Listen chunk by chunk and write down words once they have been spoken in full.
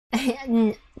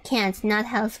Can't, not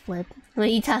house flip. What are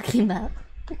you talking about?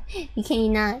 You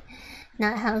can't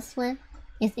not house flip?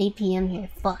 It's 8 PM here.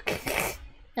 Fuck.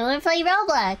 I wanna play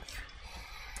Roblox!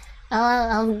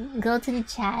 I'll go to the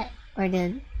chat, or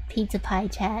the pizza pie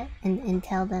chat, and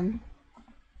tell them.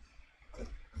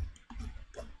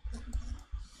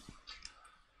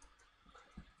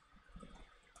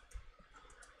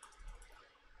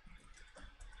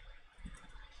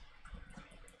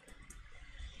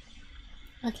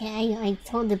 Okay, I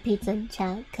told the pizza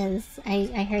chat because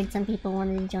I heard some people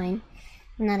wanted to join.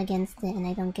 I'm not against it and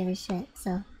I don't give a shit,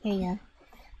 so here you go.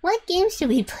 What game should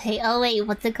we play? Oh wait,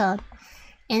 what's it called?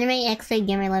 Anime X-Ray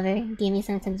Gamer Lover gave me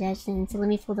some suggestions, so let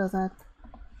me pull those up.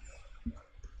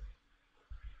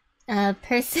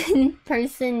 Person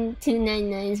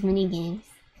 299's minigames.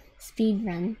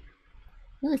 Speedrun.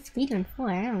 Ooh, Speedrun 4,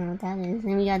 I don't know what that is.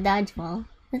 And we got Dodgeball.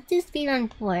 Let's do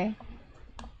Speedrun 4.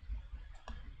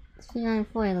 Speedrun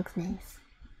 4 looks nice.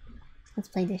 Let's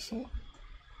play this shit.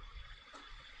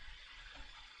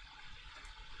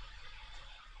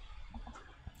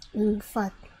 Ooh,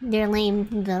 fuck. They're lame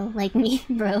though, like me,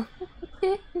 bro.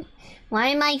 Why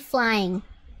am I flying?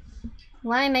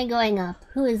 Why am I going up?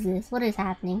 Who is this? What is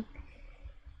happening?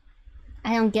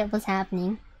 I don't get what's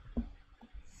happening.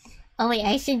 Oh wait,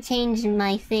 I should change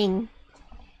my thing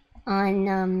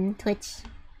on Twitch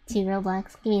to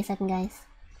Roblox. Give me a second, guys.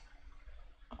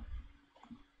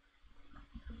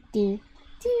 Do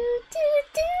do do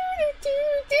do do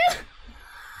do.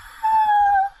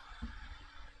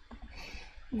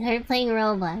 We're playing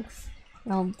Roblox.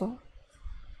 Roblox.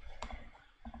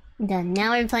 Done.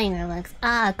 Now we're playing Roblox.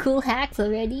 Ah, cool hacks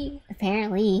already?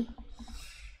 Apparently.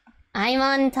 I'm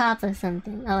on top of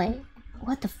something. Oh wait.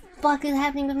 What the fuck is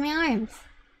happening with my arms?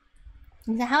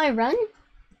 Is that how I run?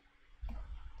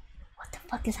 What the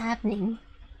fuck is happening?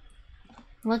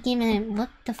 What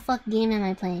the fuck game am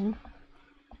I playing?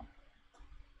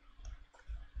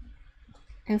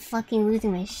 I'm fucking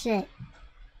losing my shit.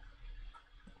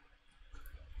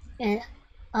 And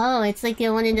oh, it's like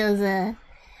one of those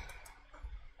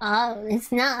oh,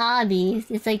 it's not Obby.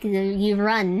 It's like you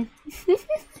run.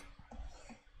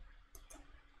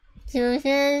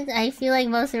 I feel like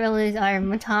most rollers are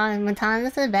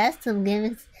Matana's the best, so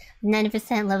give us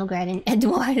 90% level grad in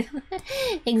Eduardo.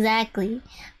 Exactly.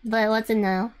 But what's it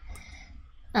now?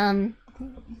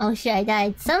 Oh shit, I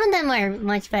died. Some of them are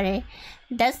much better.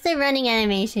 That's the running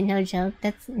animation, no joke.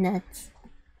 That's nuts.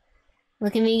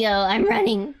 Look at me go, I'm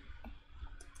running.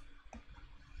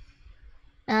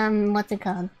 What's it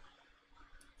called?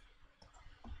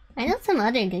 I know some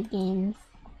other good games.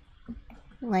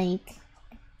 Like...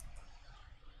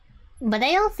 But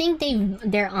I don't think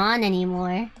they're on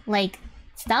anymore. Like,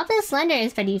 Stop the Slender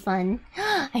is pretty fun.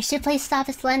 I should play Stop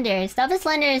the Slender. Stop the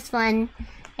Slender is fun.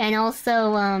 And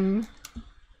also,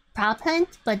 Prop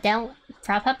Hunt, but don't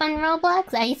Prop Up on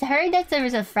Roblox. I heard that there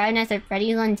was a Five Nights at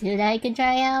Freddy's one too that I could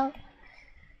try out.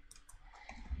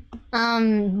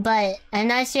 But I'm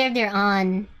not sure if they're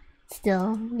on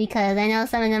still, because I know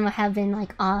some of them have been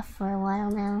like off for a while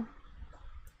now.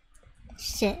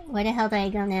 Shit, where the hell do I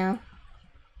go now?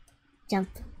 Jump.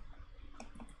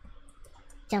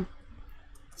 Jump.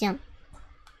 Jump.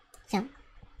 Jump.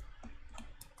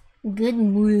 Good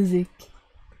music.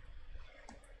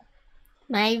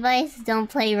 My advice, don't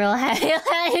play Royale.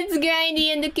 It's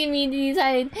grindy and the community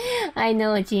side. I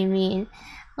know what you mean.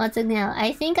 What's it now?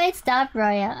 I think I stopped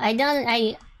Royale.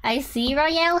 I see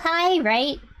Royale High,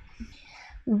 right?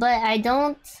 But I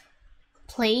don't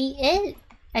play it.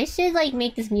 I should like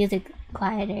make this music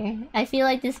quieter. I feel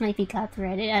like this might be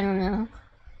copyrighted. I don't know.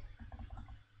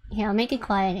 Here, I'll make it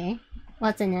quieter.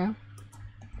 What's it now?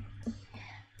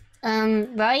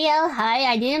 Royale High,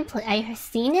 I didn't play. I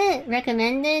seen it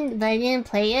recommended, but I didn't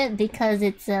play it because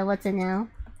it's what's it now?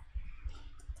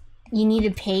 You need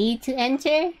to pay to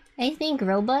enter. I think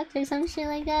Robux or some shit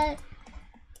like that.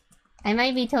 I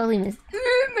might be totally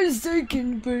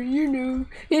mistaken, but you know.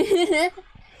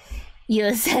 Yo,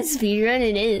 that speedrun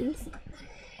it is.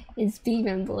 It's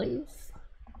speedrun, boys.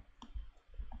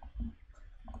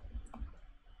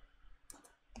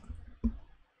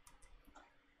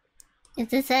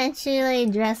 It's essentially a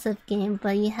dress-up game,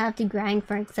 but you have to grind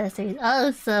for accessories.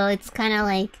 Oh, so it's kind of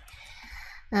like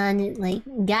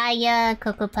Gaia,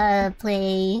 Cocopa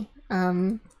Play.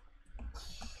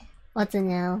 What's it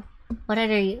now? What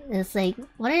other? It's like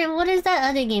what is that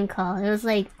other game called? It was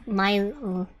like My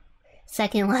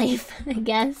Second Life, I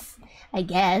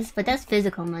guess, but that's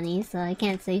physical money, so I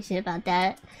can't say shit about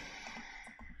that.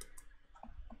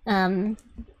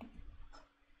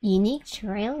 Unique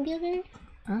Trail Giver?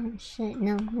 Oh shit,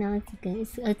 no, it's good.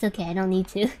 It's okay, I don't need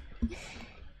to.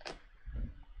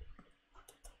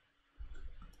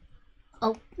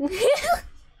 Oh.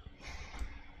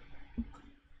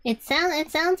 It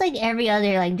sounds like every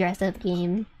other like dress up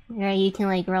game where you can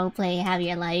like roleplay, have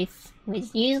your life, which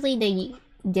usually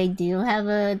they do have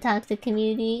a toxic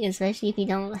community, especially if you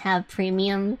don't have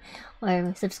premium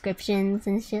or subscriptions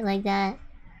and shit like that.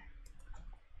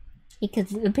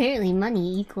 Because apparently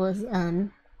money equals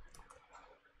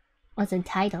what's a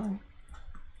title?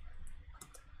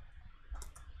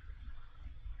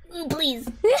 Ooh, please.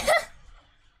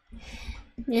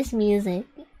 This music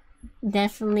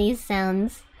definitely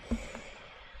sounds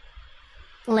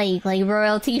like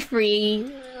royalty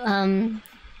free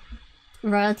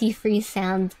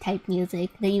sound type music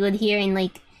that you would hear in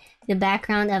like the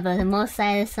background of a most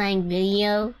satisfying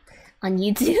video on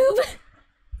YouTube.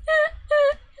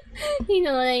 You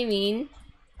know what I mean?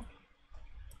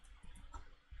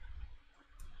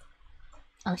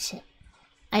 Oh shit.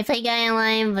 I play Guy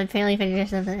Online, but apparently for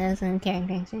dress up as a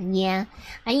character. Yeah.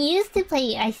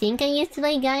 I think I used to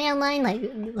play Guy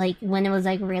Online like when it was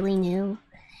like really new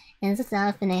and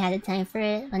stuff, and I had the time for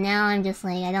it. But now I'm just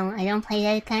like I don't play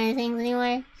that kind of things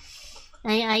anymore.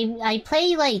 I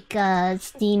play like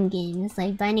Steam games,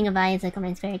 like Binding of Isaac on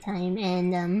my spare time,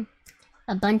 and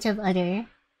a bunch of other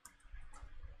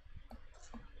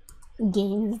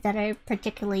games that are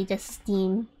particularly just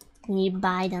Steam and you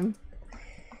buy them.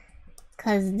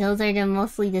 Cause those are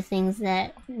mostly the things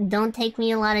that don't take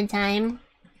me a lot of time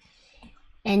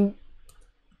and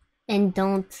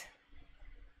don't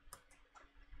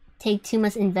take too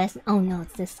much investment. Oh no,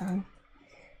 it's this song.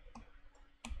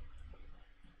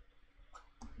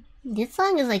 This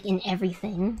song is like in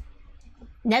everything.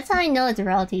 That's how I know it's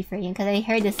royalty free, because I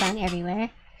heard this song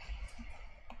everywhere.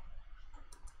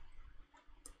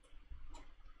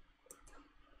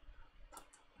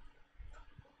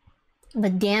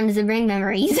 But damn, does it bring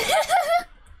memories?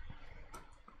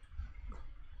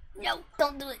 No,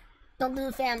 don't do it. Don't do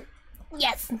it, fam.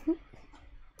 Yes!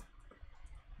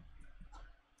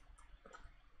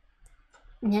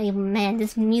 Yeah, man,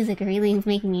 this music really is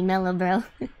making me mellow, bro.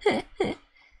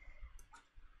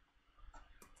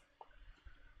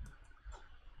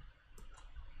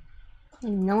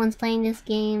 No one's playing this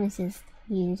game, it's just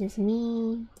you, just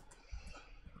me.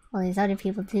 Well, there's other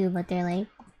people too, but they're like...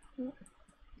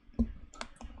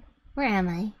 Where am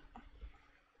I?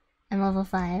 I'm level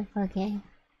 5, okay.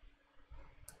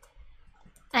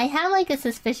 I have like a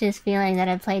suspicious feeling that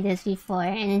I've played this before,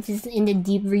 and it's just in the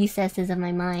deep recesses of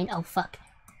my mind. Oh fuck.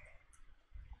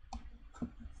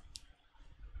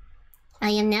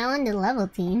 I am now on the level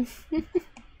team.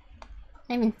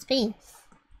 I'm in space.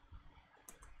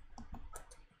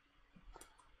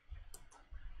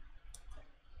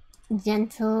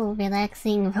 Gentle,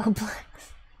 relaxing Roblox.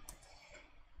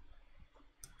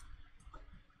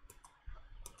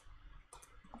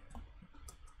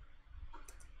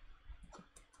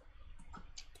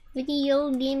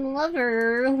 Video game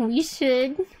lover, we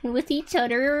should with each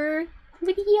other.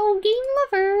 Video game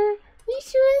lover, we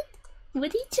should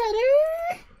with each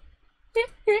other.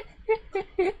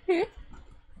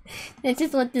 That's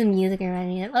just what the music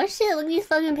reminded me of. Oh shit, look at these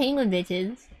fucking penguin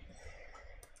bitches.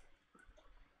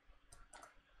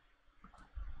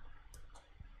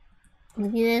 Look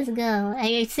at this go.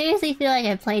 I seriously feel like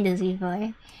I played this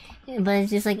before, but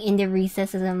it's just like in the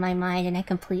recesses of my mind and I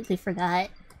completely forgot.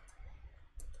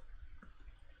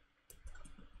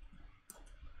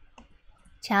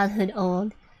 Childhood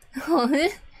old.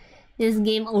 This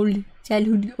game old.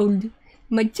 Childhood old.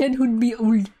 My childhood be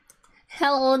old.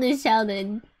 How old is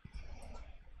childhood?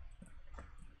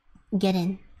 Get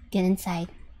in. Get inside.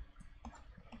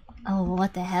 Oh,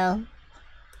 what the hell?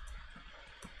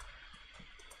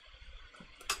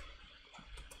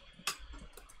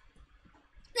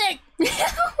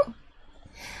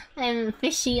 I'm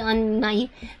fishy on my...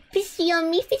 Fishy on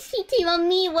me, fishy team on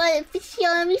me, what? Fishy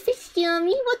on me,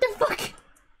 what the fuck?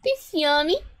 Fishy on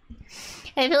me?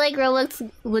 I feel like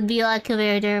Roblox would be a lot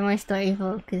cooler if there were more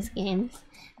story-focused games.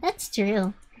 That's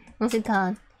true. What's it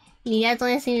called? You guys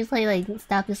want to see me play like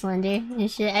Stop the Slender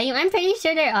and shit? I'm pretty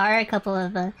sure there are a couple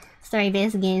of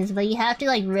story-based games, but you have to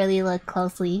like really look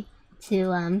closely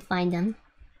to find them.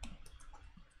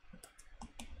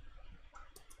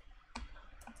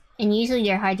 And usually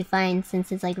they're hard to find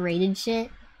since it's like rated shit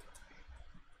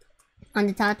on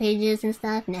the top pages and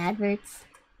stuff and adverts.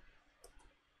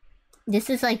 This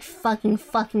is like fucking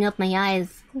up my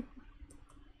eyes.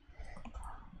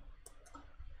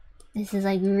 This is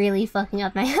like really fucking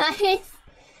up my eyes.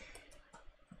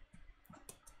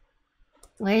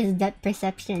 Where's depth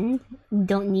perception?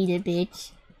 Don't need it,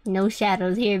 bitch. No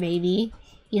shadows here, baby.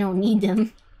 You don't need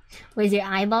them. Where's your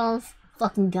eyeballs?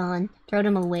 Fucking gone. Throw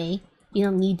them away. You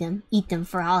don't need them. Eat them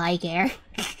for all I care.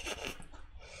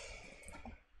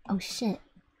 Oh shit.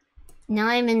 Now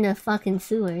I'm in the fucking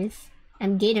sewers.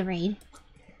 I'm Gatorade.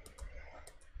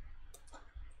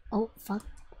 Oh, fuck.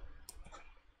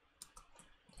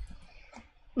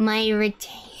 My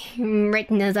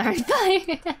retinas are on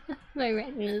fire. My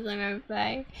retinas are on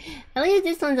fire. At least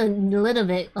this one's a little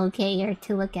bit okayer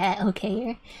to look at.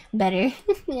 Okayer. Better.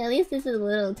 At least this is a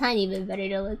little tiny bit better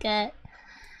to look at.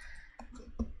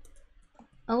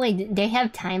 Oh wait, they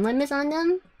have time limits on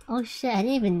them? Oh shit, I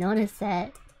didn't even notice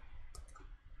that.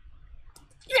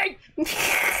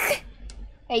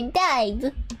 I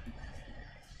died!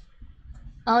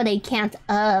 Oh, they count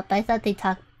up. I thought they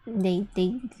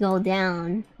go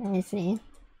down. I see.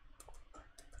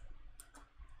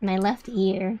 My left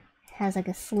ear has like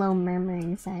a slow murmur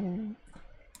inside of it.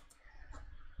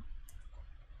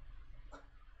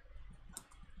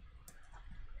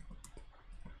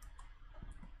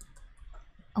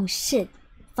 Oh shit.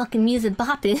 Fucking music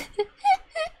bopping.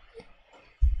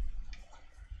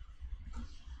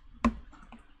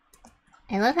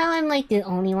 I love how I'm like the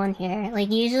only one here.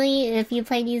 Like usually if you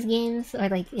play these games, or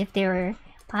like if they were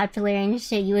popular and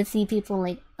shit, you would see people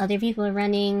like other people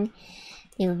running.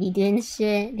 They would be doing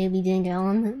shit. They would be doing their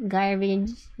own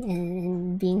garbage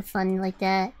and being fun like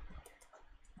that.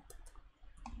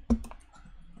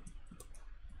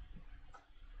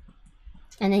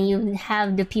 And then you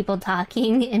have the people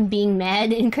talking and being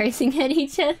mad and cursing at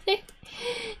each other.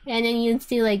 And then you'd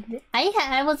see like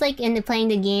I was like into playing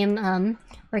the game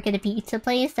Work at a Pizza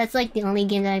Place. That's like the only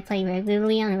game that I play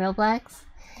regularly on Roblox.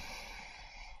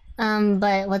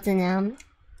 But what's it now?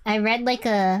 I read like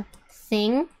a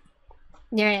thing.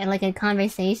 There like a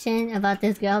conversation about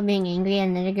this girl being angry at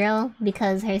another girl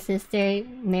because her sister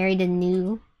married a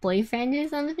new boyfriend or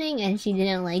something and she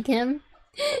didn't like him.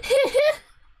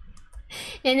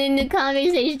 And in the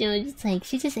conversation it was just like,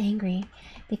 she's just angry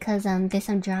because there's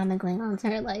some drama going on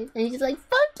in her life. And she's like,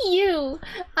 fuck you!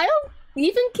 I don't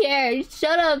even care.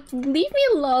 Shut up. Leave me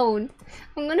alone.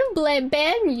 I'm gonna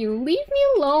ban you. Leave me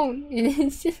alone. And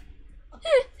it's just...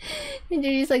 and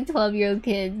they're just like 12-year-old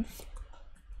kids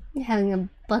having a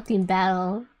fucking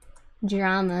battle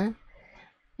drama.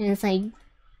 And it's like...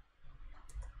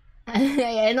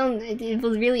 I don't... It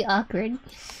was really awkward.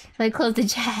 So I closed the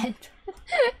chat.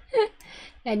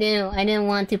 I didn't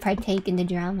want to partake in the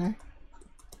drama.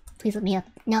 Please let me up.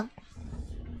 No.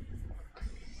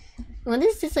 What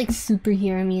is this like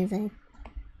superhero music?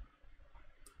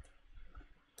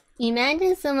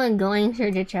 Imagine someone going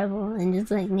through the trouble and just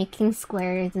like making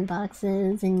squares and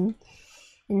boxes and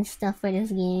stuff for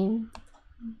this game.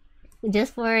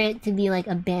 Just for it to be like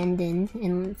abandoned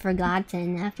and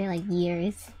forgotten after like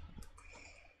years.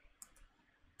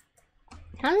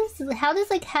 How does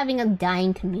like having a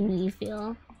dying community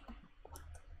feel?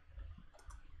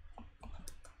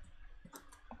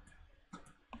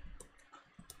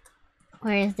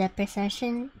 Where is that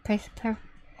procession?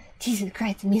 Jesus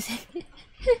Christ, music.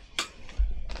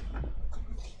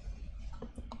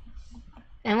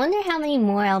 I wonder how many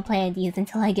more I'll play of these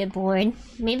until I get bored.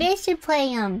 Maybe I should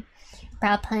play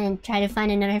Prop Hunt, try to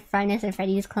find another Five Nights at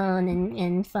Freddy's clone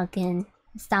and fucking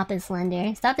Stop at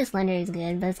Slender. Stop at Slender is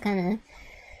good, but it's kinda...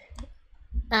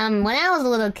 when I was a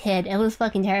little kid, it was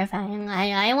fucking terrifying.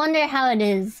 I wonder how it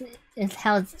is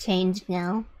how it's changed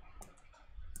now.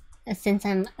 Since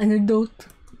I'm an adult.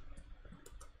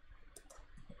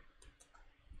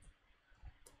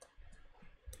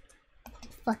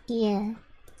 Fuck yeah.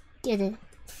 Get it.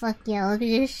 Fuck yeah, look at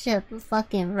this shit.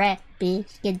 Fucking rat,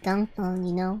 bitch. Get dunked on,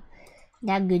 you know?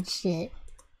 That good shit.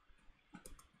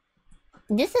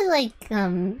 This is like,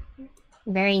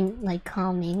 very, like,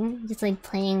 calming. Just like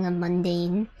playing a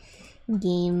mundane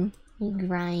game. You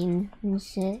grind and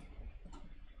shit.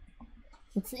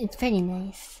 It's pretty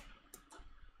nice.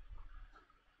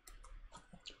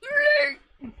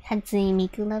 Hatsune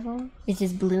Miku level. It's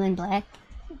just blue and black.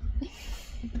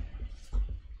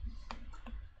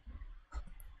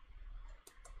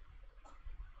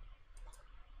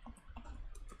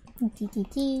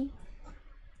 TTT.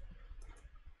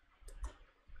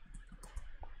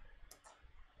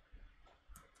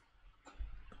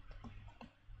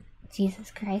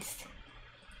 Jesus Christ.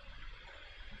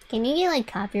 Can you get like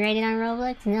copyrighted on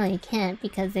Roblox? No, you can't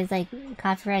because there's like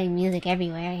copyrighted music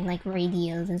everywhere and like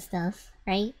radios and stuff,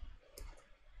 right?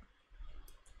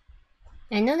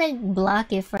 I know they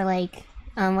block it for like,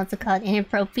 what's it called?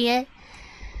 Inappropriate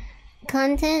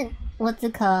content? What's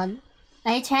it called?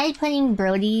 I tried putting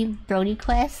Brody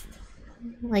Quest,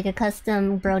 like a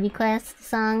custom Brody Quest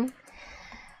song.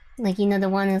 Like, you know, the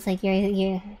one that's like,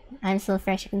 you're I'm so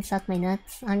fresh you can suck my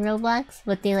nuts on Roblox,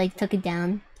 but they like took it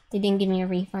down. They didn't give me a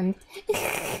refund.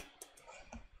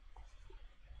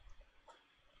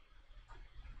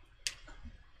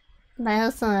 But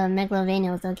also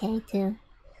Megalovania was okay too.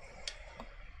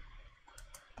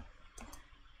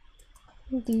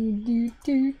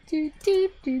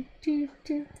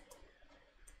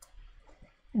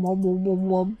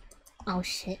 Oh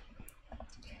shit.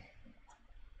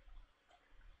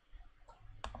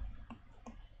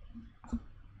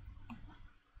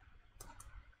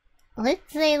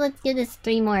 Let's give this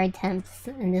 3 more attempts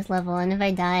in this level, and if I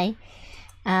die,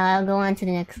 I'll go on to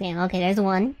the next game. Okay, there's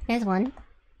one. There's one.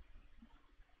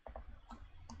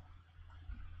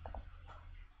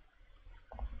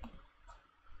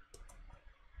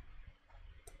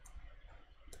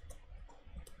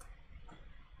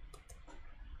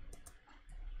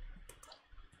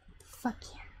 Fuck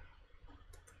yeah.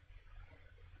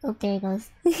 Oh, there it goes.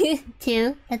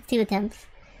 2. That's 2 attempts.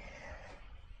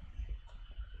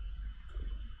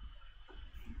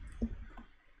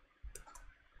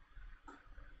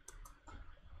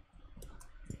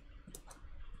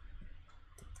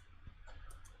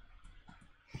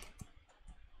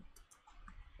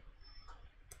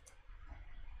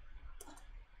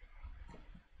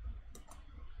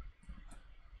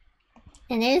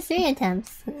 And there's 3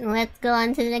 attempts. Let's go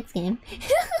on to the next game.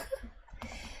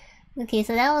 Okay,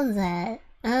 so that was that.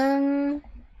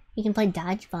 You can play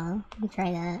dodgeball. We can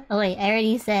try that. Oh wait, I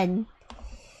already said.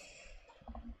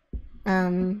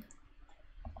 I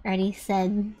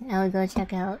would go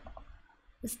check out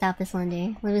Stop It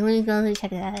Slender. Let me go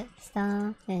check it out.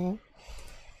 Stop It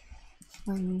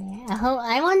Slender.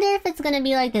 I wonder if it's gonna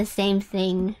be like the same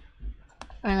thing,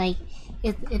 or like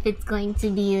if it's going to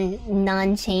be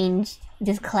non-changed,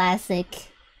 just classic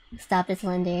Stop It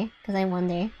Slender. Because I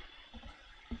wonder.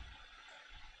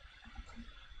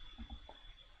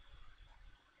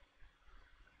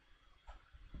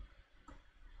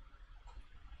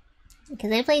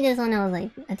 Because I played this when I was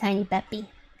like a tiny peppy.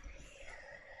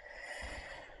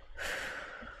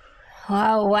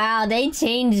 Oh wow, they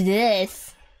changed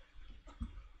this.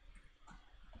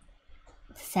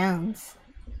 Sounds.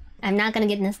 I'm not gonna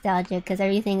get nostalgic because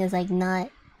everything is like not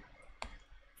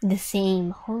the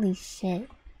same. Holy shit.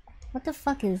 What the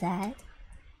fuck is that?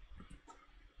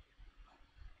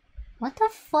 What the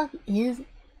fuck is...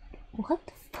 What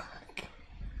the fuck?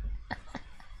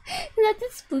 Is that the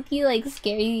spooky, like,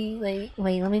 scary, like...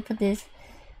 Wait, let me put this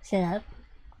shit up.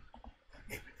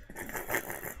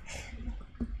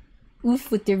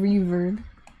 Oof with the reverb.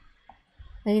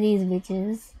 Look at these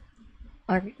bitches.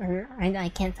 I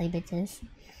can't say bitches.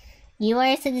 You are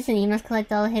a citizen, you must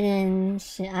collect all hidden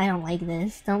shit. I don't like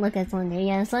this. Don't look at Slender.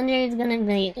 Yeah, Slender is gonna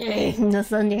be... the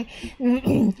Slender.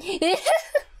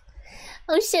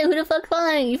 Oh shit, who the fuck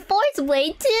following me? Force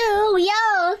Blade too!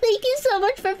 Yo, thank you so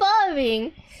much for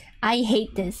following! I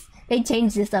hate this. They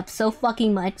changed this up so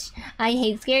fucking much. I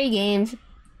hate scary games.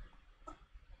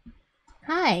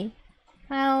 Hi.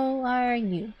 How are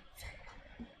you?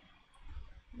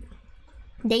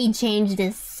 They changed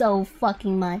this so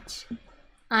fucking much.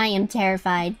 I am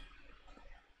terrified.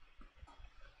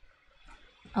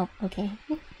 Oh, okay.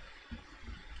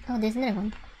 Oh, there's another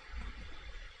one.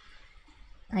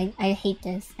 I hate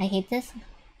this. I hate this.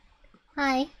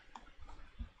 Hi.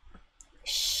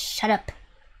 Shut up.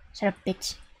 Shut up,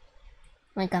 bitch.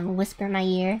 Like I'm whispering in my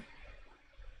ear.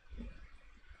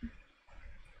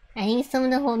 I need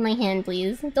someone to hold my hand,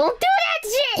 please. Don't do that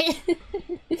shit!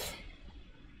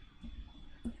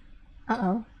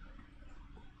 Uh-oh.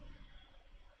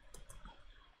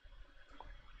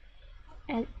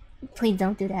 Please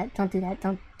don't do that. Don't do that.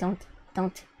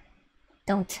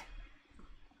 Don't.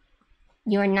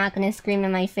 You are not gonna scream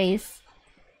in my face.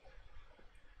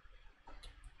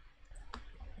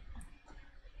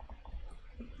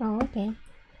 Oh, okay.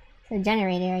 It's a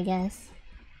generator, I guess.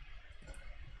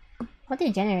 What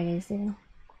do generators do?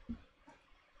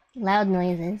 Loud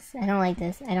noises. I don't like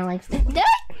this. I don't like...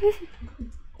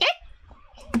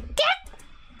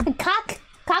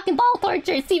 Cock and ball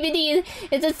torture, CBD,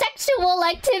 is a sexual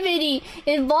activity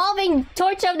involving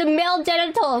torture of the male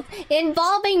genitals,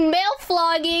 involving male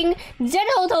flogging,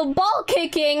 genital ball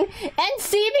kicking, and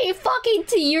CB fucking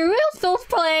to urethral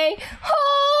play.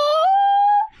 Oh!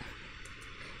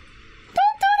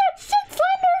 Don't do that shit,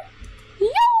 Slender!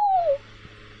 Yo!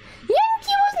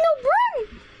 Yankee was no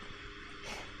brim!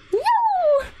 Yo!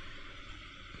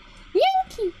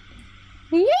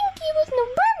 Yankee was no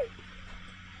brim!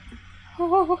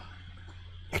 Oh.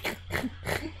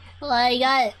 Well, I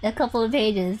got a couple of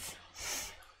pages.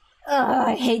 Ugh,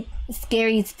 I hate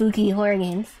scary, spooky horror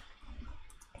games.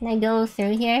 Can I go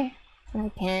through here?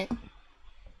 I can't.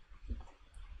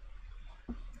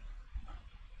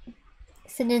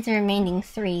 So there's the remaining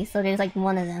 3, so there's like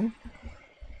 1 of them.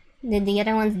 Did the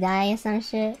other ones die or some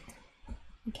shit?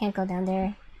 I can't go down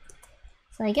there.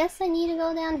 So I guess I need to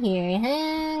go down here.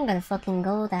 I'm gonna fucking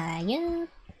go die, yeah.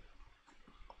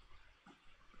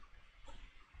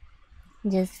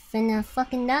 Just finna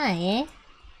fucking die, eh?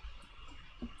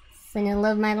 Finna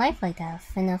live my life like that.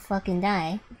 Finna fucking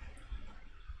die.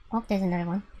 Oh, there's another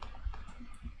one.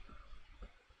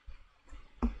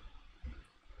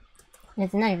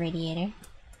 There's another radiator.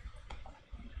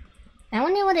 I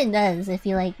wonder what it does if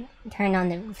you like turn on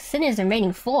the Citizen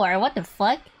rating 4. What the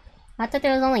fuck? I thought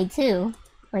there was only 2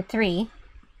 or 3.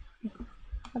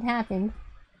 What happened?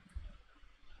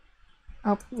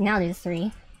 Oh, now there's 3.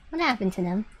 What happened to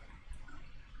them?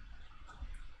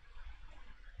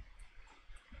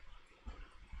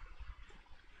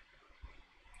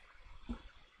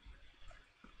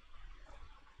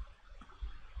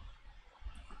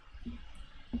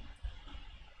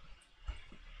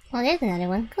 Oh, there's another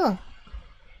one. Cool.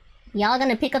 Y'all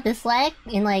gonna pick up the slack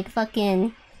and like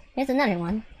fucking... There's another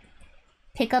one.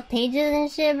 Pick up pages and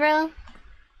shit, bro?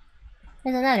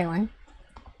 There's another one.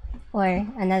 Or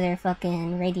another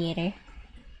fucking radiator.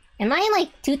 Am I in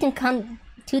like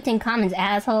Tutankhamun's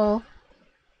asshole?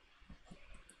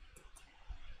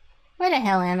 Where the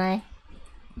hell am I?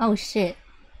 Oh shit.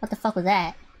 What the fuck was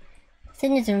that?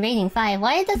 Signature rating 5.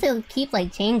 Why does it keep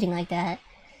like changing like that?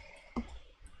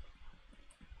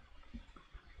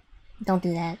 Don't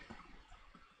do that.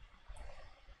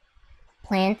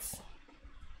 Plants.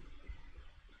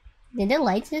 Did the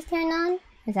lights just turn on?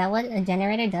 Is that what a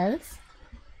generator does?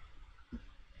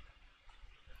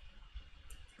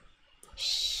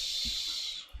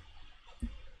 Shh.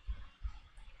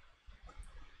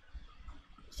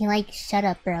 You like, shut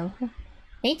up, bro.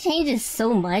 They changed it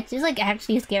so much. It's like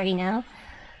actually scary now.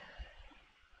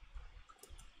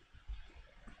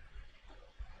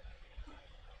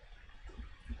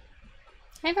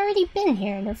 I've already been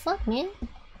here. The fuck, man?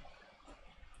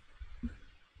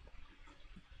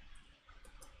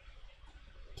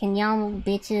 Can y'all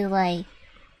bitches like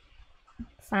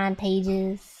find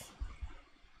pages?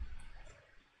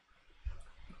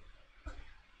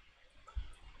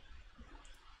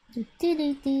 Do do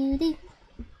do do do.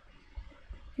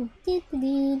 Do do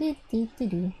do do do do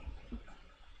do.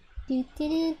 Do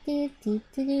do do do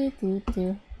do do do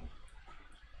do.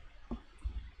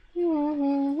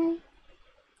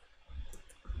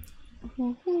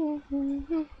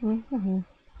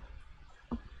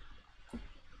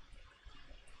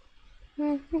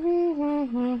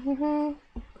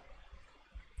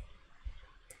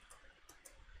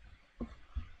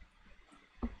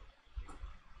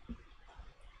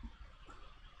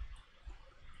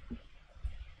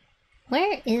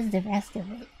 Where is the rest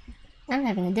of it? I'm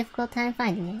having a difficult time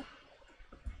finding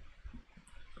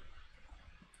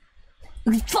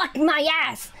it. Fuck my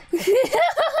ass!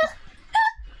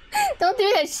 Don't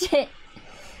do that shit!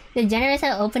 The generators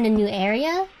have opened a new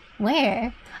area?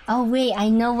 Where? Oh wait, I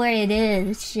know where it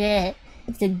is. Shit.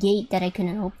 It's the gate that I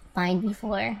couldn't find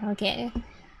before. Okay.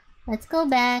 Let's go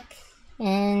back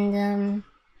and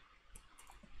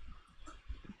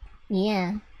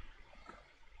yeah.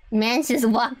 Man just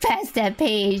walked past that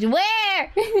page.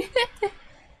 Where?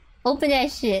 Open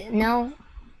that shit. No.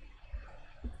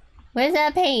 Where's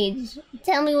that page?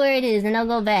 Tell me where it is and I'll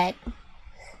go back.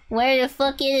 Where the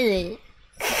fuck is it?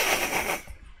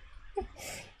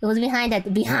 It was behind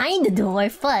the door.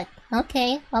 Fuck.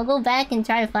 Okay, I'll go back and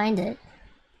try to find it.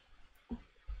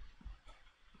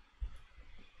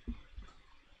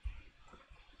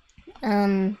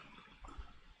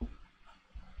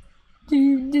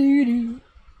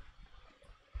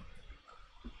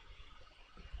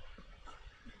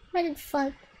 Where the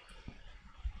fuck?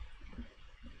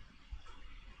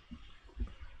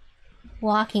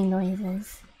 Walking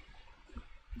noises.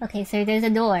 Okay, so there's a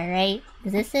door, right?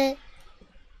 Is this it?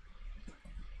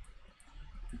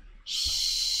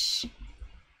 Shh.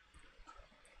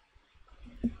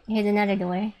 Here's another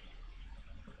door.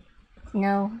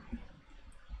 No.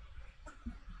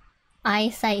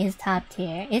 Eyesight is top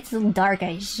tier. It's dark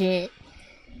as shit.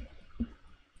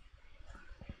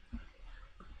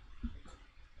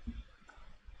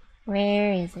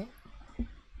 Where is it?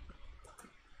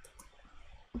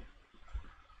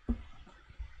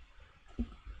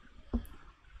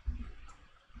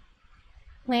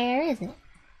 Where is it?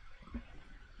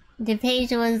 The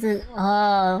page was...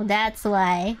 Oh, that's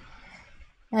why.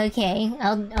 Okay,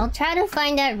 I'll try to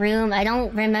find that room. I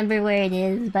don't remember where it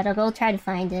is, but I'll go try to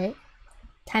find it.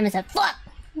 Time is up. Fuck!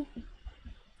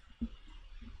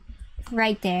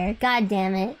 Right there. God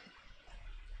damn it.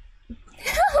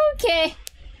 Okay.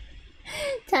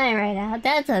 Time right out.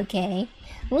 That's okay.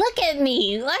 Look at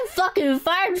me! I'm fucking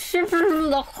fired.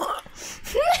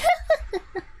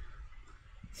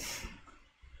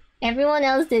 Everyone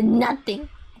else did nothing.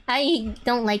 I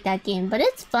don't like that game, but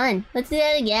it's fun. Let's do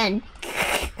that again.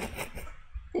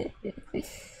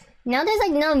 Now there's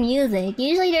like no music.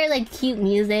 Usually there's like cute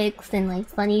musics and like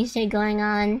funny shit going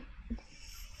on.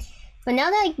 But now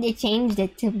that like, they changed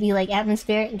it to be like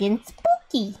atmospheric and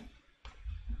spooky.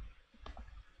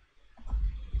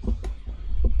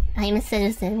 I am a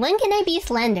citizen. When can I be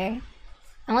Slender?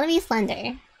 I want to be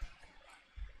Slender.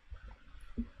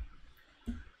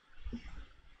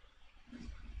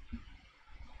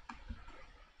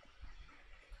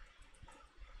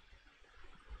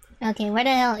 Okay, where the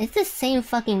hell? It's the same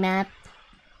fucking map.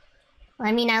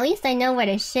 I mean, at least I know where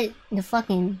the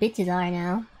fucking bitches are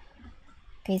now.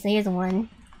 Okay, so here's one.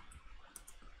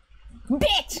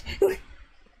 Bitch!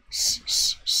 Shh,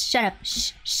 shh, shut up.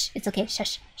 Shh, shh. It's okay.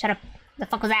 Shush. Shut up. What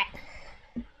the fuck was that?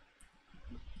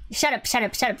 Shut up, shut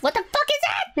up, shut up. What the fuck is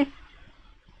that?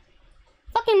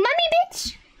 Fucking mummy,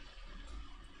 bitch!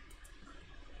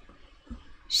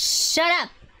 Shut up.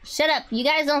 Shut up. You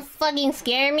guys don't fucking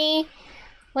scare me.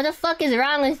 What the fuck is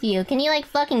wrong with you? Can you like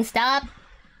fucking stop?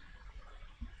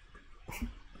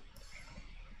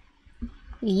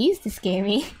 You used to scare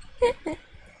me.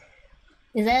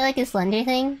 Is that like a Slender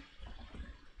thing?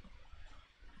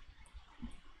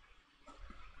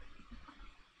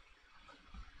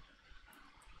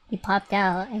 He popped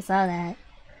out. I saw that.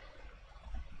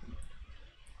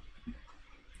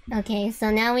 Okay, so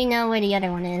now we know where the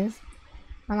other one is.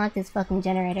 Unlock this fucking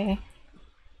generator.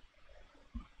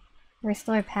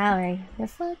 Restore power. The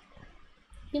fuck? What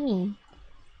do you mean?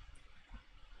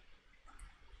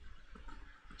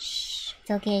 Shh, it's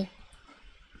okay.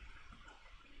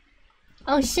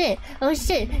 Oh shit! Oh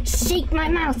shit! Shake my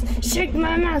mouse! Shake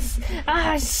my mouse!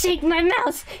 Ah! Shake my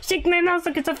mouse! Shake my mouse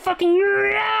like it's a fucking...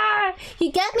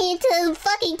 He got me into his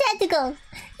fucking tentacles!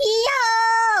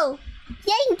 Yo!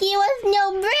 Yankee was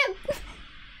no grip!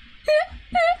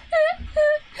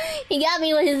 He got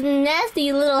me with his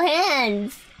nasty little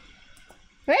hands!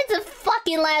 Where's the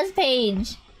fucking last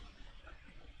page?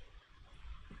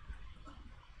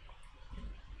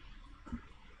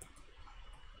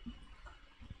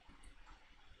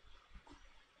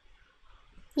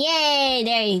 Yay!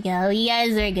 There you go. You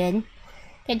guys are good.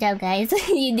 Good job, guys.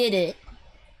 You did it.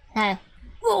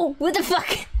 Whoa! What the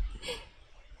fuck?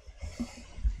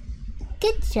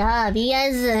 Good job. You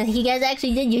guys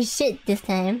actually did your shit this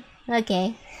time.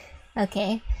 Okay.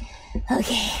 Okay.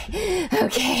 Okay.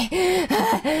 Okay.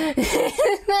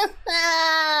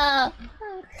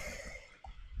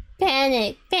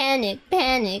 Panic. Panic.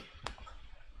 Panic.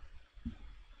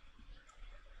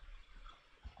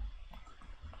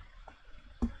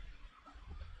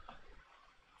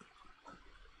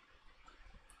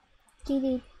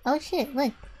 Oh shit,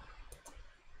 look.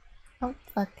 Oh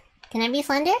fuck. Can I be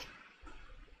Slender?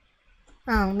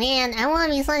 Oh man, I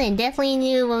want to be Slender. Definitely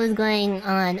knew what was going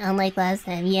on, unlike last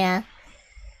time, yeah.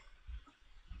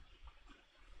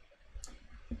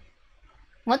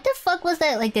 What the fuck was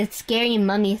that, like, the scary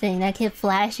mummy thing that kept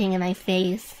flashing in my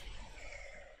face?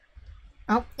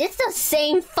 Oh, it's the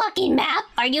same fucking map!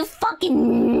 Are you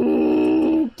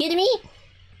fucking kidding me?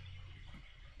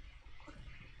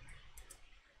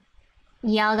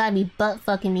 Y'all gotta be butt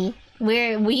fucking me.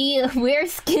 We're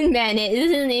Skin Man. Is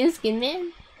his name Skin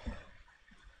Man?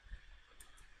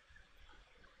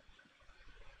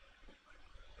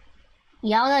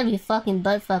 Y'all gotta be fucking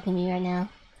butt fucking me right now.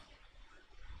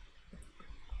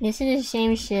 This is the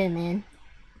same shit, man.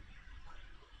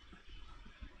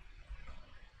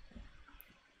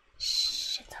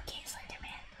 Shh, it's okay, Slender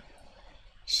Man.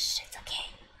 Shh, it's okay.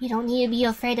 You don't need to be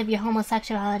afraid of your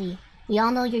homosexuality. We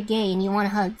all know you're gay and you want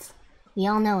hugs. We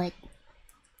all know it.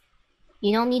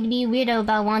 You don't need to be weirdo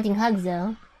about wanting hugs,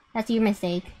 though. That's your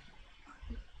mistake.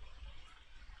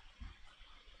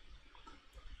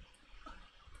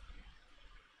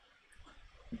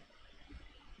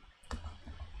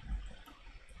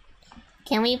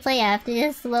 Can we play after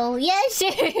this? Well, yeah,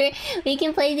 sure. We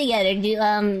can play together.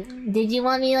 Did you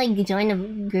want me like join a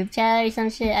group chat or some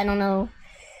shit? I don't know.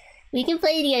 We can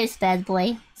play together, Spaz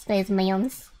boy, Spaz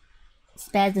mams,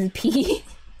 Spaz is P.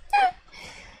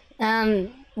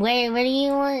 Where do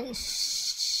you want?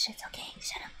 Shh, it's okay.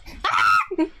 Shut up. Ah!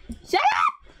 Shut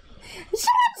up!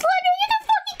 Shut up, Slender! You can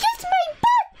fucking kiss my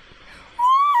butt!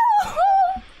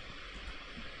 Whoa!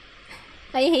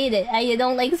 I hate it. I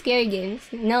don't like scary games.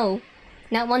 No.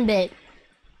 Not one bit.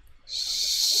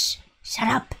 Shh. Shut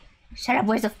up. Shut up.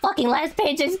 Where's the fucking last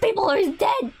page? There's people who are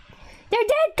dead. They're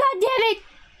dead, god damn it!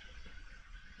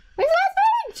 Where's the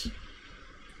last page?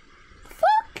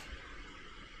 Fuck!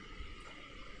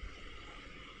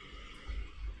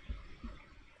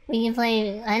 We can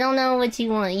play. I don't know what you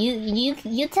want.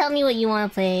 You tell me what you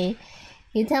want to play.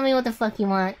 You tell me what the fuck you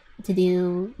want to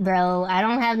do, bro. I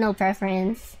don't have no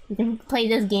preference. You can play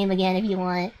this game again if you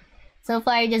want. So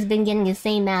far, I've just been getting the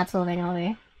same maps over and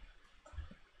over.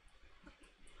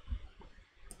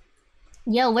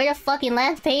 Yo, where the fucking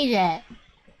last page at?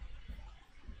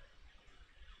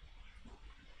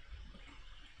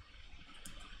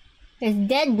 There's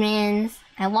dead mans.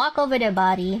 I walk over their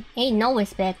body. Ain't no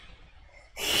respect.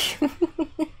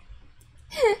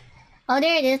 Oh,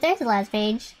 there it is. There's the last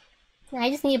page. I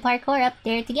just need to parkour up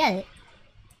there to get it.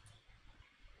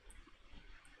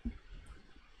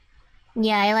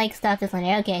 Yeah, I like Stop the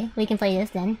Slender. Okay, we can play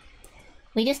this then.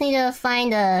 We just need to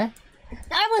find a...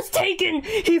 I was taken!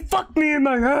 He fucked me in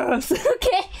my ass!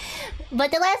 Okay.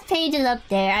 But the last page is up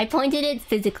there. I pointed it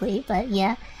physically, but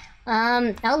yeah.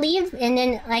 I'll leave and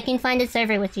then I can find a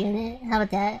server with you. How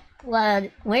about that? Well,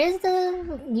 where's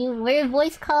the... where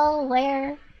voice call?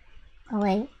 Where? Oh,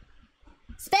 wait.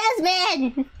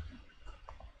 Spazman!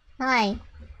 Hi.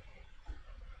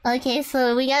 Okay,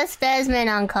 so we got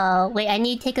Spazman on call. Wait, I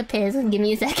need to take a piss. Give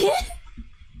me a second.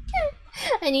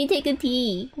 I need to take a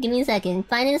pee. Give me a second.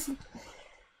 Find this...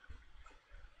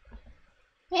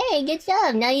 Hey, good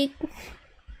job. Now you...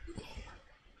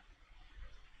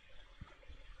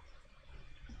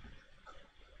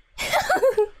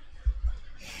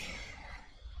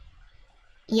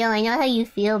 Yo, I know how you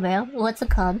feel, bro. What's it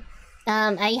called?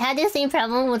 I had the same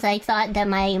problem with I thought that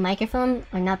my microphone,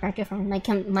 or not microphone, my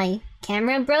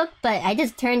camera broke, but I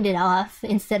just turned it off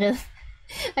instead of...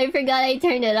 I forgot I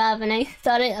turned it off and I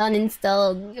thought it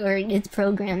uninstalled, or it's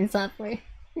programmed software.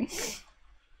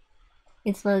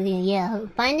 It's loading, yeah.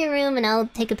 Find a room and I'll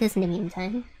take a piss in the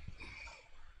meantime.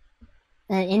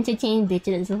 Entertain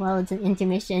bitches while it's an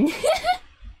intermission.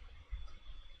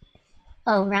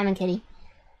 Oh, Ramen Kitty.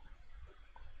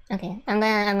 Okay, I'm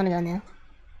gonna go now.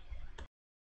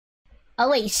 Oh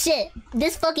wait, shit!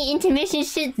 This fucking intermission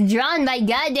shit's drawn by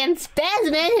goddamn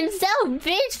Spazman himself,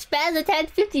 bitch! Spaz Attack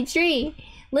 53!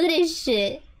 Look at this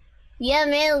shit! Yeah,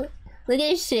 man, look at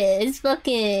this shit. It's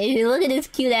fucking... Look at this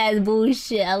cute ass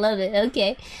bullshit. I love it.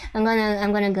 Okay, I'm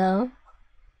gonna go.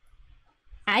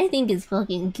 I think it's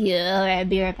fucking cute. Alright,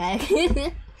 be right back.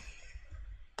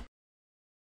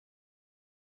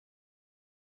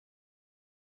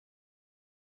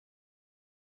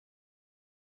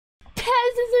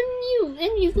 Paz is a mute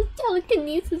and uses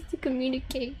telekinesis to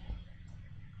communicate.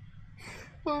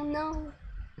 Oh no.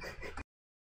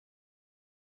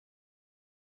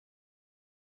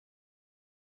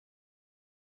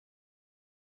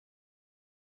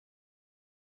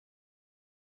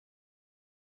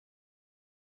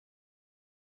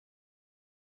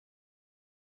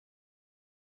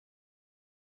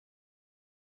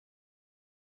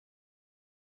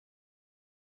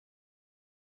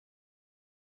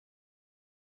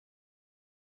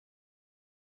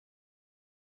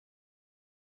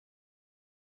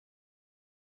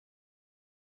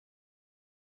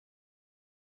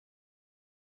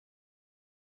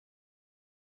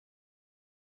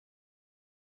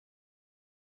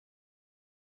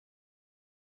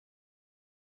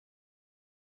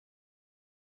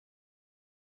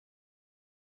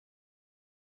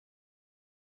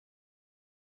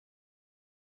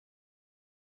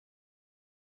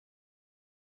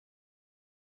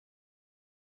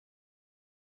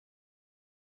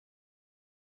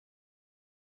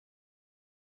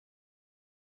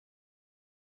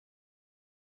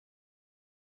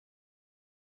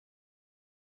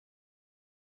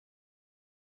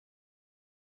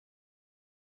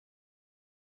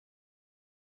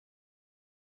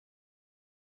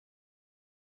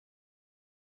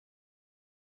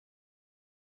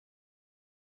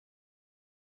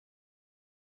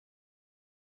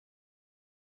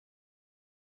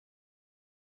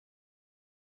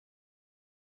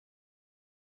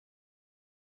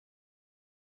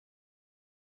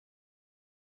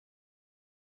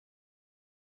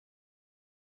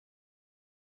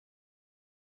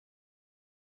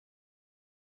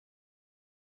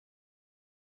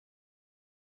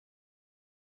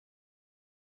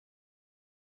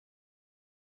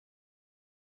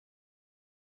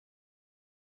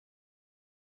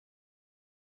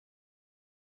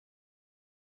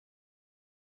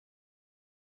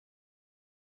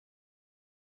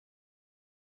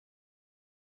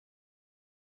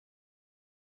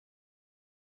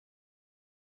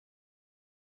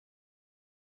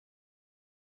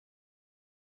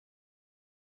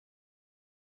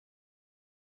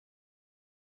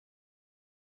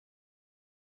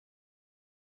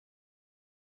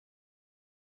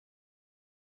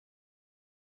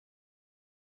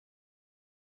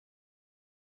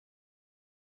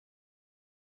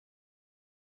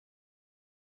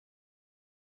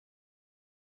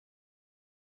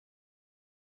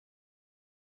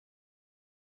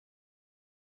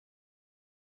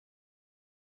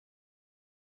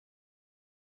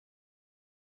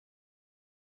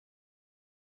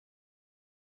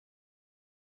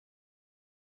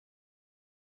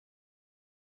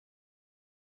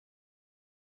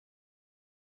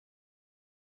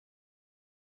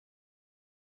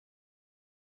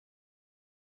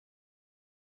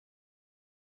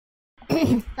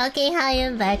 Okay, hi,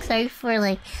 I'm back. Sorry for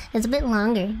it's a bit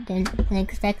longer than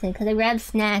expected because I grabbed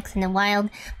snacks and a wild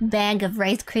bag of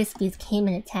Rice Krispies came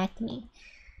and attacked me.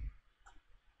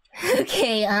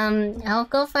 Okay, I'll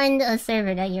go find a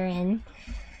server that you're in.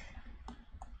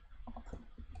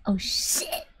 Oh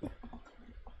shit!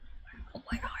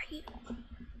 Where are you?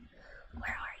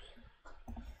 Where are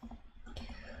you?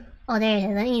 Oh, there it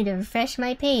is. I need to refresh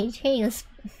my page. Hey, you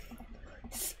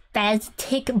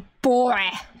spastic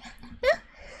boy.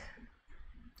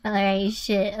 Alright,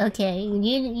 shit. Okay,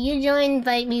 you join,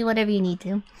 invite me, whatever you need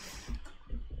to.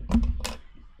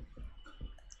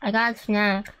 I got a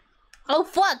snack. Oh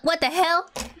fuck! What the hell?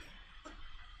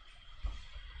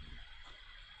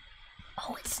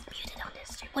 Oh, it's muted on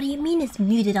this stream. What do you mean it's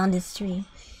muted on this stream?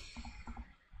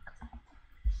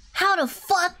 How the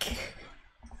fuck?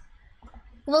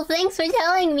 Well, thanks for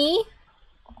telling me.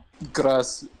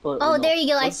 Oh, there you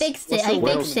go. I fixed it. I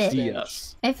fixed it.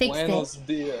 I fixed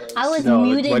it. I was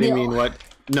muted. What do you mean? What?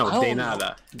 No, de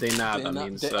nada. De nada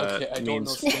means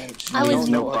I was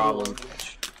no problem.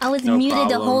 I was muted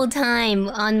the whole time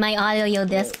on my audio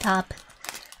desktop.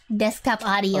 Desktop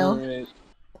audio. Right.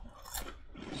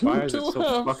 Why is it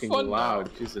so fucking loud?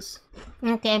 Jesus.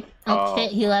 Okay. Oh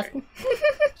shit, he left.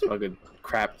 It's a good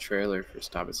crap trailer for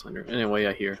Stop It Slender. Anyway,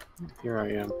 yeah, here I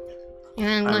am.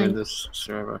 I'm in this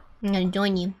server. I'm gonna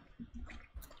join you.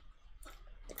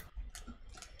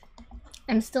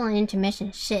 I'm still in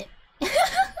intermission. Shit.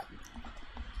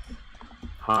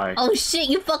 Hi. Oh shit,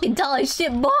 you fucking tall as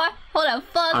shit, boy. What the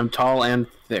fuck? I'm tall and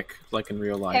thick, like in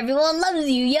real life. Everyone loves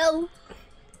you, yo.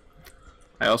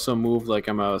 I also move like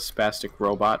I'm a spastic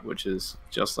robot, which is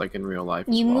just like in real life.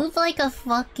 You move like a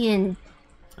fucking...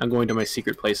 I'm going to my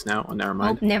secret place now. Oh, never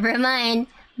mind. Oh, never mind.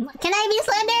 Can I be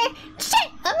Slender?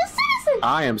 Shit, I'm a citizen.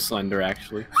 I am Slender,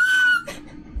 actually.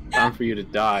 Time for you to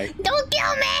die. Don't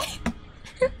kill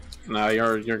me. No,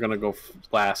 you're gonna go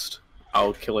last.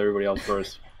 I'll kill everybody else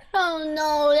first. Oh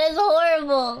no, that's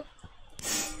horrible.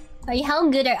 Are you, how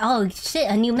good are... Oh shit,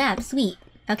 a new map, sweet.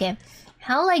 Okay.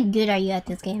 How good are you at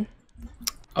this game?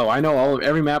 Oh, I know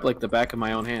every map like the back of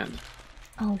my own hand.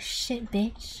 Oh shit,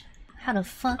 bitch. How the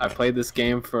fuck? I played this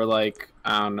game for I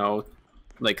don't know,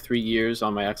 3 years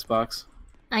on my Xbox.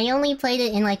 I only played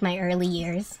it in my early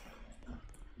years.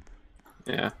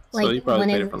 Yeah, so you probably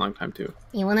played it for a long time too.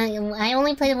 Yeah, I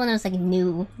only played it when it was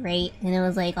new, right? And it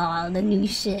was oh, the new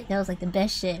shit. That was the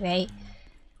best shit, right?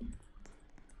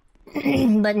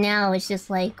 But now it's just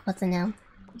what's it now?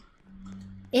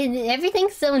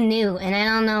 Everything's so new, and I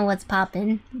don't know what's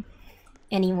poppin'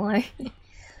 anymore.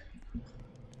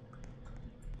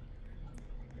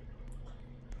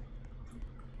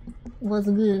 What's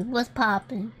good? What's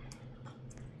poppin'?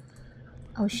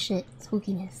 Oh shit,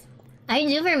 spookiness. I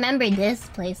do remember this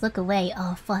place. Look away.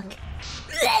 Oh fuck.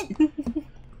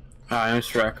 Hi, I'm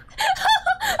Shrek.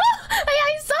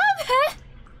 I saw that!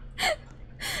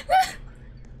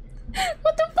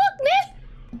 What the fuck, man?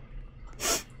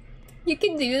 You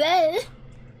can do that?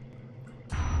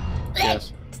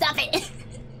 Yes. Stop it!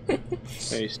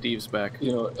 Hey, Steve's back.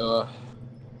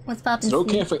 What's poppin'? Is it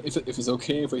okay if it's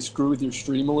okay if I screw with your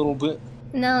stream a little bit?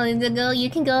 No, you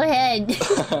can go ahead.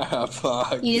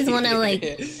 Fuck. You just wanna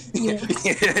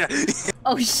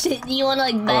Oh shit, do you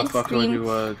wanna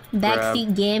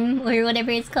backseat game or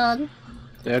whatever it's called?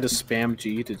 They had to spam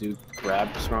G to do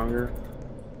grab stronger.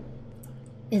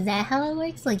 Is that how it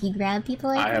works? You grab people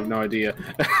I have no idea.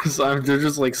 So they're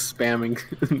just spamming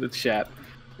in the chat.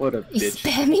 What a bitch.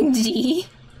 Spamming G?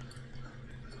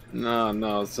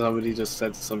 No, somebody just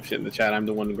said some shit in the chat. I'm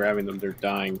the one grabbing them. They're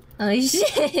dying. Oh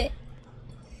shit.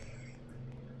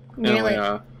 You're anyway,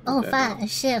 oh fuck,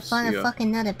 shit, found a fucking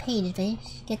another page,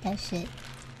 bitch. Get that shit.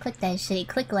 Click that shit.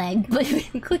 Click lag.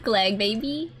 Click lag,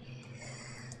 baby.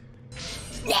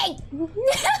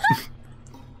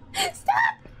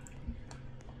 Stop!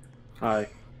 Hi.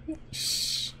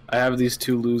 Shh. I have these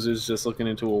two losers just looking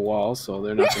into a wall, so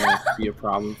they're not gonna be a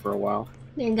problem for a while.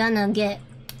 They're gonna get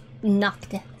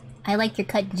knocked. I like your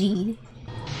cut, G.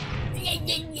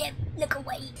 Look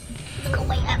away. Look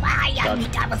away. You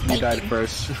died first. I died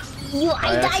first. You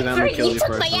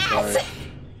took my ass.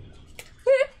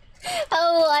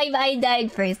 Oh, I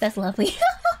died first. That's lovely.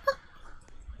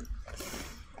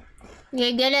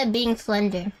 You're good at being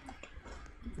Slender.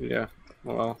 Yeah,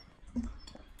 well.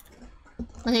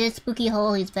 Look at this spooky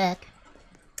hole. He's back.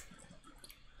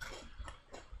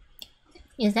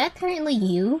 Is that currently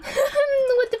you?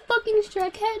 With the fucking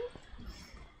Shrek head?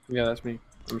 Yeah, that's me.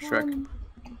 I'm Shrek.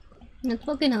 That's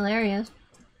fucking hilarious.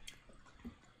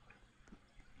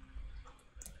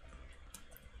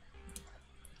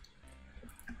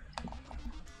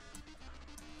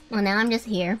 Well, now I'm just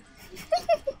here.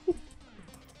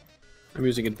 I'm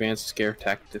using advanced scare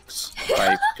tactics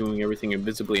by doing everything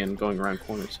invisibly and going around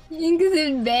corners. Because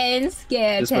advanced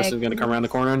scare This person's gonna come around the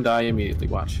corner and die immediately.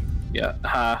 Watch. Yeah.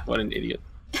 Ha! What an idiot.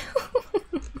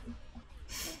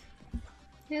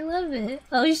 I love it.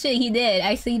 Oh shit, he did.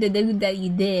 I see the dude that you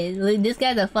did. Look, this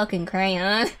guy's a fucking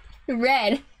crayon.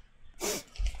 Red.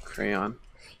 Crayon.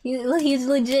 He's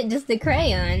legit just a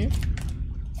crayon.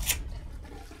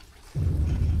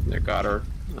 There, got her.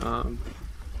 I'm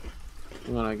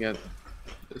gonna get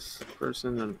this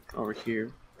person and over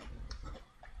here.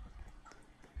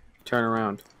 Turn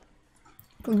around.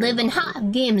 Living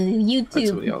hot games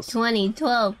YouTube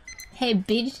 2012. Hey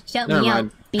bitch, shout me out,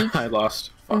 bitch. I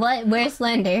lost. Fuck. What? Where's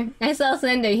Slender? I saw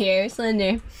Slender here.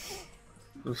 Slender.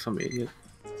 Some idiot.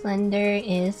 Slender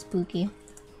is spooky.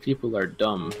 People are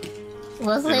dumb.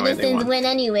 Well, citizens win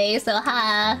anyway, so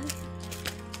ha.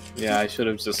 Yeah, I should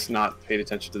have just not paid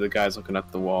attention to the guys looking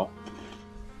up the wall.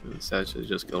 Instead, I should have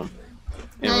just killed them.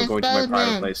 And we're going to my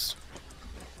private place.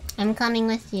 I'm coming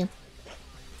with you.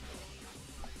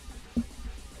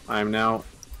 I am now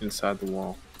inside the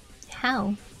wall.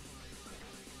 How?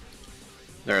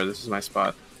 There, this is my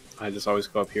spot. I just always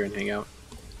go up here and hang out.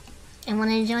 I want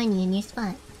to join you in your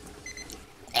spot.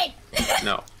 Hey!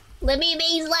 No. Let me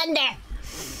be Slender!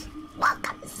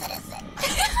 Welcome, citizen.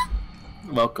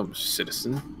 Welcome,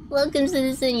 citizen. Welcome,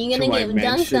 citizen. You're gonna get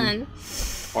dunked on.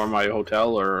 Or my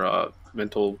hotel or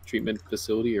mental treatment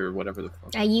facility or whatever the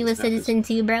fuck. Are you a citizen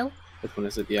too, bro? Which one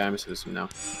is it? Yeah, I'm a citizen now.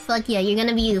 Fuck yeah, you're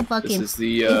gonna be fucking... This is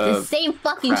the, it's the same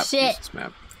fucking shit. Jesus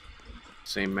map.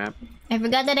 Same map. I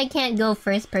forgot that I can't go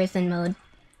first person mode.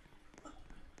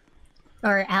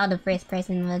 Or out of first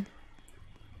person mode.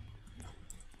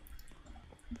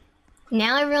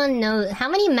 Now everyone knows... How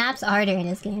many maps are there in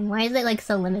this game? Why is it like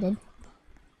so limited?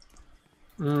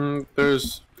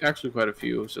 There's actually quite a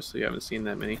few. It's just so you haven't seen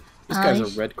that many. This guy's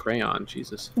a red crayon.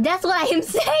 Jesus. That's what I'm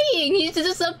saying! He's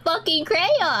just a fucking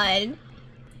crayon!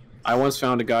 I once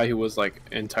found a guy who was like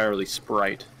entirely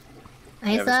Sprite.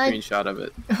 I have a screenshot of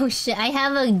it. Oh shit, I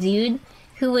have a dude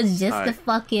who was just a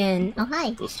fucking... Oh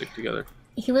hi! We'll stick together.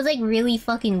 He was like really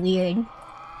fucking weird.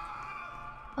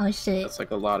 Oh shit. That's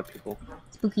like a lot of people.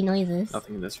 Spooky noises.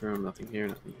 Nothing in this room, nothing here,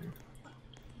 nothing here.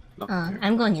 Nothing here.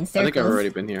 I'm going in circles. I think I've already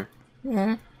been here.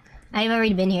 Yeah. I've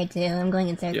already been here too. I'm going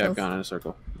in circles. Yeah, I've gone in a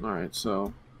circle. Alright,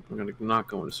 so I'm gonna not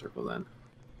go in a circle then.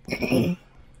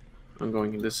 I'm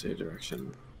going in this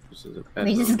direction. This is a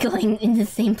bedroom. We're just going in the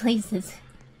same places.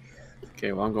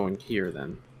 Okay, well I'm going here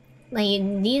then. Like,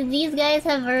 these guys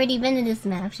have already been to this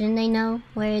map. Shouldn't they know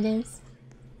where it is?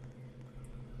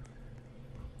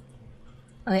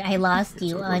 Oh, I lost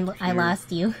you. I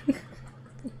lost you.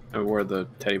 And where the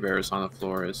teddy bear is on the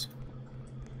floor is.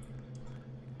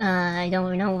 I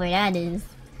don't know where that is.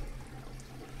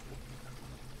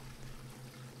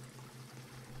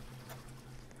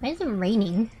 Why is it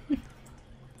raining?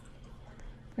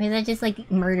 Or is that just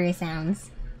like murder sounds?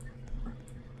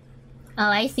 Oh,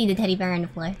 I see the teddy bear on the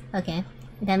floor. Okay.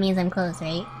 That means I'm close,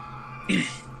 right?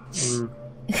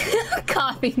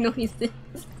 Coughing noises.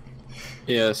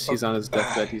 Yes, he's on his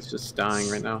deathbed. He's just dying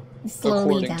right now. Slowly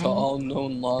According dying. to all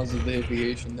known laws of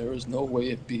aviation, there is no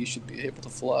way a bee should be able to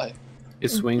fly.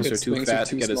 His wings are too fat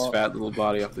to get his fat little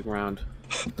body off the ground.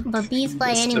 But bees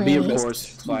fly The anyway. bee, of course,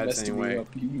 flies anyway.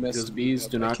 Because bees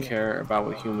do not care about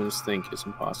what humans think is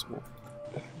impossible.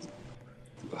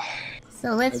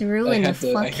 So let's ruin the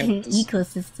fucking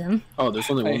ecosystem. Oh, there's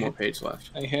only one more page left.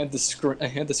 I had the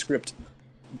script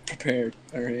prepared.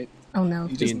 All right. Oh no.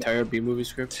 The entire B-movie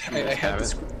script? I had the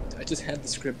script. I just had the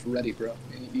script ready, bro.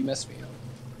 And you messed me up.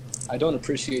 I don't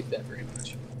appreciate that very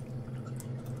much.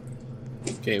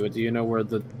 Okay, but do you know where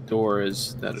the door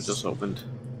is that it just opened?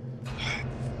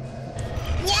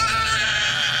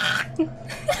 Yeah!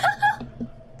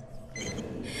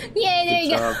 Yeah, there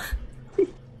you go.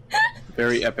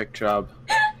 Very epic job.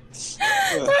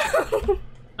 I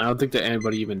don't think that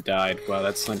anybody even died. Wow,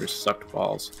 that Slender sucked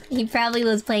balls. He probably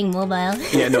was playing mobile.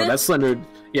 Yeah, no, that Slender...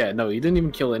 Yeah, no, he didn't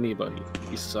even kill anybody.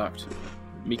 He sucked.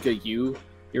 Mika, you're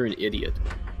an idiot.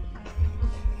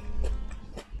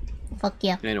 Fuck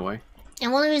yeah. Anyway.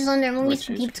 And one of his Slender movies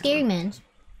keep scary man.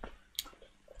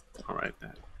 Alright,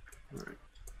 that. Alright.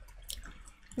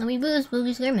 Let me boost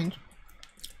Spooky Scary Man.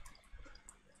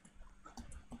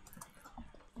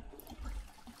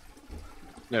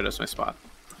 No, that's my spot.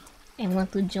 I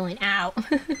want to join. Ow.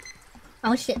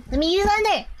 Oh shit. Let me use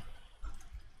Slender!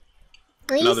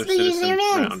 Another citizen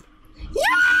round.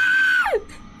 Yeah!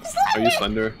 Slender! Are you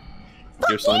Slender?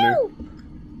 You're Slender?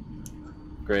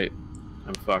 Great.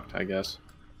 I'm fucked, I guess.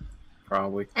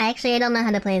 Probably. Actually, I don't know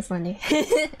how to play Slender.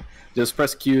 Just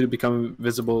press Q to become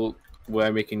visible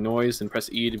while making noise, and press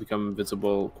E to become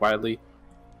visible quietly.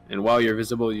 And while you're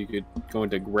visible, you could go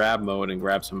into grab mode and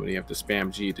grab somebody. You have to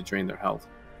spam G to drain their health.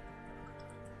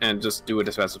 And just do it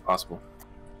as fast as possible.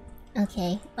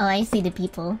 Okay. Oh, I see the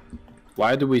people.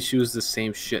 Why do we choose the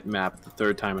same shit map the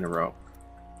 3rd time in a row?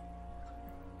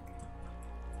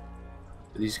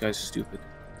 Are these guys stupid?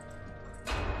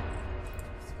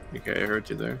 Okay, I heard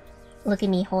you there. Look at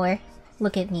me, whore.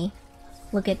 Look at me.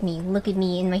 Look at me. Look at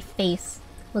me in my face.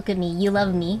 Look at me. You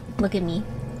love me. Look at me.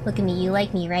 Look at me. You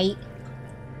like me, right?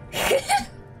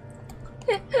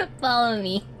 Follow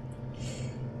me.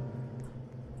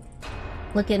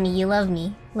 Look at me. You love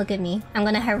me. Look at me. I'm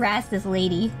gonna harass this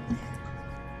lady.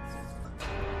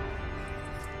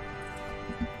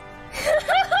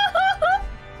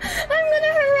 I'm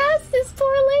gonna harass this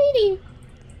poor lady.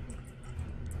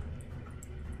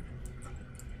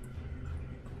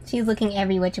 She's looking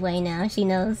every which way now. She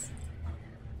knows.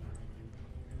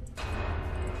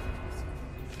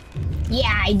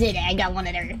 Yeah, I did it. I got one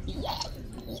of her. Yeah.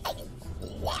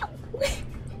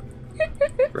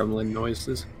 Gremlin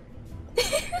noises.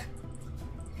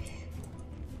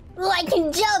 Oh, I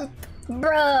can jump,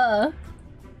 bruh.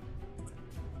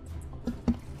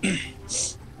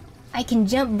 I can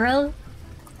jump, bro.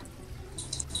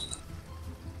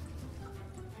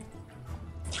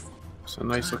 It's a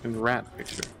nice looking rat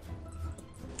picture.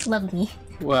 Love me.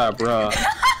 Wow, bruh.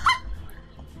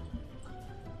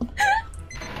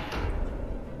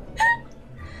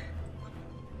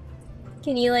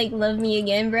 Can you like love me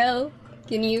again, bro?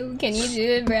 Can you do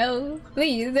it, bro?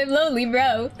 Please, I'm lonely,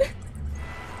 bro.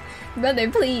 Brother,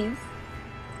 please.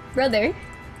 Brother.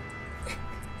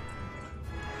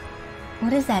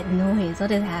 What is that noise?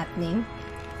 What is happening?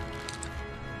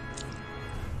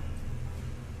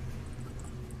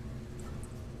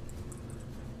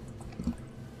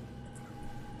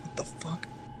 What the fuck?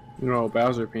 No,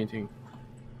 Bowser painting.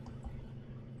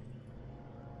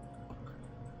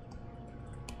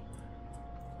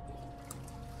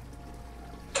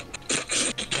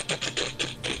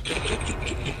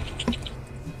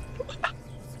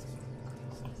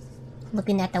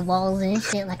 Looking at the walls and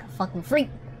shit like a fucking freak.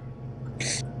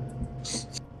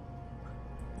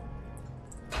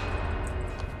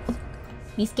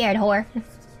 Be scared, whore.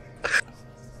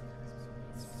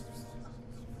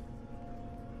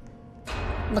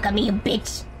 Look at me, you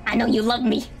bitch. I know you love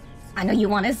me. I know you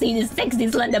want to see this sexy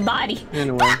slender body.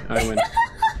 Anyway, I win.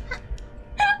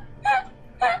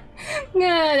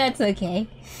 No, that's okay.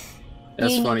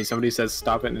 That's funny. Somebody says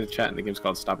stop it in the chat, and the game's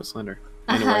called Stop It Slender.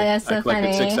 Anyway, that's so I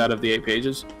collected funny. 6 out of the 8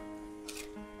 pages.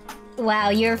 Wow,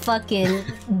 you're a fucking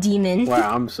demon.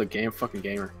 Wow, I'm just a fucking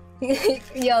gamer.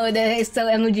 Yo, it's so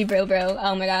emoji bro.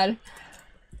 Oh my god.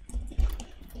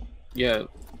 Yeah,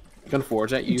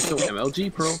 Gunforge at you, so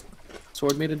MLG, bro.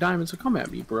 Sword made of diamonds, so come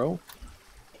at me, bro.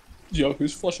 Yo,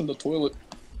 who's flushing the toilet?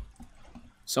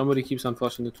 Somebody keeps on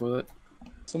flushing the toilet.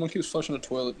 Someone keeps flushing the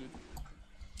toilet, dude.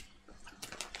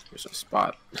 There's a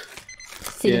spot.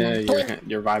 Sitting on the toilet.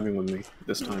 You're vibing with me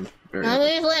this time. Very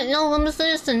No, I'm a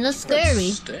citizen. That's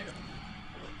scary. Damn.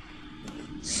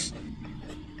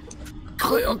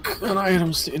 Click on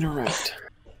items to interact.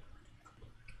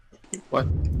 What?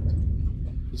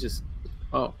 He just...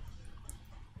 Oh.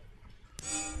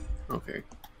 Okay.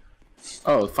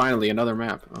 Oh, finally, another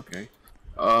map. Okay. It's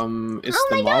Oh the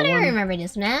my mall god, I one? remember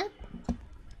this map.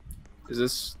 Is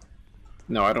this...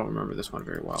 No, I don't remember this one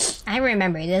very well. I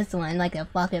remember this one like a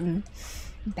fucking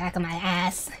back of my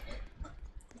ass.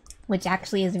 Which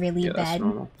actually is really Yeah, that's bad.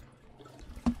 normal.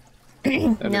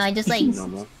 No, I just like...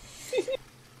 Normal.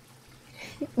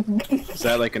 Is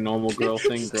that like a normal girl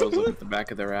thing? Girls look at the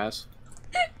back of their ass?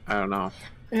 I don't know.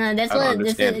 No, that's I don't what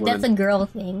understand that's a women. girl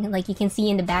thing. Like you can see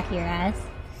in the back of your ass.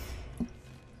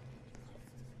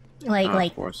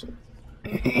 Of course.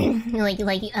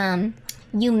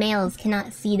 You males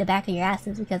cannot see the back of your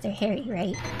asses because they're hairy,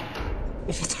 right?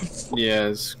 Yeah,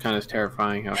 it's kind of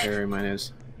terrifying how hairy mine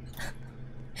is.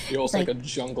 You're also like a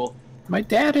jungle. My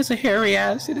dad has a hairy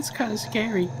ass. It is kind of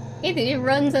scary. It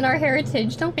runs in our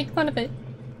heritage. Don't make fun of it.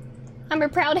 I'm a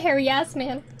proud hairy ass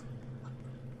man.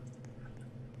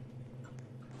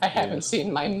 I haven't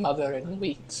seen my mother in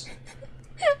weeks.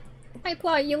 I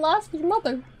thought you lost your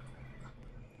mother.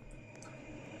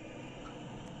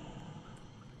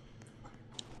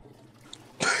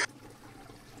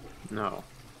 No.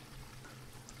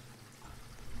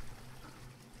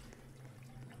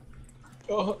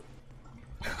 Oh.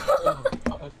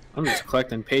 I'm just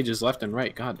collecting pages left and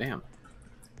right. God damn.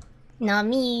 Not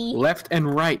me. Left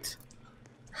and right.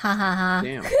 Ha ha ha.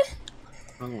 Damn.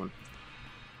 Another one.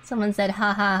 Someone said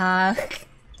ha ha ha.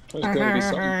 There's gotta be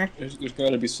something. There's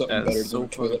gotta be something better That's so than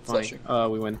toilet funny.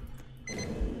 flushing. We win.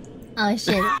 Oh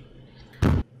shit.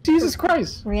 Jesus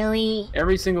Christ! Really?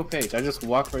 Every single page. I just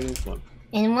walk right into one.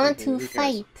 And want to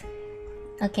fight.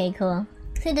 Okay, cool.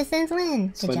 Citizens win.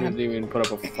 Good Slender job. didn't even put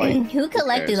up a fight. Who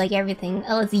collected like everything?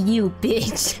 Oh, it's you,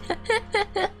 bitch.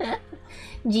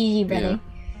 GG, brother.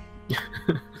 Yeah.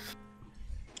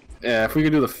 Yeah, if we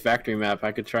could do the factory map,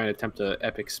 I could try and attempt an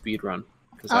epic speed run.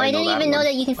 Oh, I didn't even know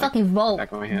that you can fucking vote,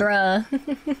 bruh.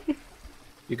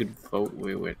 You could vote.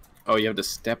 Wait. Oh, you have to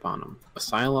step on them.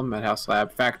 Asylum, Madhouse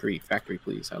Lab, Factory,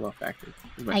 please. I love Factory.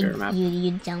 This is my favorite map.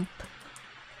 You jump.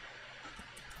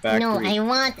 Factory. No, I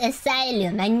want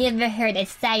Asylum. I never heard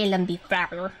Asylum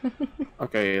before.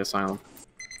 Okay, Asylum.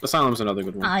 Asylum's another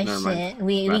good one. Oh Never shit, mind.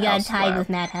 we got tied with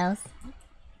Madhouse.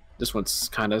 This one's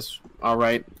kind of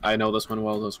alright. I know this one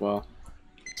well as well.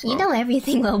 So. You know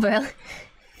everything well, bro.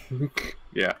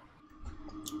 Yeah.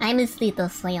 I'm a Slither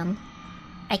Slam.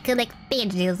 I collect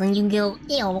pages and you go,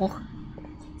 ew.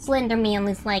 Slender Man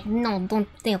is like, no, don't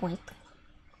do it.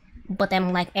 But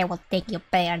I'm like, I will take your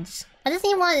badge. I just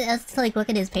want us to like look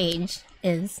at his page.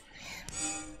 Is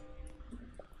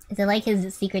it like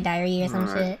his secret diary or some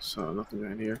shit? So nothing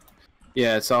right here.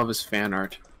 Yeah, it's all of his fan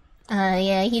art.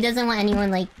 Yeah, he doesn't want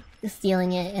anyone like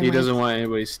stealing it. And, He doesn't want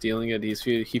anybody stealing it.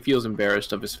 He feels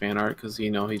embarrassed of his fan art because he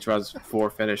draws 4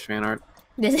 fetish fan art.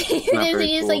 Does he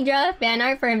just like draw fan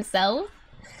art for himself?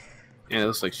 Yeah, it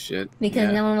looks like shit.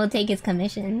 Because no one will take his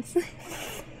commissions.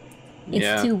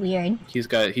 It's too weird.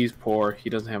 He's poor. He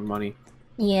doesn't have money.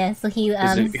 Yeah, so he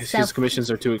his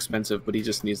commissions are too expensive, but he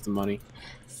just needs the money.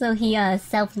 So he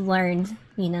self-learned,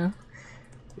 you know.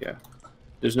 Yeah.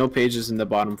 There's no pages in the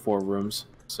bottom 4 rooms,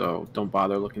 so don't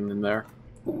bother looking in there.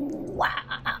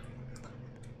 Wow.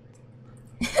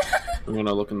 I'm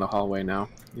gonna look in the hallway now.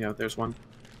 Yeah, there's one.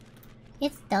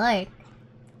 It's dark.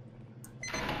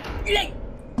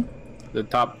 The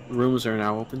top rooms are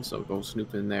now open, so go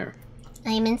snoop in there.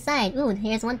 I am inside. Ooh,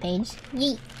 here's one page.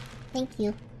 Yeet. Thank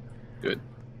you. Good.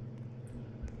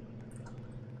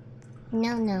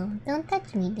 No, don't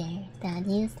touch me there. That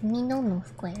is me no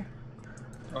square.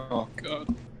 Oh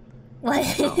god.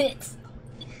 What? No.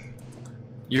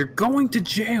 You're going to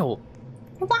jail!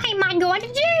 Why am I going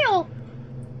to jail?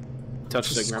 Touch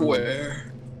the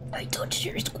square. I touched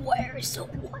your square, so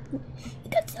what?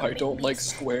 I don't like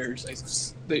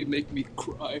squares. They make me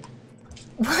cry.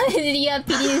 What? Did you have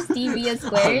PTSD via I'm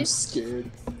squares? scared.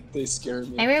 They scare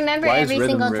me. I remember every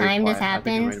single time this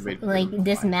happens, like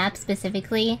this map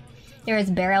specifically, there was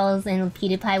barrels and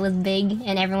PewDiePie was big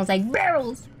and everyone was like,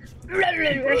 barrels!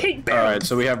 Alright,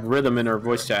 so we have rhythm in our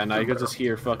voice chat and I could just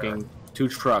hear fucking 2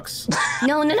 trucks.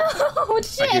 No,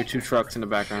 shit! I hear 2 trucks in the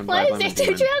background. Why is there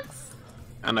 2 trucks?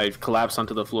 And I collapse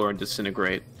onto the floor and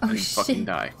disintegrate and fucking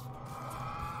die.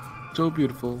 So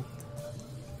beautiful.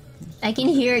 I can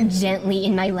hear it gently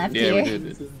in my left ear. Yeah, we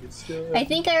did. I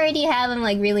think I already have him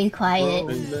like really quiet.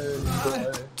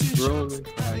 2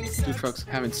 trucks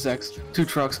having sex. 2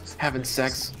 trucks having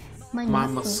sex. My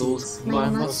muscles.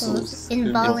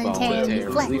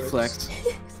 Involuntarily flex.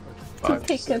 To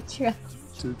pick up trucks.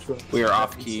 We are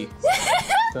off key.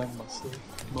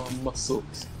 My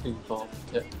muscles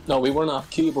involuntarily. No, we weren't off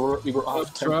key, but we were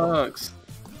off tempo. Trucks.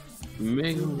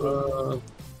 Mingle.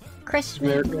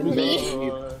 Christmas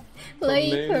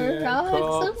like her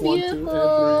rocks so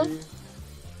beautiful.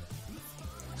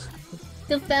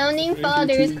 The founding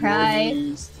fathers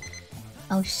cried.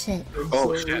 Oh shit.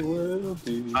 Oh shit.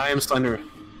 I am Slender.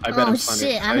 I bet I'm Slender. Oh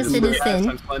shit, I'm a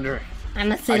citizen.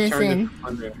 I'm a citizen.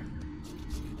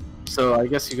 So I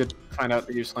guess you could find out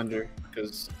that you're Slender,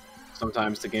 because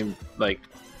sometimes the game like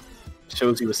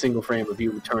shows you a single frame of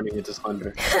you turning into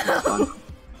Slender.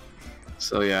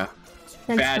 So yeah.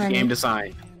 That's bad funny. game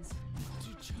design.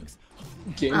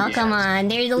 Come on,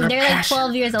 they're like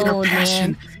 12 years old,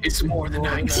 man. It's more than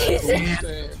 9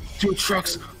 Jesus. 2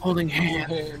 trucks holding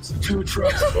hands. 2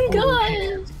 trucks holding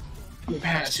hands.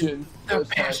 Passion. The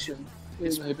passion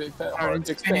is my big heart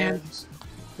expands.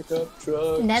 Pick up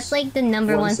trucks. That's like the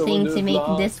number one thing to make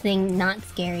this thing not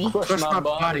scary. Crush my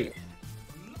body.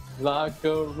 Like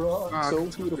a rock, so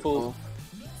beautiful.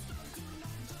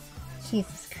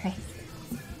 Jesus Christ.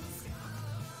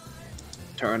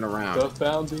 Turn around. The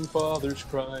founding fathers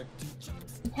cry.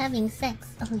 Having sex.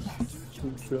 Oh yes.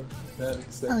 Having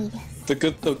sex. Oh yes. The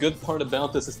good part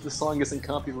about this is the song isn't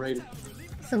copyrighted.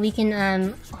 So we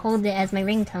can hold it as my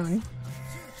ringtone.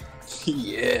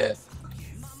 Yeah.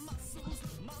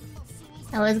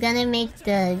 I was gonna make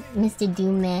the Mr.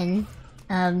 Doom Man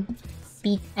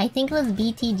I think it was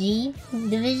BTG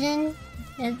division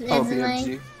as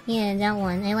my yeah, that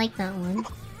one. I like that one.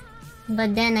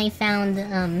 But then I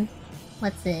found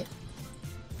what's it?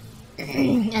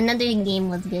 Another game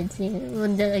was good too.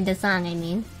 The song, I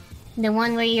mean. The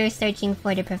one where you're searching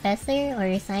for the professor or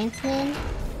your science man?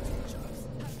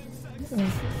 Don't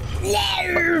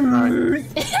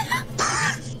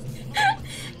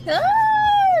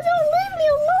leave me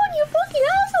alone, you fucking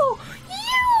asshole!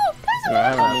 You! I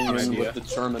have an Coming in idea. with the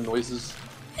German noises.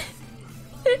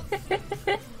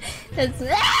 That's...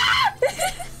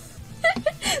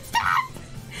 Stop!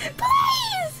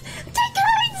 Please! Take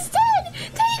her instead!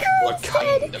 Take her What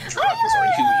instead! kind of drugs are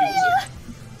you using?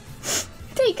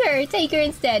 Take her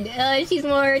instead. She's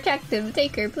more attractive.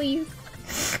 Take her, please.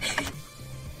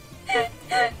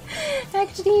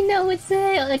 Actually, no, it's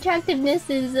attractiveness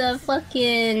is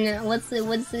fucking what's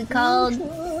it called?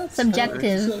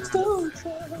 Subjective.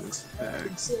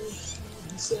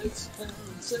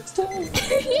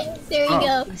 There you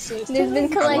go. It's been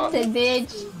collected,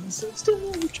 bitch.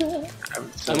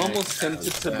 I'm almost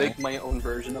tempted to make my own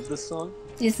version of this song.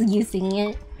 Just you singing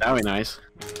it. That'd be nice.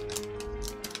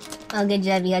 Oh, good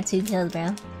job. You got 2 kills,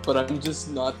 bro. But I'm just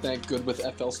not that good with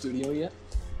FL Studio yet.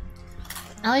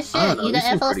 Oh shit! I don't know, You got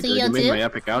seem FL pretty good. Studio You made my too?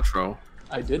 epic outro.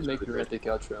 I did make your epic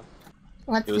outro.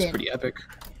 What's It was it? pretty epic.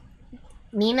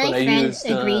 Me and my But I friend used,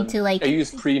 agreed to like. I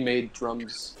used pre-made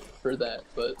drums for that,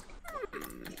 but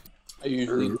I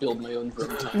usually build my own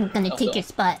drums. I'm gonna take your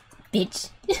spot, bitch.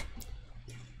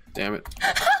 Damn it.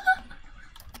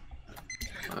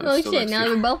 Oh shit! Now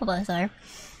we're both of us are.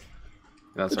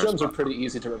 That's The our drums are spot. pretty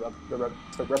easy to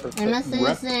I must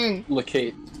listen.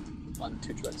 replicate on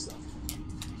 2-track stuff.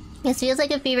 This feels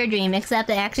like a fever dream, except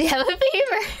I actually have a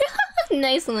fever.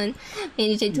 Nice one.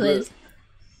 Managed to twist.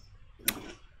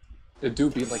 It do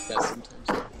be like that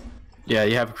sometimes. Yeah,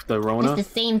 you have the Rona. It's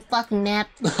the same fucking map.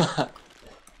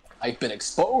 I've been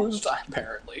exposed,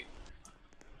 apparently.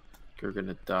 You're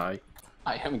gonna die.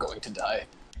 I am going to die.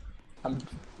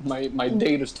 My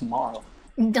date is tomorrow.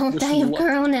 Don't Wish die me of luck.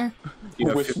 corona. You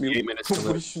have Wish 58 minutes to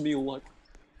live. Wish me luck.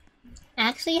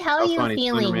 Actually, how are How you funny,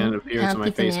 feeling? Slenderman appears in my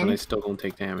Pizza face Man? and I still don't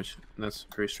take damage. That's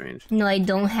very strange. No, I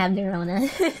don't have the Rona.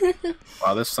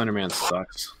 Wow, this Slenderman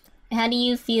sucks. How do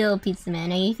you feel, Pizza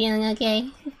Man? Are you feeling okay?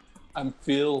 I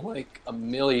feel like a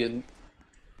million.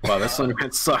 Wow, this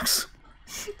Slenderman sucks.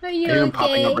 Are you Even okay?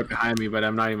 popping up right behind me, but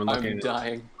I'm not even looking I'm at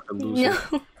dying. it. A loser.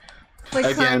 No.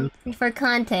 Again. For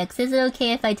context, is it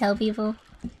okay if I tell people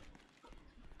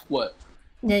What?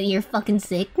 that you're fucking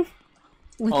sick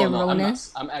with Oh your no, Rona?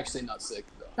 I'm actually not sick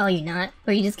though. Oh, you're not?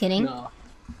 Were you just kidding?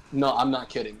 No, I'm not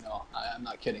kidding. No, I'm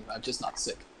not kidding. I'm just not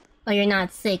sick. Oh, you're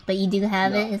not sick, but you do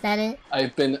have No. it? Is that it?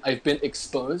 I've been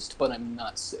exposed, but I'm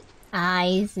not sick. Ah,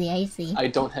 I see. I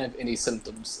don't have any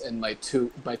symptoms, and my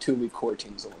 2-week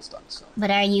quarantine's almost done. So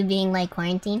But are you being, like,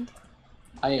 quarantined?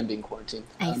 I am being quarantined.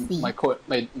 I see. My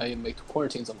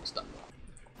quarantine's almost done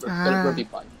though. It'll be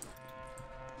fine.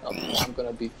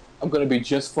 I'm gonna be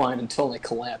just fine until I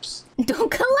collapse.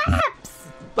 Don't collapse!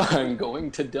 I'm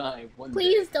going to die one day.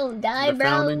 Please don't die, The bro.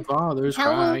 founding fathers How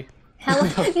will- cry. How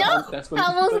no? That's when-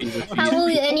 How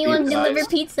will anyone He deliver dies.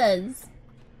 pizzas?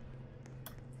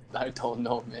 I don't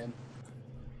know, man.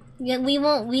 Yeah, we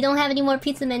won't. We don't have any more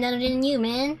pizza men other than you,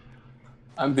 man.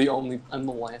 I'm the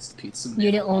last pizza man.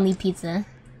 You're the alive. only pizza.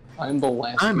 I'm the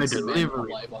last I'm a pizza man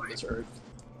delivery alive on this earth.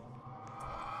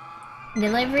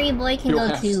 Delivery boy can You go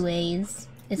have 2 to- ways.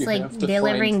 It's you like have to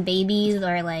delivering find- babies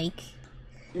or like.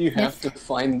 You have to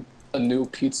find a new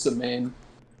pizza man.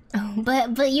 Oh,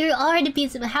 but you are the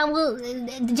pizza. How will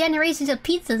the generations of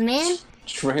pizzas, man?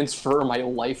 Transfer my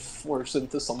life force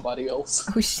into somebody else.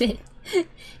 Oh shit!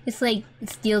 It's like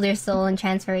steal their soul and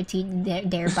transfer it to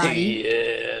their body.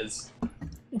 Yes.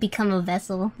 Become a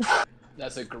vessel.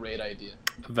 That's a great idea.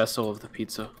 A vessel of the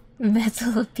pizza.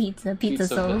 Vessel of pizza. Pizza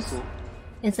souls. vessel.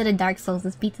 Instead of Dark Souls,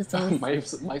 it's pizza souls.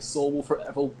 my soul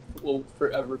will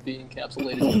forever be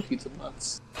encapsulated in pizza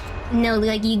nuts. No,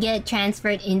 like you get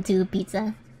transferred into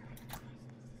pizza.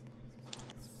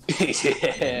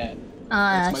 Yeah.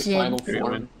 Ah, That's my shit. final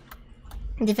form.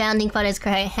 The founding fathers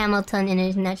cry Hamilton in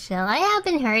a nutshell. I have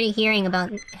been hearing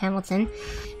about Hamilton,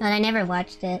 but I never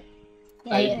watched it.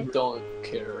 I don't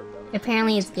care about it.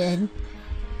 Apparently it's good.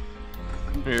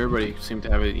 Everybody seemed to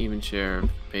have an even share of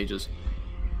pages.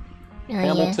 Oh,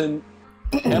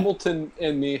 yeah. Hamilton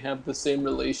and me have the same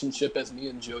relationship as me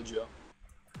and JoJo.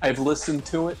 I've listened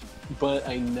to it, but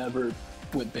I never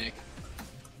went back.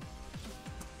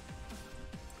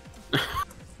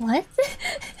 What?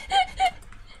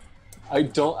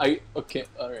 Okay,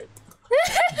 alright.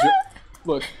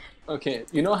 Look, okay,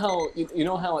 you know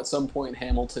how at some point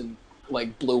Hamilton,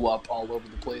 like, blew up all over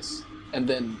the place? And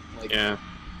then, like, Yeah.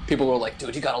 people were like,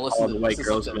 dude, you gotta listen All to the this. white This is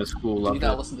girls like in the- the school You loved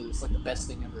gotta it. listen to this, like, the best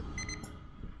thing ever.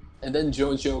 And then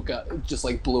JoJo just,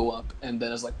 like, blew up, and then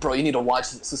I was like, bro, you need to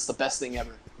watch this. This is the best thing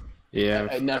ever. Yeah.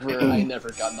 I never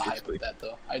got the hype of that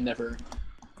though. I never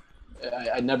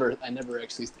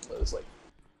actually was like,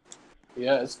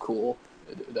 yeah, it's cool.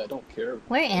 I don't care.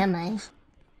 Where am I?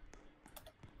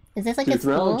 Is this like a Dude,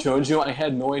 around school? JoJo, I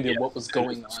had no idea what was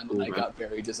going on, school, and I man. got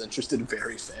very disinterested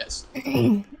very fast.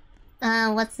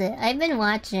 What's it? I've been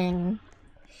watching.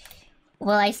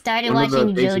 Well, I started One of the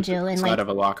watching things is JoJo and inside like of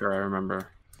a locker, I remember.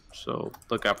 So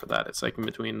look out for that. It's like in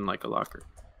between like a locker.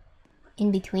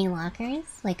 in between lockers,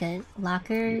 like a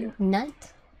locker nut,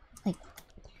 like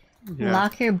Yeah.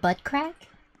 locker butt crack.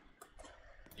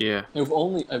 Yeah. I've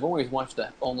always watched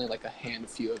only like a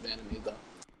handful of anime though.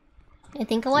 I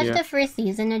think I watched Yeah. the first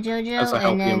season of JoJo That's a and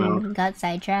healthy then amount. got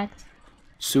sidetracked.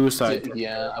 Suicide.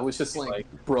 Yeah, I was just like, Like,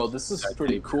 bro, this is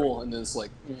pretty cool, and then it's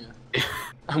like, yeah,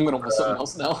 I'm gonna watch something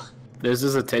else now. There's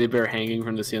just a teddy bear hanging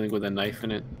from the ceiling with a knife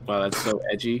in it. Wow, that's so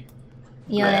edgy.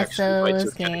 Yo, I that's actually might so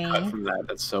just get a cut scary. from that.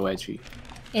 That's so edgy.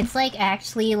 It's like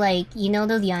actually like you know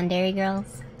those yandere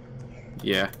girls.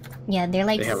 Yeah. Yeah, they're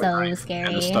like They have a so knife scary.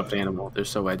 and a stuffed animal. They're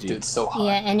so edgy. Dude, it's so hot.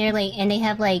 Yeah, and they're like, and they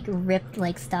have like ripped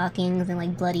like stockings and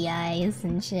like bloody eyes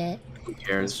and shit. Who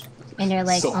cares? And they're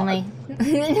like, So oh my,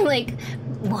 they're like,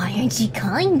 why aren't you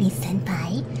calling me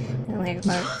senpai? And I'm like,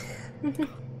 "Well,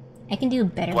 I can do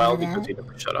better Well, than because that. you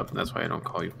never shut up, and that's why I don't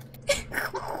call you.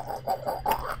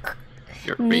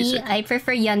 You're Me, basic. I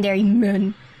prefer yandere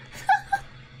men.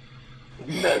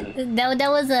 That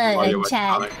was While a you're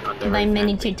chat watching Yandere by fan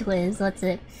Miniature Twiz. What's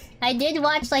it? I did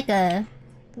watch like a.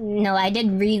 No, I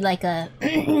did read like a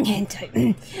with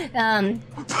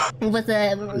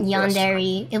a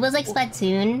yandere. It was like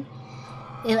Splatoon.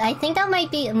 I think that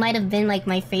might have been like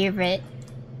my favorite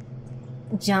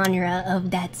genre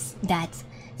of that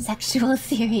sexual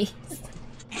series.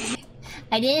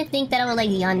 I didn't think that I would like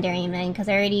yandere man because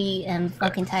I already am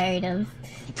fucking tired of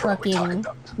fucking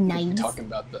knives. Talking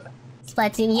about the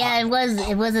Splatoon, yeah, it was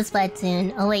a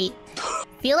Splatoon. Oh wait,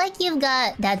 feel like you've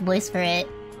got that voice for it.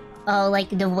 Oh, like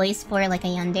the voice for like a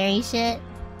yandere shit.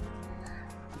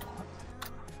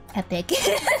 Epic.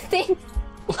 Thanks.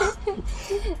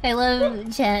 I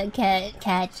love cat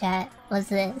chat.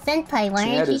 What's it? Senpai, why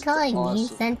Chat aren't you is calling me?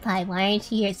 awesome. Senpai, why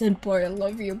aren't you here? Senpai, I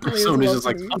love you. Please Somebody's love just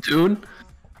like, me. Splatoon?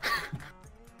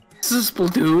 This is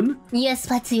Splatoon? Yes,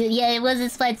 Splatoon. Yeah, it was a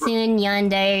Splatoon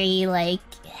yandere like.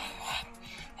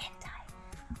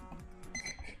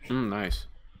 Nice.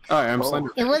 Alright, I'm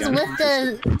Slender. It was again. with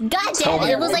the goddamn.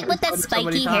 It was like with that So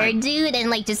many spiky hair times. dude and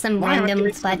like just some Why am I random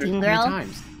getting Slender so Splatoon many girl.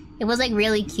 times? It was like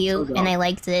really cute So and I dumb.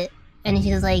 liked it. And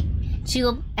she was like, chew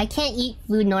up. I can't eat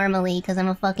food normally because I'm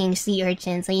a fucking sea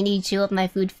urchin, so you need to chew up my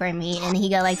food for me. And he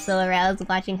got like so aroused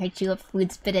watching her chew up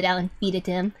food, spit it out, and feed it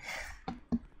to him.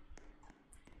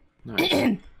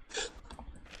 Nice.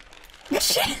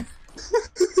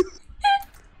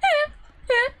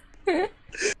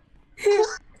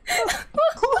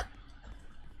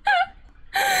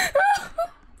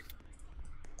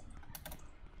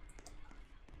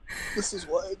 This is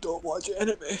why I don't watch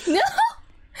anime. No!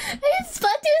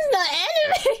 Splatoon's not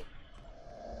anime!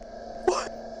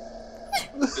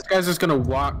 This guy's just gonna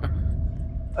walk.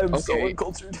 I'm so Okay.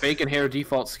 uncultured. Bacon hair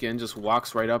default skin just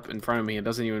walks right up in front of me and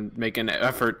doesn't even make an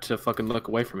effort to fucking look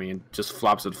away from me and just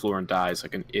flops to the floor and dies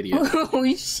like an idiot. Oh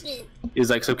shit. He's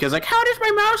like, some kid's like, how does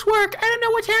my mouse work? I don't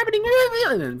know what's happening.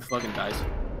 And then fucking dies.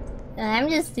 I'm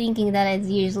just thinking that it's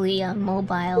usually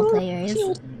mobile players.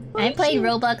 I played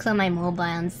Roblox on my mobile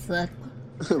and sucked.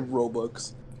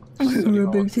 Robux.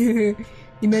 Roblox here.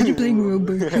 Imagine playing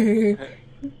Roblox here.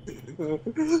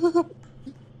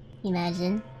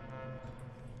 Imagine.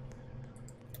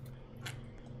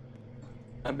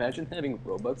 Imagine having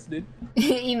Robux, dude.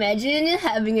 Imagine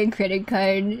having a credit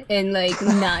card and like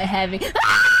not having.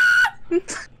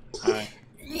 Alright.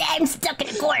 I'm stuck in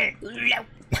a corner.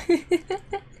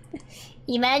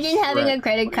 Imagine having a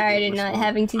credit card and not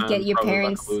having to get your Probably about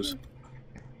parents. to lose.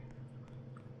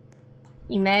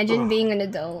 Imagine being an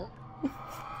adult.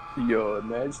 Yo,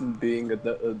 imagine being an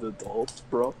adult,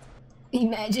 bro.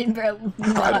 Imagine, bro,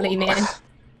 Molly, man.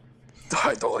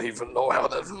 I don't even know how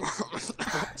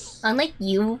that. Unlike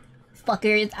you,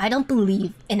 fuckers, I don't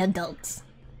believe in adults.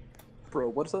 Bro,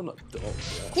 what's an adult?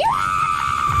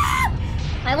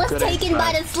 I was Good taken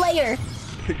by the Slayer.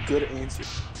 Good answer.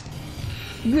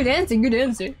 Good answer, good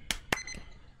answer.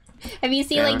 Have you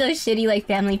seen Yeah. like those shitty like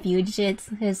Family Feud shits?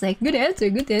 It's like, good answer,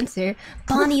 good answer.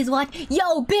 Bonnie's watching.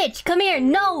 Yo, bitch, come here.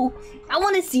 No, I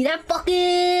want to see that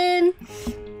fucking.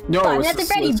 No, Bonnie, it's that's a the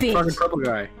Freddy bitch. fucking purple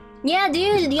guy. Yeah,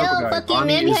 dude. Yo, Purple guy. fucking Bonnie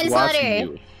man is behind watching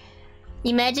slaughter. you.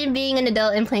 Imagine being an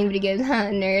adult and playing video games.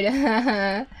 Huh,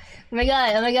 nerd. Oh my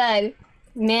god, oh my god.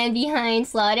 Man behind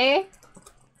slaughter.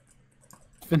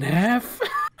 FNAF?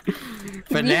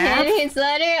 Man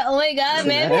Slaughter? Oh my god,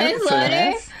 man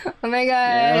Slaughter? Oh my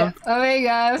god. Oh my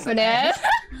god, FNAF.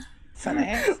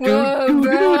 Whoa,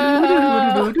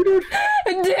 bro.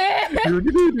 Damn.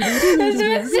 It's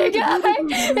Mr. Guy.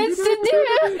 It's the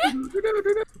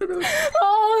dude.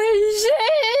 Holy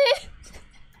shit.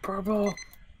 Purple.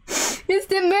 It's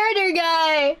the murder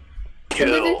guy.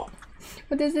 Kill.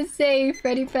 What does it say?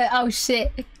 Freddy Oh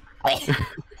shit.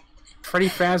 Freddy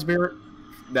Fazbear.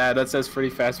 Nah, that says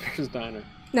Freddy Fazbear's Diner.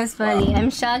 That's funny. Wow.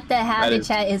 I'm shocked that half the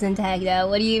chat isn't tagged out.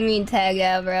 What do you mean tagged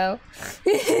out, bro?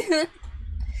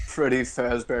 Freddy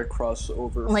Fazbear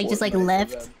crossover. Like just like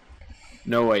left? Event.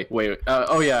 No, wait.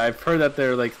 Oh yeah, I've heard that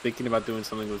they're like thinking about doing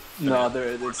something with. No,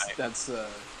 Did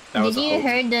That you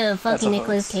heard the fucking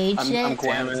Nicolas Cage shit? I'm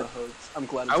glad it's a hoax. I'm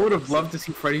glad it's I would have loved to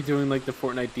see Freddy doing like the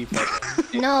Fortnite default.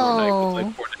 No. Fortnite with,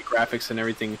 like Fortnite graphics and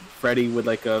everything. Freddy with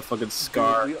like a fucking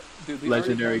scar, we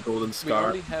legendary golden scar. We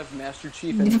already have Master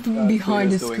Chief and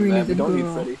behind the doing screen that. is We a don't need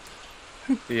girl. Freddy.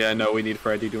 Yeah, no, we need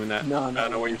Freddy doing that. No, I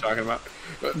don't know what you're talking about.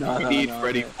 No, we need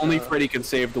Freddy. Only Freddy can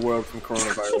save the world from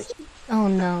coronavirus. Oh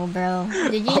no, bro.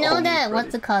 Did you know that,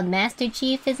 what's it called, Master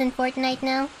Chief is in Fortnite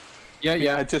now?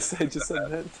 Yeah. I just said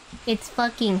that. It's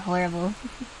fucking horrible.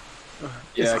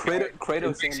 Yeah,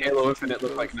 Kratos makes Halo Infinite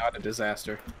look like not a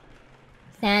disaster.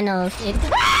 Thanos, it's...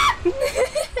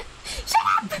 Shut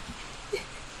up!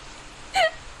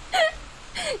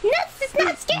 No, it's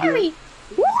not scary!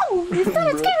 Whoa! It's not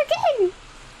a scary game!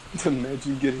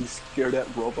 Imagine getting scared at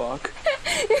Roblox.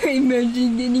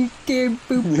 Imagine getting scared,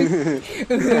 poop. Imagine.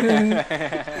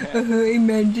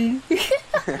 Imagine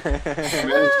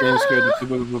getting scared of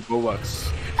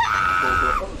Roblox.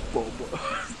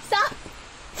 Stop!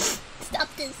 Stop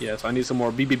this. Yes, I need some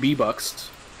more BBB bucks.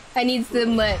 I need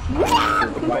some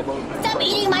Stop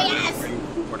eating my ass!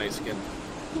 Fortnite skin.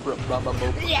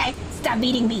 Yeah, stop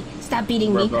beating me! Stop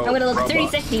beating me! I'm gonna look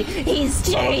 360. He's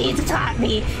caught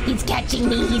me. He's catching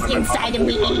me. He's inside of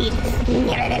me.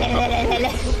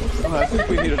 I think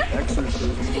we need an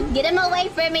exorcist. Get him away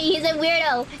from me. He's a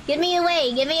weirdo. Get me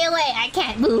away. Get me away. I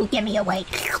can't move. Get me away.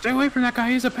 Stay away from that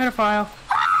guy. He's a pedophile.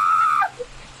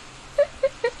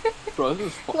 Bro, this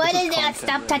is fun. What is that?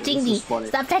 Stop touching me.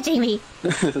 Stop touching me.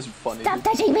 This is funny. Stop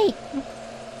touching me.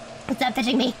 Stop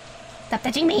touching me. Stop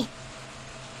touching me.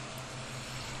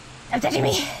 Stop touching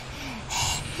me.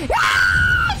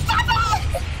 Stop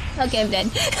it! Okay, I'm dead.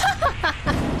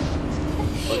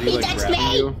 He touched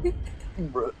me!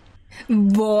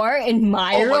 More in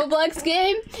my Roblox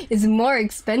game is more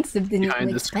expensive than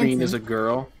behind the screen is a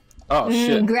girl. Oh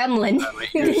shit! Gremlin.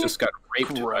 He just got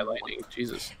raped by lightning.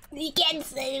 Jesus. You can't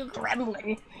say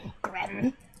Gremlin.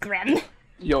 Grem.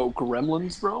 Yo,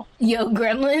 Gremlins, bro. Yo,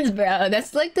 Gremlins, bro.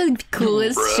 That's like the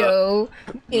coolest show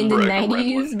in the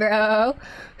 90s, bro.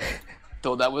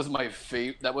 Though that was my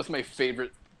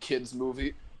favorite kids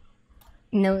movie.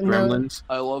 No. Gremlins.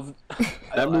 I loved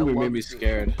that movie. Made me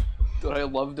scared. But I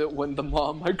loved it when the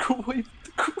mom microwaved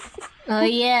the crew. Oh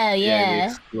yeah. He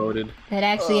exploded. That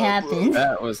actually happened.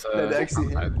 That was that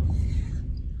actually happened.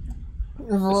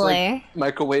 Boy.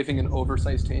 Like microwaving an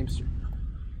oversized hamster.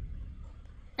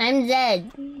 I'm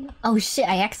dead. Oh shit,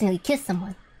 I accidentally kissed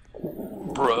someone.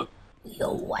 Bruh.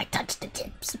 Yo, I touched the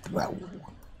tips, bro.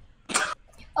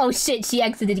 Oh shit, she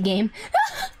exited the game.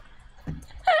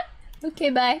 Okay,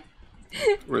 bye.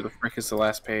 Where the frick is the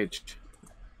last page?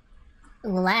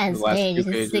 Last page,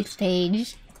 it's 6th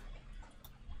page.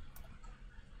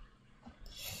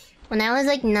 When I was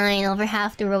like 9, over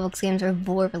half the Roblox games were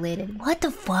boar related. What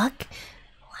the fuck?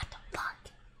 What the fuck?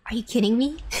 Are you kidding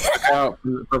me? Oh,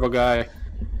 purple guy.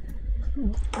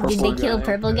 Did they kill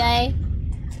purple guy?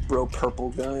 Bro, purple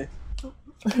guy.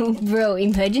 Bro,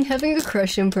 imagine having a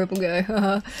crush on purple guy.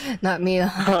 Not me.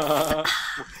 Oh.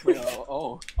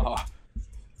 I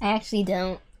actually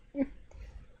don't.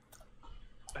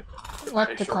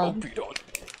 What the call?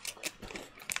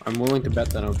 I'm willing to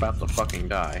bet that I'm about to fucking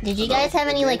die. Did you guys have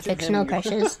any like fictional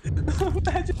crushes?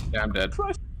 Yeah, I'm dead.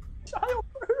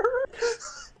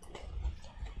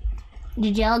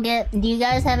 Did y'all get? Do you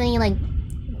guys have any like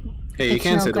Hey, you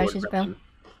can't say fictional the word crushes, bro? gremlin.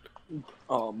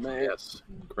 Oh man. Yes,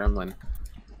 gremlin.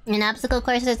 And obstacle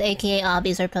courses, aka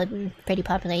obbies, are pretty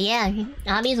popular. Yeah,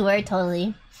 obbies were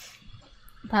totally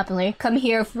popular. Come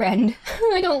here, friend.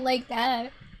 I don't like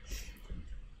that.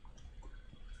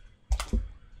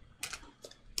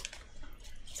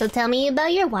 So tell me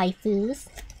about your waifus.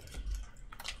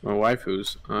 My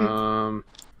waifus.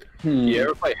 You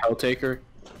ever play Helltaker?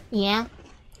 Yeah.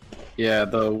 Yeah,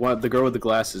 the girl with the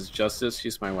glasses, Justice.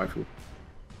 She's my waifu.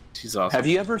 She's awesome. Have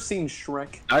you ever seen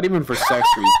Shrek? Not even for sex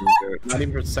reasons, or not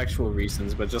even for sexual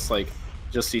reasons, but just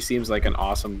she seems like an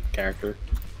awesome character.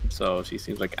 so she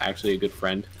seems like actually a good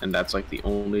friend, and that's like the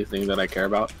only thing that I care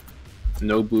about.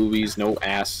 No boobies, no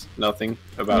ass, nothing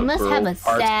about. You must have a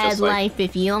parts, sad just, like, life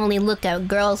if you only look at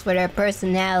girls for their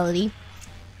personality.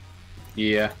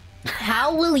 Yeah.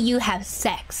 How will you have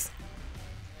sex?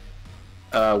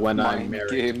 When I'm Mind married.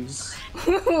 games.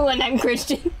 When I'm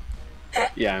Christian.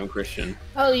 Yeah, I'm Christian.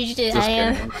 Oh, you should. Just I kidding,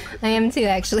 am. I'm not Christian. I am too,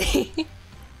 actually.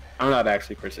 I'm not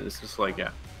actually Christian. It's just like, yeah.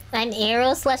 I'm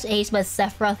Arrow/H, but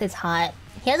Sephiroth is hot.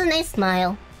 He has a nice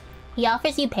smile. He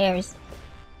offers you pears.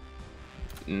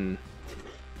 Mm.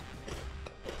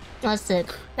 What's it?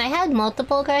 I had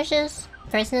multiple crushes,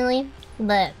 personally,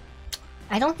 but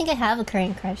I don't think I have a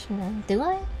current crush now. Do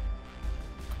I?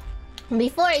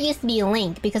 Before it used to be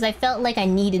Link, because I felt like I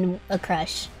needed a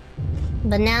crush.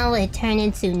 But now it turned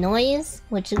into Noise,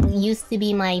 which used to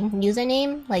be my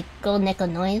username, like Gold Neko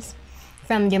Noise,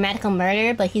 from Dramatical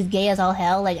Murder, but he's gay as all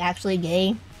hell, like actually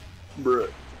gay. Bruh.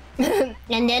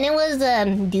 And then it was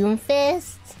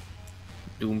Doomfist.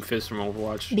 Doomfist from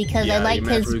Overwatch. Because I liked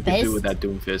imagine his what you could fist. do with that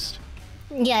Doomfist.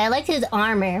 Yeah, I liked his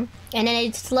armor. And then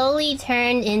it slowly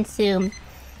turned into...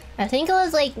 I think it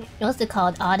was like... What's it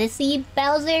called? Odyssey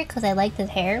Bowser? Because I liked his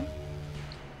hair.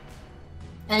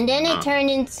 And then it turned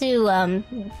into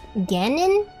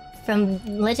Ganon from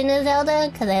Legend of Zelda.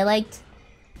 Because I liked...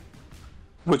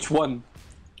 Which one?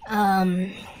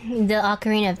 The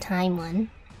Ocarina of Time one.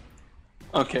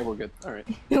 Okay, we're good. Alright.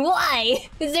 Why?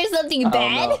 Is there something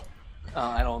bad?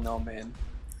 I don't know, man.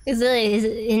 Is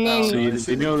it... And then...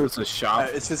 So you know there's a shop?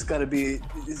 It's just gotta be...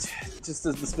 It's just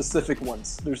the specific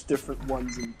ones. There's different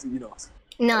ones, and you know...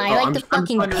 No, I like I'm the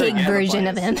fucking Slender pig again. version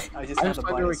of him. I just I'm have a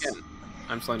Slender bias. again.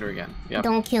 I'm Slender again. Yep.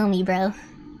 Don't kill me, bro.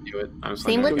 Do it. I'm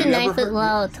Same Slender with the again. You ever 9 foot heard-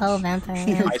 low 12 vampire. I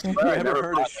Yeah. swear You I ever never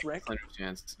heard of bought Shrek? Slender's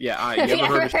chance. Yeah, Have you you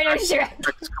ever heard of Shrek? Shrek?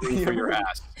 Shrek is coming for your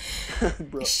ass.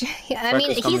 Bro. I mean, Shrek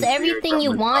is he's coming for your everything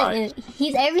you want.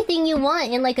 He's everything you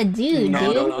want in like a dude, No,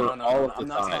 dude. no, no, All no, of no. the I'm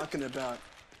not time. talking about...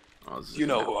 Oh, this is You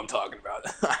know bad. who I'm talking about.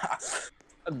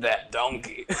 That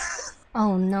donkey.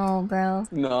 Oh no, bro.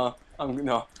 No,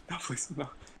 no, please, no.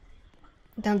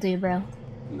 Don't do it, bro.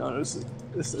 No, this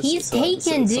He's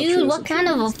taken, dude. What kind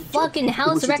of a fucking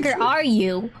house wrecker are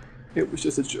you? It was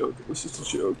just a joke. It was just a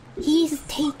joke. He's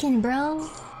taken, bro.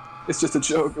 It's just a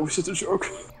joke. It was just a joke.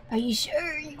 Are you sure?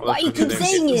 Well, Why you that's keep what it is.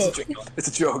 saying It's a it? joke. It's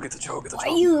a joke. It's a joke. It's a Why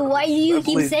joke. do you I keep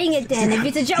believe- saying it then? If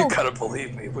it's a You joke, gotta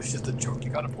believe me. It was just a joke.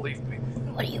 You gotta believe me.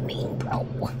 what do you mean, bro?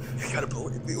 You gotta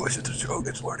believe me. It was just a joke.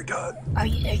 I swear to God. Are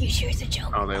you sure it's a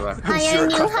joke? Oh, they left. Hi, sure,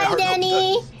 Anu. I Hi, heard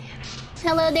Danny.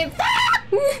 Hello there.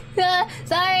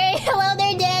 Sorry. Hello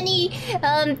there, Danny.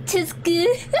 Tisku.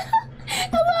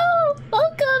 Hello.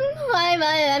 Welcome.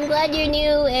 Hi. I'm glad you're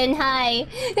new and hi.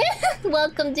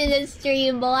 Welcome to the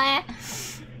stream, boy.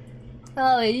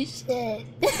 Oh shit.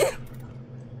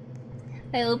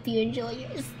 I hope you enjoy your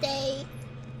stay.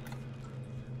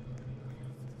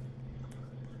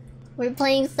 We're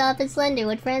playing Stop and Slender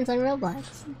with friends on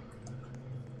Roblox.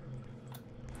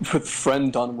 With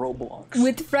friend on Roblox.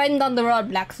 With friend on the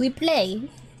Roblox, we play.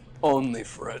 Only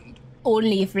friend.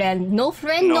 Only friend. No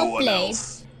friend, no, one play.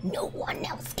 else. No one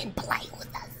else can play with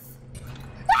us.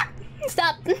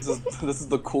 Stop. This is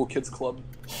the cool kids club.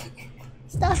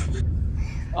 Stop.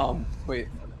 Wait.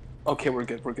 Okay, we're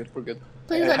good. We're good.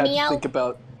 Please I let had me to out. think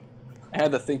about. I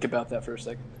had to think about that for a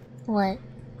second. What?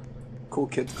 Cool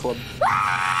kids club.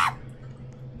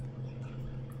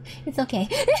 It's okay.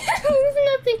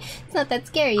 It's nothing. It's not that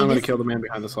scary. I'm gonna Just- kill the man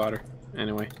behind the slaughter.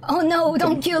 Anyway. Oh no,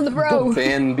 don't kill the bro. The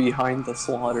van behind the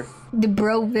slaughter. The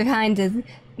bro behind the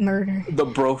murder. The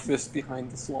bro fist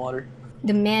behind the slaughter.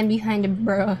 The man behind the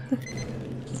bro.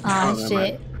 Aw, Oh, never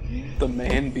shit. The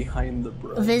man behind the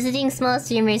bro. Visiting small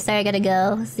streamers, sorry, I gotta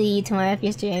go. See you tomorrow if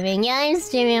you're streaming. Yeah, I'm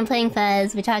streaming, I'm playing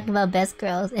Fuzz. We're talking about best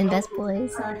girls and best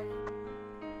boys.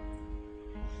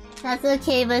 That's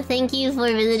okay, but thank you for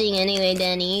visiting anyway,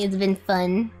 Danny. It's been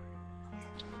fun.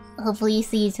 Hopefully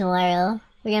see you tomorrow.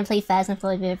 We're gonna play Fast and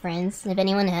Furious with your friends. If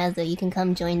anyone has it, you can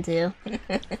come join too.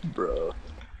 Bro.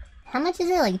 How much is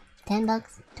it? Like $10?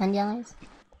 $10?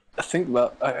 I think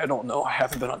about. I don't know. I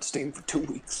haven't been on Steam for 2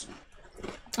 weeks.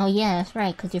 Oh yeah, that's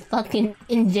right, because you're fucking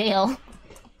in jail.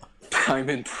 I'm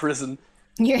in prison.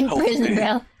 You're in Help prison, me.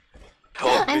 bro.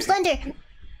 Help I'm me. Slender!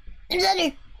 I'm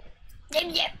Slender!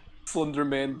 Slender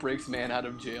Man breaks man out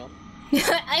of jail.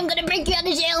 I'm gonna break you out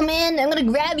of jail, man! I'm gonna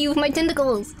grab you with my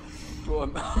tentacles!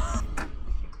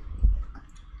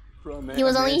 Bro, man, He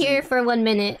was only here for 1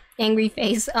 minute. Angry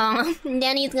face.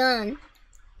 Danny's gone.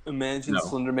 Imagine No.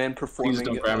 Slender Man performing. Please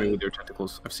don't grab me with your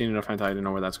tentacles. I've seen enough hentai to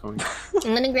know where that's going.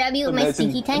 I'm gonna grab you with my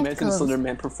stinky Imagine tentacles. Slender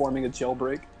Man performing a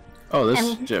jailbreak. Oh, this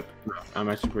I'm- Jip. I'm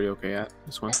actually pretty okay at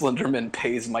this one. Slender Man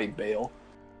pays my bail.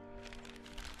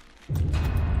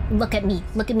 Look at me.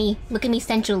 Look at me. Look at me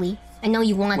sensually. I know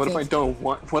you want it. What if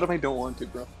I don't want to,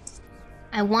 bro?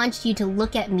 I want you to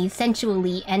look at me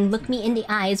sensually and look me in the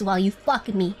eyes while you fuck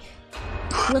me.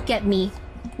 Look at me.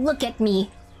 Look at me.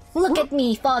 Look at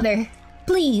me, father.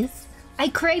 Please. I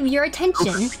crave your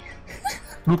attention.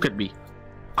 Look at me.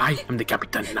 I am the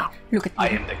captain now. Look at me. I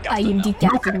am the captain I am the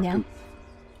captain now.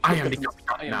 I am the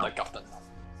captain now.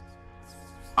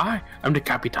 I am the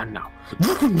captain now.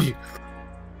 Look at me.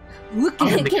 Look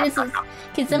at it.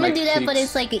 Can someone do that, but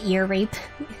it's like an ear rape?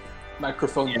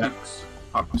 Microphone peaks.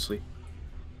 Obviously.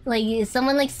 Like,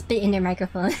 someone like spit in their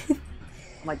microphone. Oh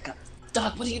my god.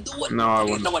 Dog, what are you doing? No, I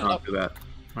wouldn't do that.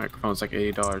 Microphone's like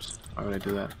 $80. Why would I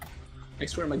do that? I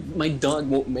swear my dog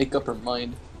won't make up her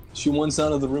mind. She wants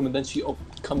out of the room and then she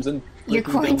comes in. You're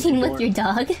quarantined with your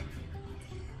dog?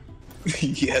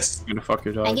 Yes. You're gonna fuck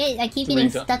your dog? I keep getting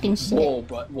stuck in shit. Whoa,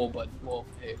 bud, whoa,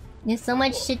 hey. There's so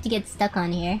much shit to get stuck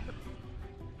on here.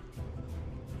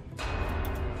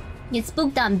 Get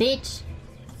spooked on, bitch.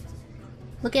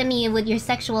 Look at me with your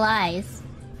sexual eyes.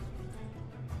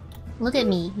 Look at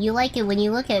me. You like it when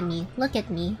you look at me. Look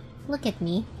at me. Look at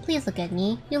me. Please look at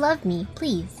me. You love me.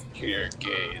 Please. Dear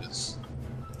gaze.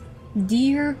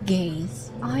 Dear gaze.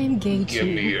 I am gay too. Give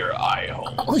me your eye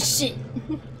hole. Oh shit.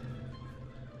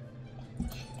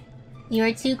 You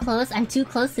are too close. I'm too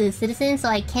close to the citizen, so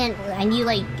I can't.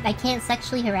 I can't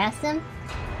sexually harass them.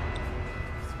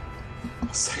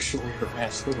 Sexually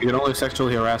harass them. You can only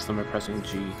sexually harass them by pressing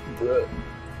G. Bruh.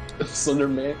 Slender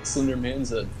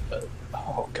Man's a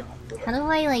oh god, bro. How do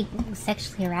I like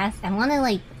sexually harass? I want to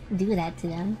like do that to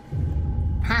them.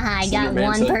 Haha, I got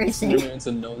one person. Slender Man's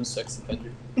a known sex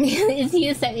offender.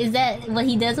 Is that what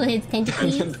he does with his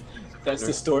tentacles?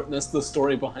 That's the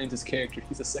story behind his character.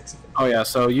 He's a sex offender. Oh yeah,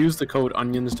 so use the code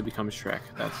onions to become Shrek.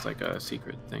 That's like a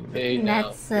secret thing. Hey,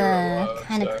 that's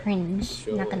kind of cringe.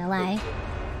 Not gonna lie.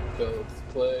 Go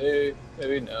play,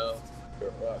 maybe now. You're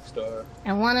a rock star.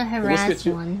 I want to harass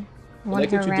one. I want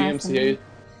to harass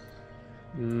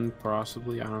DMCA.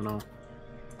 Possibly. I don't know.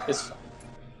 It's fine.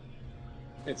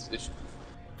 It's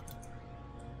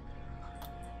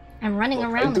I'm running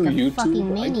around like a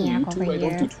fucking maniac over here. I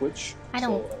don't do Twitch. I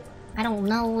don't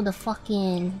know the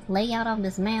fucking layout of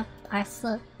this map. I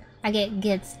suck. I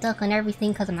get stuck on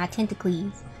everything because of my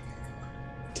tentacles.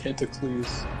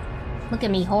 Tentacles. Look at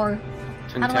me, whore.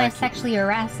 How do I sexually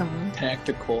harass someone?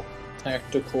 Tactical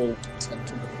tentacle.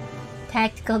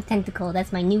 Tactical tentacle.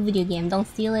 That's my new video game. Don't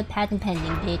steal it. Patent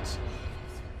pending, bitch.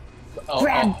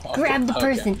 Grab the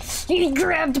person. You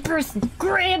grab the person.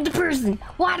 Grab the person.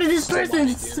 Why does this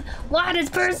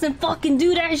person fucking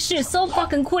do that shit so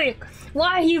fucking quick?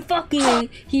 Why he's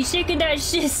shaking that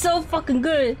shit so fucking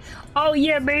good? Oh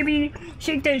yeah, baby,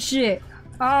 shake that shit.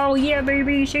 Oh yeah,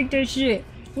 baby, shake that shit.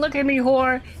 Look at me,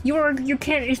 whore. You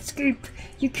can't escape.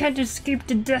 You can't escape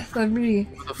the death of me.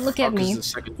 Look at me.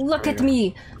 Look at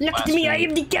me. Look at me. I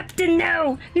am the captain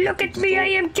now. Look at me. I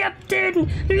am captain.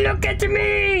 Look at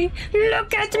me.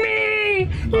 Look at me.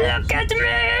 Look at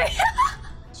me.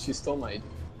 She stole my.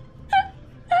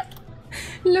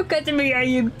 Look at me. I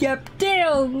am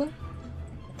captain.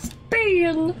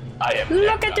 Spain. I am.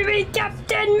 Look at me,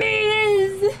 Captain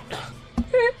Miz.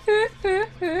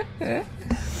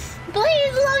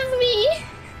 Please love me!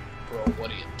 Bro,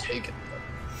 what are you taking, bro?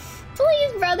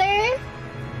 Please, brother!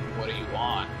 What do you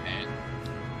want, man?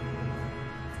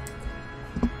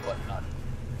 What not?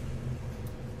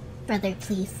 Brother,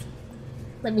 please.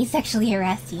 Let me sexually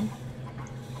harass you.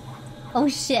 Oh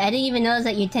shit, I didn't even notice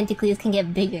that your tentacles can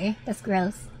get bigger. That's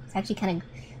gross. It's actually kind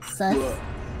of sus. What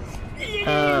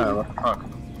the fuck?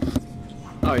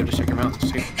 Oh, you just check him out.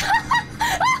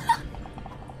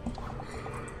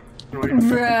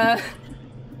 Bruh.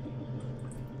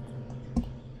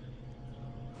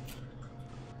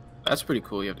 That's pretty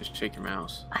cool. You have to shake your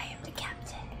mouse. I am the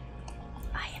captain.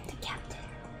 I am the captain.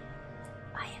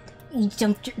 I am the... You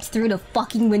jumped through the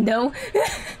fucking window.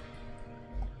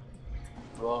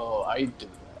 Bro, I do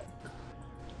that.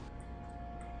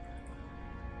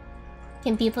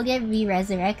 Can people get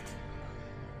re-resurrect?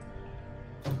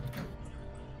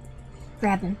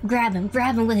 Grab him, grab him,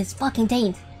 grab him with his fucking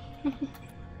taint.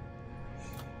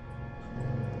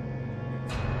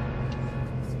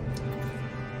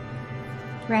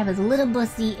 Grab his little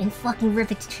pussy and fucking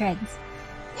rip it to shreds.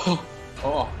 Oh.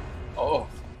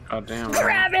 God damn.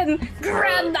 Grab him!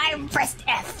 Grab! I pressed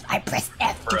F! I pressed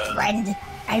F to friend!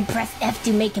 I pressed F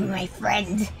to make him my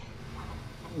friend!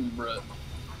 Bruh.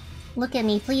 Look at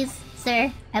me, please,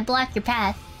 sir. I blocked your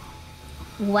path.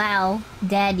 Wow,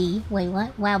 daddy. Wait,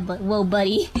 what? Wow, but whoa,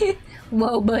 buddy.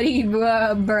 Whoa, buddy,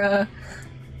 bruh,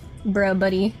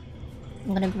 buddy.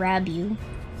 I'm gonna grab you.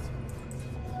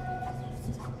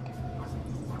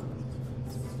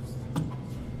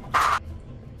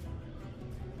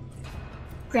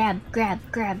 Grab the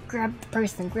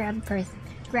person, grab the person.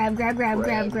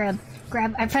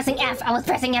 Grab. I'm pressing F. I was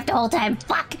pressing F the whole time.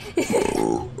 Fuck!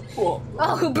 Whoa.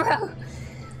 Oh, bro.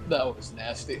 That was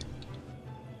nasty.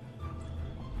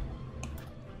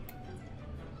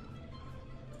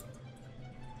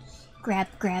 Grab.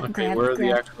 Okay, where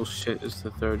the actual shit is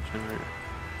the third generator?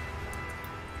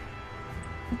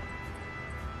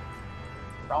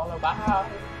 All about.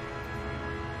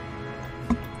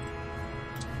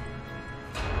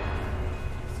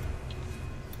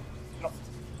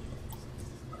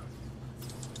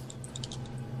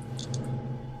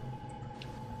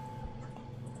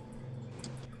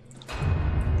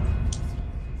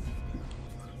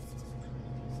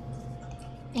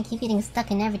 I keep getting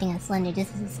stuck in everything on Slender. This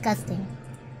is disgusting.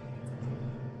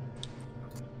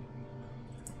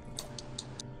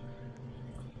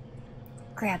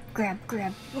 Grab.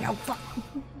 No, fuck.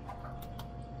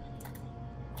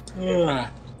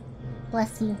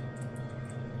 Bless you.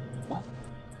 What?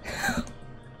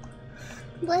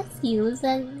 Bless you. Is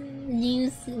that you?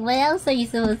 What else are you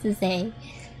supposed to say?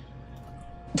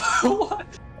 What?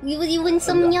 You win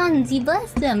some yawns. You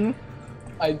bless them.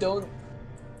 I don't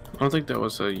think that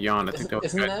was a yawn. I think that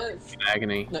was isn't in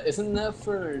agony. No, isn't that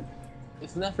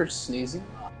for sneezing?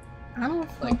 I don't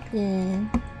Like-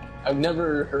 fucking... I've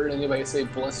never heard anybody say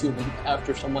bless you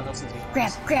after someone else's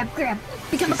yawns. Grab.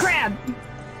 Become a crab.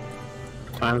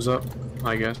 Time's up,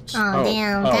 I guess. Oh,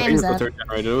 damn, time's here's the up. third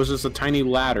generator. It was just a tiny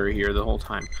ladder here the whole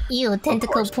time. Ew,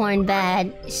 tentacle course. porn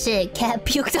bad. Shit, cat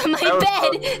puked on my That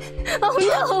bed. Oh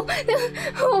no.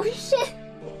 Oh shit.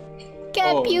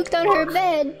 Cat Oh, puked on her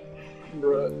bed.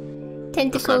 Bruh.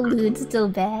 Tentacle not good. lewd's still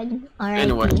bad. Alright.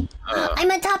 Anyway,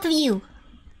 I'm on top of you.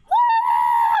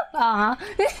 Aw.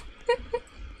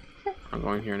 I'm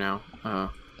going here now.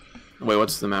 Wait,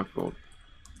 what's the map called?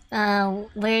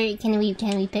 Where can we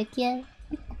pick yet?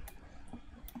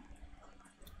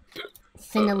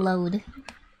 Finna load.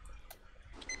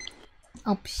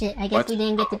 Oh shit, I guess What? we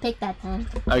didn't get to pick that time.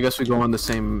 I guess we go on the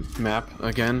same map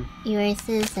again. You're a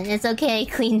citizen. It's okay, I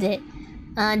cleaned it.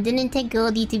 Didn't take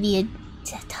Goldie to be a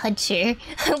toucher.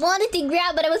 I wanted to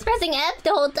grab, but I was pressing F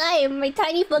the whole time. My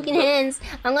tiny fucking hands.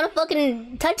 I'm gonna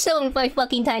fucking touch them with my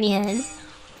fucking tiny hands.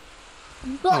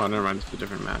 Oh, never mind. It's a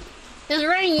different map. It's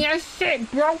raining as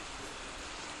shit, bro.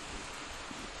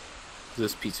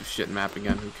 This piece of shit map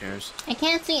again. Who cares? I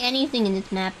can't see anything in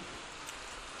this map.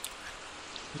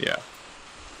 Yeah.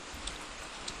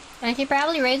 I should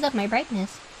probably raise up my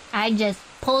brightness. I just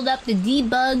pulled up the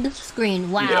debug screen.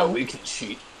 Wow. Yeah, we can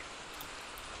cheat.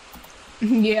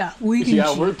 Yeah, we can Yeah,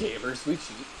 cheat. we're gamers. We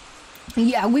cheat.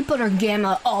 Yeah, we put our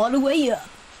gamma all the way up.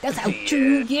 That's how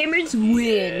true gamers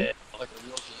win. Yeah, like a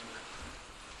real gamer.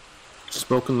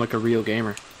 Spoken like a real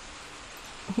gamer.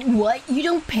 What? You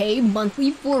don't pay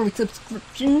monthly for a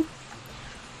subscription?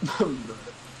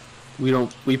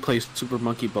 We play Super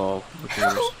Monkey Ball with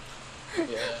gamers.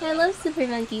 Yeah, I love Super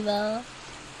Monkey Ball.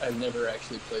 I've never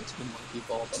actually played Super Monkey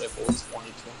Ball, but I've always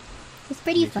wanted to. It's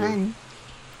pretty Me too. fun.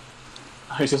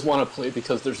 I just want to play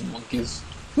because there's monkeys,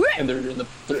 and they're in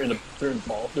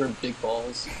big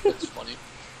balls. It's funny.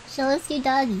 Show us your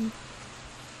doggy.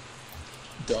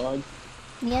 Dog.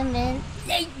 Yeah, man.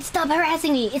 Hey, stop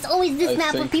harassing me! It's always this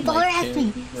map where think people my harass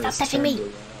me! camera Stop is touching me! turned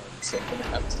around, so I'm gonna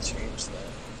have to change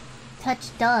that.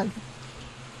 Touch dog.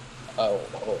 Oh,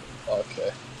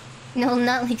 okay. No,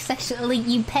 not like sexually.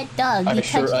 You pet dog. You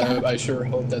touch dog. I sure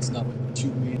hope that's not what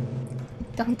you mean.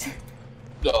 Don't.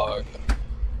 Dog.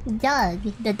 Dog.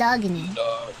 The dog in it.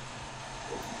 Dog.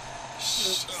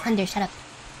 Shh. Slender, shut up.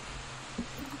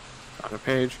 On a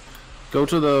page. Go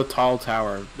to the tall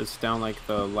tower. It's down like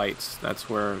the lights. That's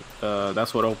where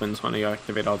that's what opens when you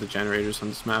activate all the generators on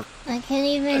this map. I can't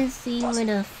even see where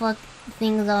the fuck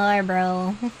things are,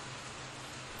 bro.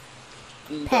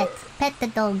 Pet the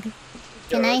dog.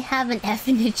 Can I have an F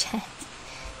in the chat?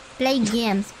 Play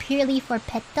games purely for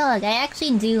pet dog. I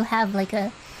actually do have like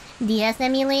a DS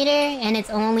emulator, and it's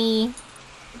only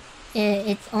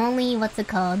what's it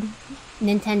called?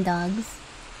 Nintendogs.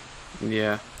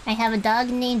 Yeah. I have a dog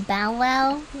named Bow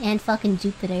Wow and fucking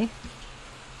Jupiter.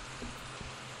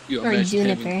 You Or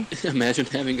Juniper. Imagine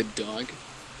having a dog.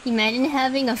 Imagine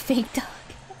having a fake dog.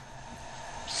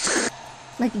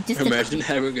 Like just Imagine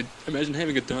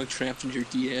having a dog trapped in your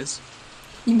DS.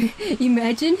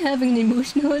 Imagine having an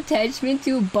emotional attachment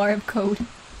to a barcode.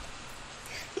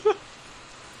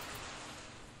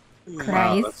 Wow,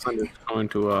 Christ. that's going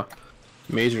to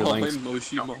major All my lengths.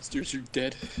 Moshi monsters are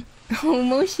dead. Oh,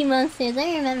 Moshi monsters,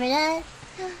 I remember that.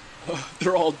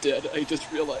 They're all dead. I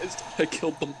just realized I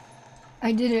killed them.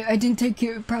 I didn't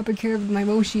take proper care of my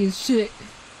Moshi as shit.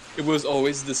 It was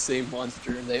always the same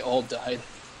monster, and they all died.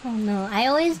 Oh no, I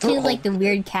always do like the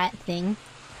weird cat thing.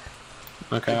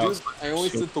 Okay. I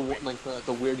always did the one, like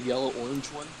the weird yellow orange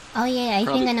one. Oh yeah, I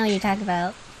think I know what you're talking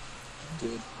about.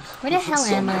 Dude. Where the hell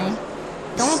am I?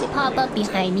 Don't pop up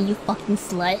behind me, you fucking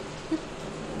slut.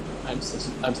 I'm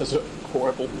such a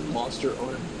horrible monster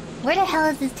owner. Where the hell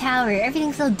is this tower?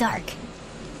 Everything's so dark.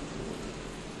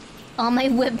 All my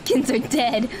whipkins are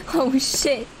dead. Oh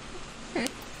shit.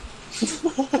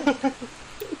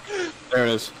 There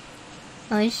it is.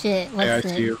 Oh shit, what's I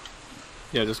it? see you.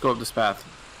 Yeah, just go up this path.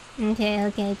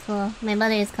 Okay, cool. My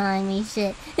mother is calling me,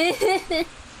 shit.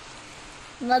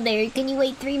 Mother, can you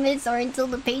wait 3 minutes or until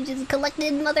the page is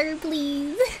collected? Mother,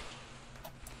 please.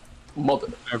 Mother,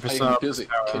 I am busy.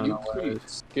 Can you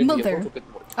please give me a little bit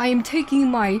more? I am taking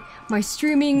my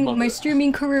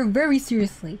streaming career very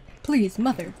seriously. Please,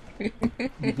 mother.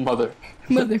 Mother,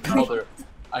 Please. Mother,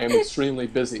 I am extremely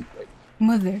busy. Like,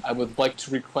 Mother. I would like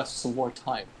to request some more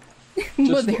time. Just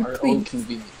Mother, for our own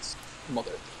convenience.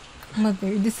 Mother.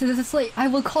 Mother, this is like I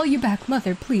will call you back,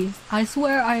 mother, please. I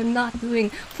swear I am not doing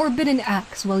forbidden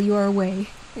acts while you are away.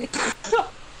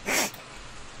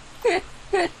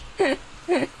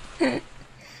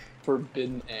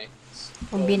 Forbidden acts.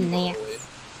 Forbidden acts.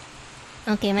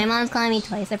 Okay, my mom's calling me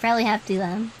twice. I probably have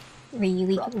to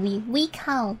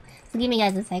recall. So give me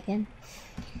guys a second.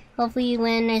 Hopefully you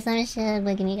win or some shit,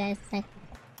 but give me guys a second.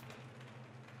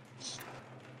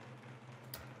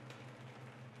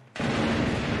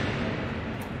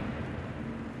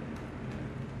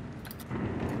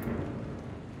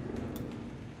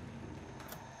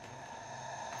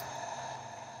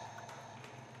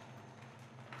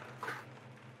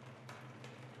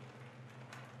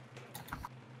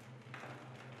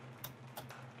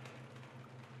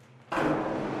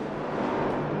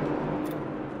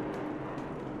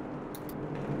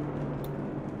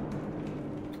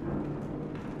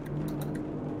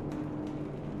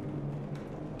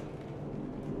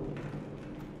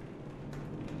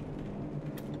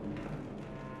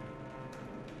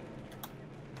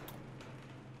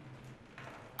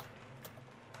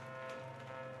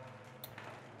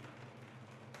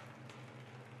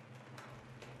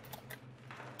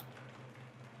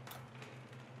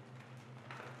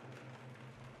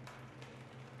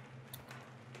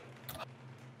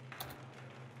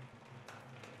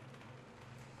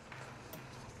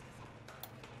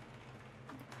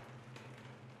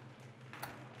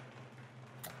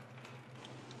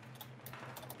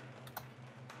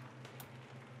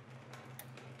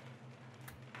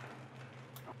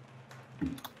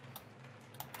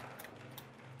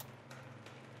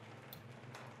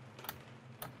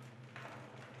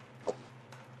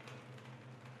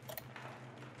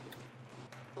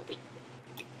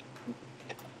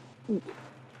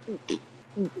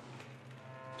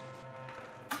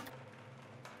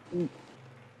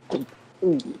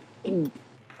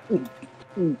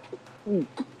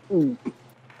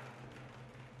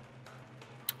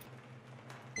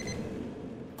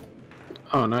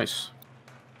 Oh, nice.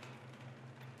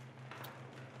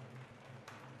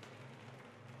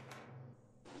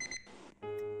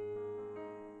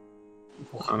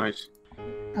 Oh, nice.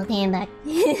 Okay, I'm back.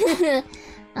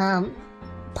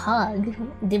 Pog.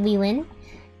 Did we win?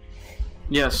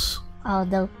 Yes. Oh,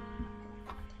 dope.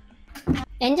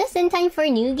 And just in time for a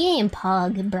new game,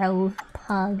 Pog, bro.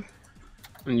 Pog.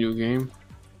 A new game?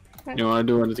 You want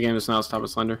to do it? The game that's now Stop It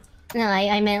Slender? No,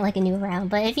 I meant like a new round.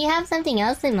 But if you have something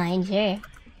else in mind, sure.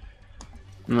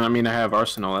 No, I mean, I have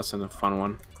Arsonal. That's a fun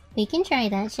one. We can try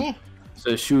that, sure. It's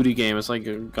a shooty game. It's like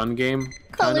a gun game.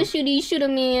 Call of Duty, shoot a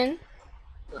man.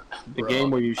 The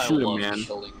game where you shoot a man.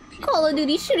 Call of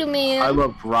Duty, shoot a man. I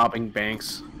love robbing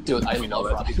banks. Dude, I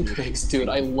love robbing banks. Dude,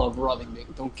 I love robbing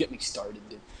banks. Don't get me started,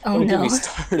 dude. Oh Don't no. get me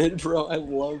started, bro. I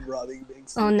love robbing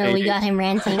banks. Oh no, we got him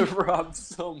ranting. I've robbed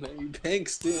so many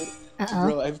banks, dude.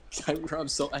 Bro, I've robbed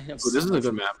so. I have. Ooh, this is a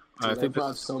good map. Dude, I think I've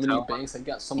robbed so many banks. I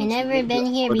got so much. I've never been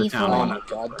here With the before. town. Oh my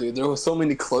god, dude! There were so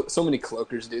many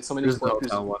cloakers, dude. So many This is the cloakers,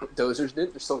 hotel one. dozers,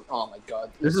 dude. There's so. Oh my god.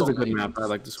 This There's is so a good many. map. I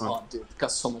like this one. Oh, dude,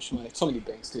 got so much money. So many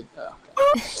banks, dude.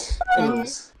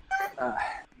 Anyways, I've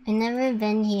never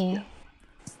been here.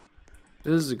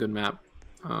 This is a good map.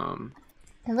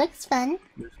 It looks fun.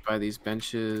 Just by these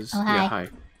benches. Oh, hi. Yeah, hi.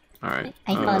 Alright.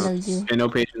 I followed you. Okay, no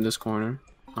page in this corner.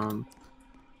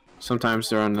 Sometimes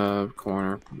they're on the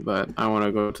corner, but I want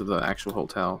to go to the actual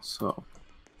hotel, so...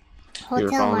 Hotel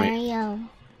follow me. Mario.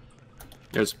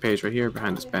 There's a page right here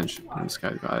behind this bench, and this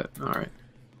guy's got it. Alright.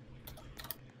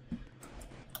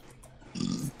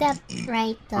 Step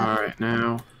right up. Alright,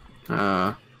 now...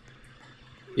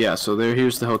 yeah, so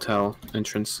here's the hotel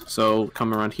entrance. So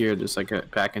come around here, there's like a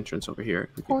back entrance over here.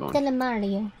 Hotel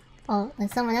Mario. Oh,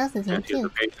 and someone else is here And here's the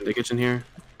too. page in the kitchen here.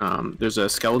 There's a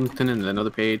skeleton in another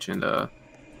page, and I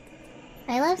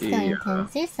love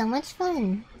skeletons. They're so much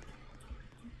fun.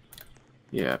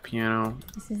 yeah, piano.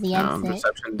 This is the exit.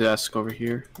 Reception desk over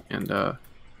here, and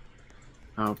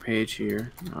page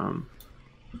here.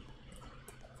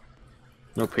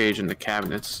 No page in the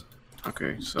cabinets.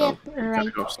 Okay, so Yep, we gotta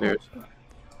right. go upstairs.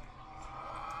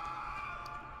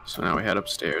 So now we head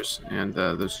upstairs, and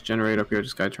there's a generator up here.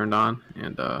 This guy turned on,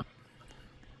 and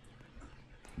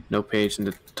no page in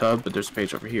the tub, but there's a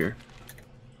page over here.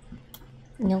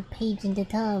 No page in the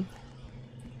tub.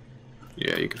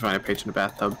 Yeah, you can find a page in the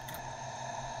bathtub.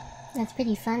 That's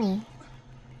pretty funny.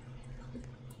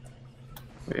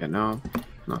 But yeah, no,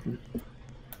 nothing.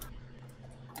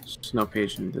 There's no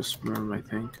page in this room, I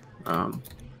think.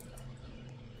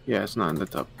 Yeah, it's not in the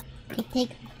tub. Okay,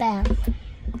 take a bath.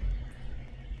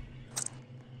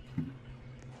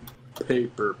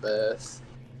 Paper bath.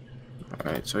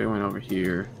 Alright, so we went over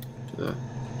here to the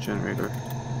generator.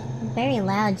 Very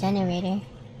loud generator.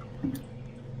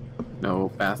 No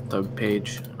bathtub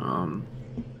page.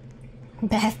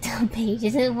 Bathtub page.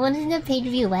 Wasn't the page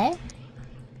view wet?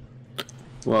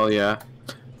 Well, yeah.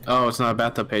 Oh, it's not a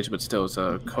bathtub page, but still, it's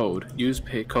a code. Use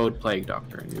code Plague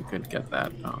Doctor, and you could get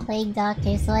that. Plague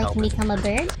Doctor, so I can become a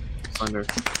bird? Slender,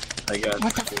 I guess.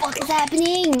 What the fuck is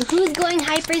happening? Who's going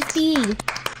hyper speed?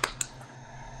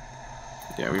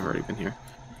 Yeah, we've already been here.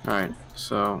 Alright,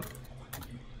 so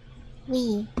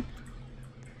We.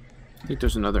 I think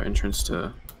there's another entrance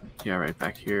to... Yeah, right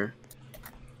back here.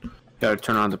 Gotta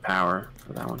turn on the power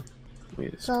for that one.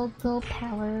 Wait a second. Go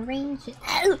Power Ranger.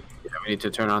 Ow! Yeah, we need to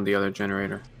turn on the other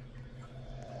generator.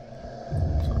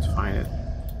 So let's find it.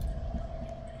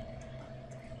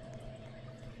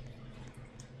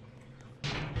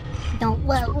 Don't.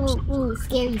 Whoa, ooh,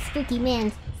 scary, spooky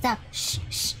man. Stop. Shh,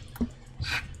 shh.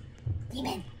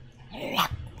 Demon.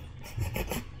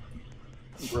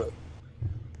 Bro.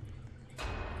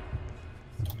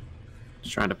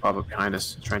 He's trying to pop up behind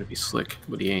us, trying to be slick,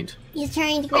 but he ain't. He's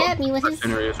trying to grab me with his.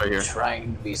 Generator's right here.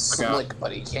 Trying to be slick,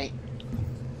 but he can't.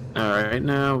 Alright,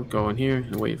 now go in here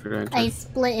and wait for it to enter. I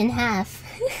split in half.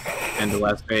 And the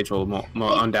last page will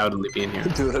undoubtedly be in here.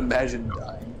 Dude, imagine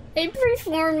dying. I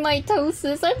performed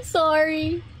mitosis. I'm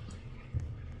sorry.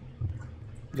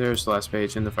 There's the last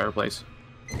page in the fireplace.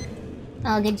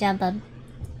 Oh, good job, bub.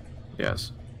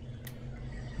 Yes.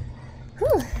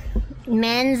 Whew.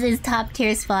 Mans is top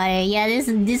tier spotter. Yeah,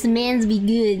 this man's be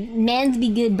good. Man's be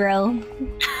good, bro.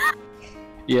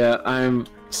 Yeah, I'm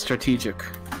strategic.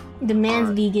 The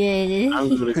man's be good. I'm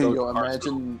gonna go Yo, with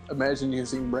Arsonal. imagine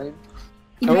using brain.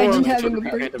 Imagine Or having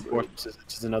a Random bird. Forces,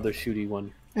 which is another shooty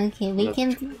one. Okay, we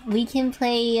can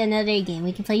play another game.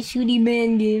 We can play Shooty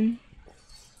Man game.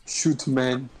 Shoot,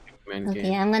 man. Man Okay,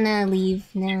 game. I'm gonna leave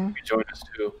now. You join us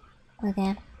too.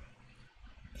 Okay.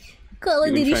 Call of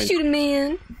You can Duty try and- Shoot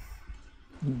Man.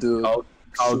 Dude.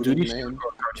 Call of Duty Shoot 'em, shoot man.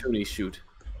 or cartoony shoot?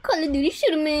 Call of Duty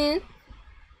Shoot Man.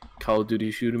 Call of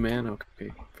Duty shoot a man?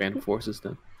 Okay. Phantom Forces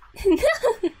then.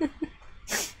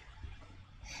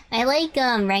 I like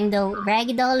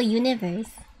Ragdoll Universe.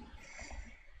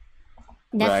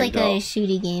 That's like a Ragdoll.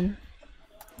 shooty game.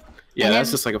 Yeah, And that's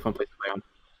I've- just like a fun place to play on.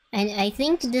 And I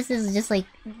think this is just like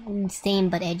same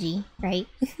but edgy, right?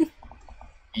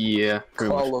 Yeah,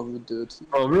 pretty much. Call of Duty.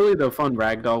 Well, really, the fun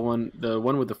ragdoll one, the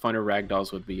one with the funner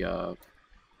ragdolls would be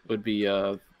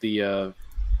the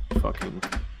fucking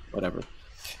whatever.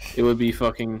 It would be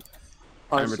fucking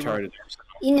I'm Arsonal. retarded.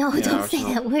 You know, Yeah, don't say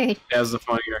Arsonal. that word. As the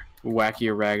funnier,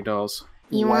 wackier ragdolls.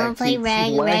 You wanna play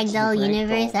Wacky Ragdoll Ragdoll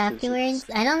Universe physics. afterwards?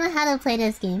 I don't know how to play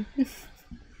this game.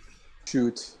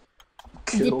 Shoot.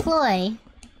 Kill. Deploy.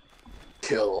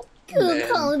 Kill. Cool,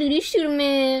 Man. Call of Duty Shoot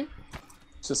Man.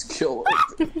 Just kill.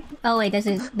 Oh wait, that's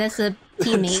a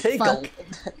teammate. take Fuck.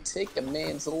 Take a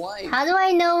man's life. How do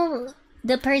I know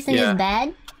the person Yeah. is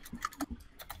bad?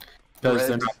 Because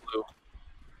they're Red. not blue.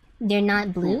 They're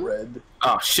not blue. Red.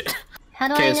 Oh shit. How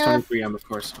do Okay, I it's know? If, 23M, of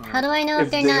course. how do I know if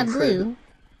If they're they're not blue?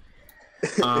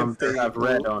 If They have blue-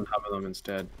 red on top of them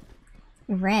instead.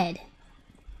 Red.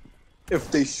 If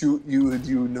they shoot you, do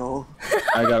you know?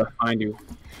 I gotta find you.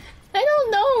 I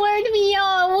don't know where we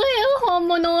are. Where,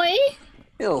 homonoi?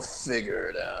 He'll figure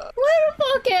it out. Where the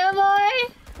fuck am I?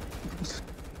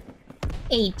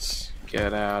 H.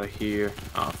 Get out of here.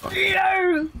 Oh fuck.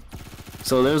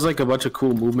 So there's like a bunch of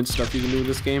cool movement stuff you can do in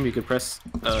this game. You can press,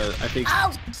 I think,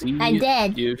 Ow! C. I'm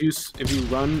dead. If you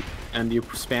run and you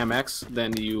spam X,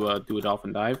 then you do a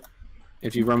dolphin dive.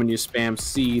 If you run and you spam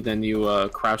C, then you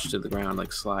crouch to the ground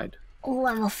like slide. Oh,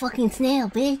 I'm a fucking snail,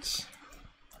 bitch.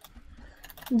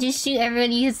 Just shoot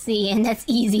everybody you see, and that's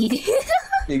easy.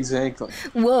 Exactly.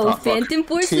 Whoa, Oh, fuck. Phantom 10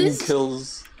 Forces?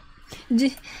 kills.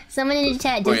 Someone in the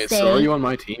chat just Wait, say. so are you on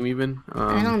my team even?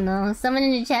 I don't know. Someone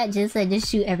in the chat just said just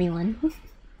shoot everyone.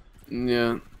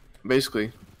 Yeah,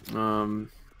 basically.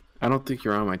 I don't think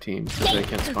you're on my team because I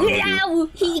can't spawn with you. No,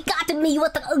 he got me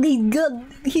with the ugly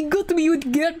gun. He got me with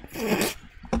the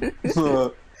gun.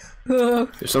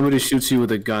 If somebody shoots you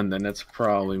with a gun, then that's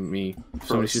probably me. If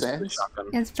somebody shoots you with a shotgun,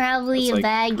 It's probably it's a like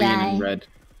bad green guy. and red.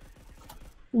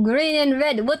 Green and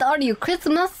red. What are you,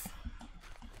 Christmas?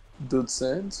 Dude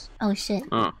says. Oh shit.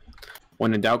 Oh,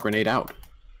 when in doubt, grenade out.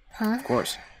 Huh? Of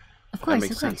course. Of course. That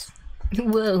makes sense.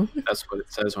 Whoa. That's what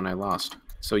it says when I lost.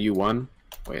 So you won?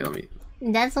 Wait, let me.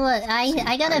 That's what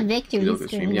I got a victory look at the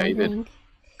stream. screen. Yeah, I you did. think.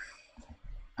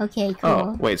 Okay, cool.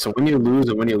 Oh, wait. So when you lose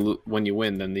and when you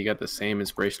win, then you get the same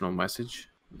inspirational message.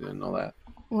 Didn't know that.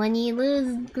 When you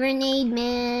lose, grenade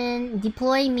man,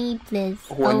 deploy me, please.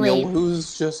 When oh wait. you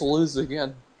lose, just lose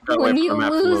again. Gotta When wait for you the map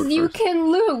to load lose, you first.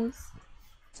 can lose.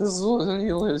 When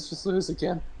you lose, just lose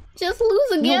again. Just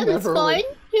lose again. It's never fine.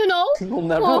 You know. You'll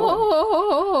never win.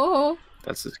 Oh,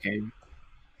 That's this game.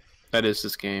 That is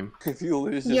this game. If you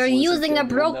lose, just you're lose using again, a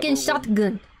you'll broken never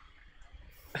shotgun.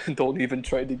 win. Don't even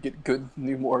try to get good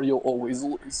anymore. You'll always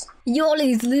lose. You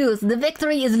always lose. The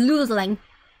victory is losing.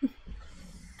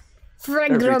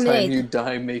 Frag Every time grenade. you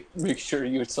die, make sure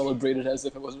you celebrate it as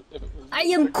if it was. I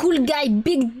am cool guy,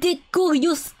 big dick cool,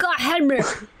 you Scott Hammer.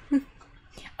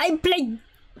 I play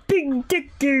big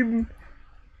dick game.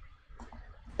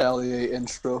 LEA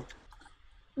intro.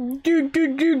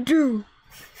 Do.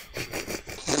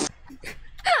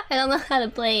 I don't know how to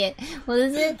play it. What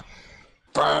is it?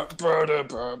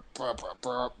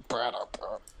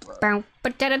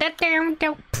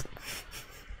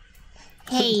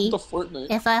 Hey, The Fortnite.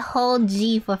 if I hold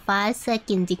G for 5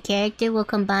 seconds, the character will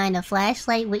combine a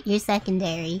flashlight with your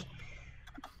secondary.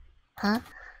 Huh?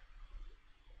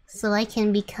 So I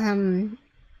can become...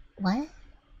 What?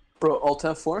 Bro, Alt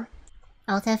F4?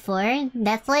 Alt F4?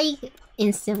 That's like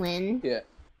instant win. Yeah.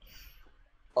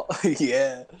 Oh,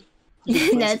 yeah.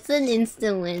 That's an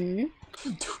instant win.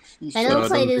 I So don't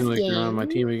play doesn't this seem like you're on my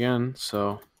game. team again.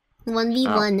 So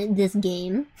 1v1 this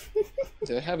game.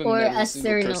 I haven't Or met a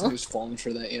single Arsonal. person who's fallen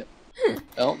for that yet. I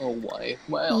don't know why.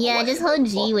 Well, Yeah, why just did hold I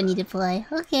G fall? when you deploy.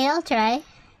 Okay, I'll try.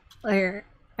 Or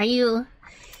are you...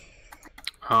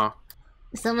 Huh.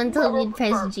 Someone told me to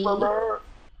press G.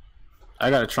 I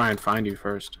gotta try and find you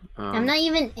first. I'm not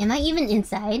even... Am I even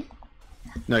inside?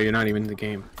 No, you're not even in the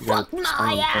game. You Fuck gotta spawn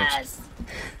my in first. ass!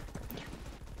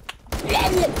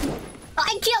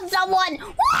 I killed someone!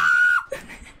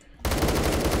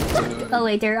 Oh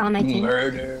wait, they're on my team.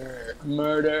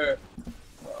 Murder.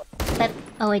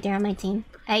 Oh wait, they're on my team.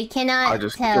 I cannot I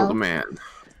just tell. killed a man.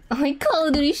 Oh my Call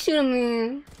of Duty shoot a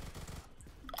man.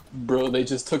 Bro, they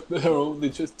just took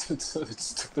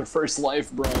took their first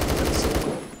life, bro. That's so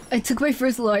cool. I took my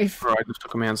first life. Bro, I just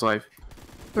took a man's life.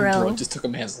 Bro, Bro. just took a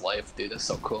man's life, dude. That's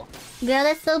so cool. Girl,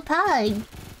 that's so pug.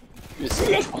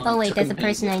 Oh wait, Took that's a man's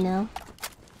person I life. know.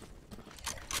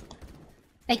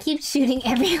 I keep shooting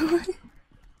everyone.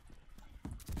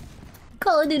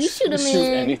 Call of Duty shoot a Shoot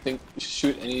man. anything.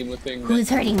 Shoot anything. Who's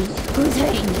hurting me? Who's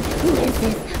hurting me? Who is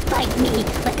this? Fight me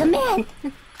like a man.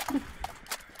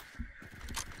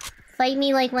 Fight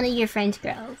me like one of your French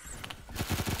girls.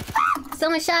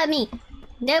 Someone shot me.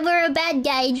 Never a bad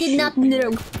guy. I did not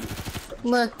know.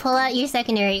 Look, pull out your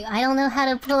secondary. I don't know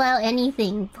how to pull out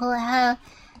anything. Pull out.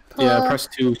 Pull Yeah, press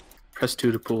 2. Press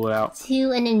 2 to pull it out.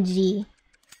 2 and then G.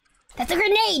 That's a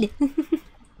grenade.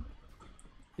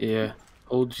 Yeah.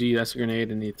 Hold G, that's a grenade,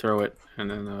 and you throw it,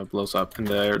 and then it blows up. And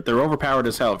they're overpowered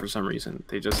as hell for some reason.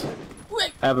 They just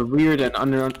have a weird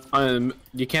and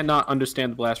you cannot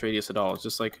understand the blast radius at all. It's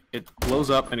just like it blows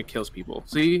up and it kills people.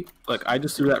 See, like I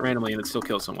just threw that randomly and it still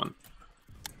kills someone.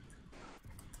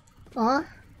 Oh.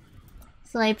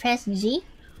 So I press G.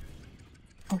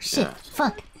 Oh shit! Yeah.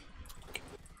 Fuck.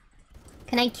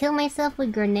 Can I kill myself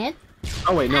with grenade?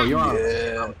 Oh wait, no, you're on.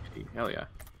 Yeah. Hell yeah.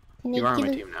 Can You I are on my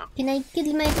kill- team now. Can I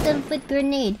kill myself with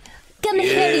grenade? Come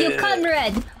here, you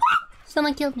comrade!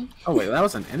 Someone killed me. Oh wait, that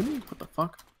was an enemy? What the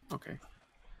fuck? Okay.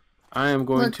 I am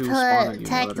going Look, to spawn on you. now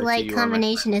that I see tac-light you are my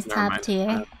combination is friend. top Never tier.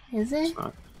 mind. Is it? It's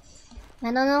not. I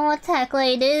don't know what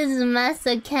tac-light is.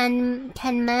 Massa can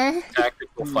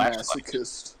Tactical flashlight.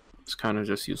 Masochist. It's kind of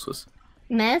just useless.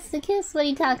 Masochist? What are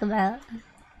you talking about?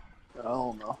 I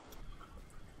don't know.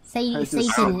 Say I just-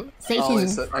 Satan.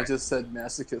 Satan. I just said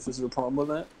masochist. Is there a problem with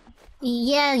that?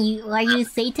 Yeah, are you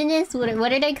Satanist? What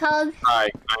are they called? Hi,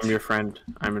 I'm your friend.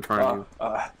 I'm in front of you.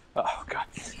 Oh god.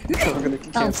 I'm gonna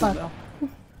get canceled fuck. now.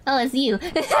 Oh, it's you.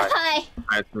 Hi.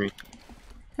 Hi, it's me.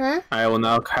 Huh? I will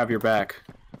now have your back.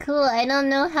 Cool. I don't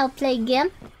know how to play game.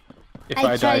 If I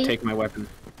I die, try- take my weapon.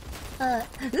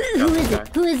 Who is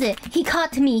it? Who is it? He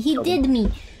caught me. He did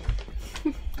me.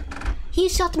 He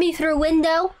shot me through a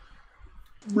window.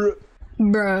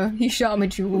 Bruh, he shot me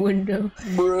through a window.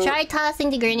 Bruh. Try tossing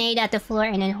the grenade at the floor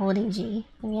and then holding G.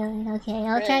 Really? Okay,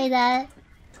 I'll try that.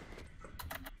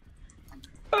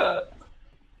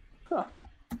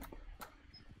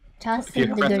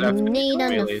 Tossing the grenade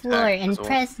on the floor and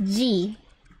press G.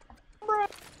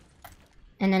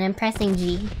 And then I'm pressing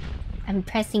G. I'm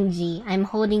pressing G. I'm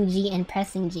holding G and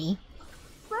pressing G.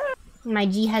 My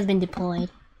G has been deployed.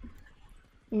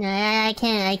 No, I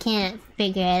can't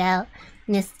figure it out.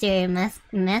 Mr. Mrs.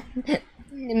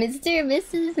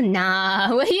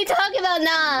 Nah. What are you talking about,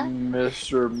 nah?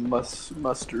 Mr.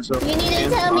 Mustard. You need to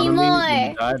tell me more.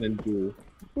 You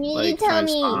need to tell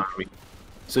me.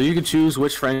 So you can choose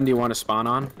which friend you want to spawn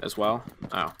on as well.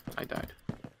 Oh, I died.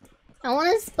 I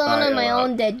want to spawn on my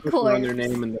own dead corpse. On their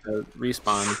name in the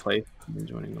respawn place and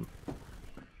joining them.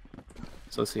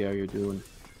 So let's see how you're doing.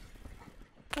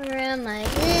 Where am I?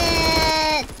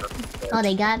 Oh,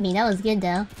 they got me. That was good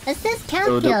though. Assist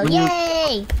count kill.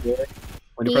 Yay!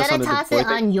 You gotta toss it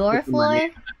on your floor?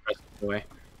 Okay.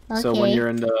 So when you're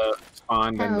in the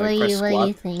spawn, then like press squad. What do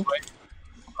you think?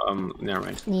 Never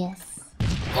mind. Yes.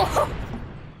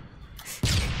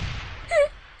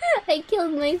 I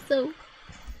killed myself.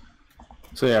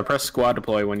 So yeah, press squad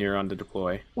deploy when you're on the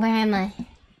deploy. Where am I?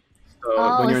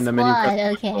 So when you're in the menu,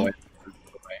 press okay. Deploy.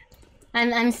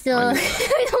 I'm still.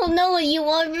 I don't know what you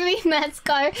want from me,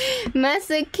 Mascar.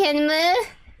 Masakenma.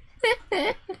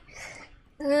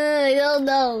 I don't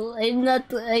know.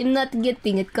 I'm not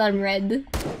getting it, comrade.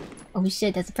 Oh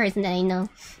shit, that's a person that I know.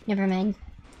 Never mind.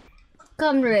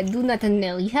 Comrade, do not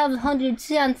know. You have 100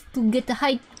 chance to get a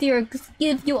high tier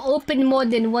if you open more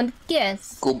than one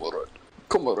guess. Comrade.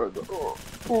 Comrade.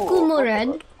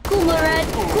 Comrade.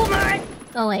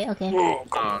 Oh wait, okay.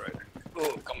 Comrade.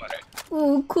 Comrade.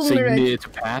 Oh, comrade. So you needed to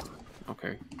pass?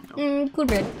 Okay. No.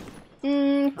 Comrade.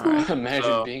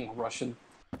 Imagine being Russian.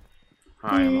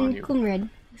 Hi, I'm on you. Comrade.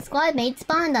 Squad mate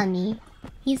spawned on me.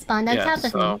 He spawned on top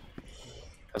of me.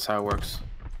 That's how it works.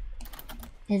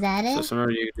 Is that it? So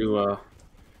somewhere you do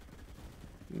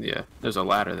yeah, there's a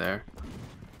ladder there.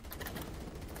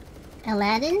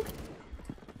 Aladdin?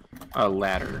 A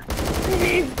ladder.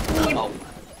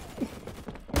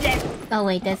 Oh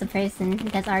wait, there's a person.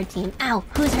 That's our team. Ow!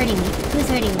 Who's hurting me? Who's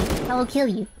hurting me? I will kill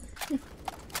you.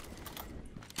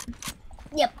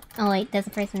 Yep. Oh wait, there's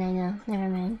a person I know. Never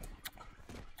mind.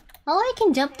 Oh, I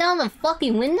can jump down the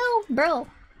fucking window? Bro.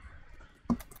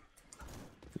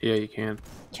 Yeah, you can.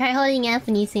 Try holding F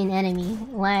when you see an enemy.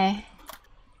 Where?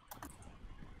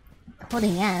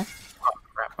 Holding F? Oh,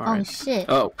 crap. Oh right. shit.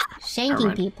 Oh.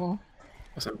 Shanking people.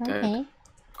 I'm okay. Dead.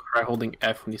 Try holding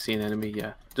F when you see an enemy,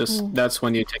 yeah. Just that's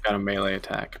when you take out a melee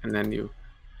attack, and then you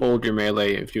hold your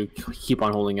melee if you keep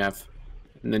on holding F,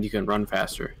 and then you can run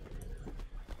faster.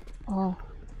 Oh.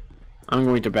 I'm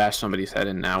going to bash somebody's head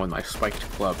in now with my spiked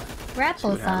club.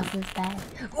 Rapple sauce is bad.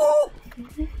 Oh!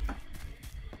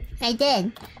 I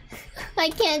did. I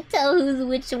can't tell who's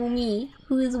which of me.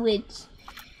 Who's which.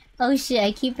 Oh shit,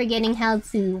 I keep forgetting how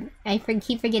to...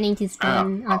 keep forgetting to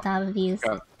spawn on top of you.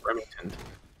 Remington.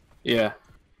 Yeah.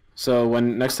 So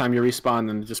when next time you respawn,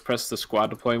 then just press the squad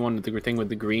deploy one, the thing with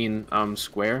the green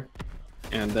square,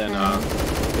 and then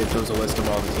it shows a list of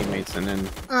all the teammates, and then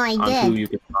who you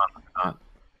can spawn or not.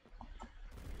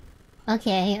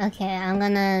 Okay, I'm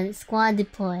gonna squad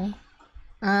deploy.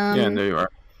 Yeah, and there you are.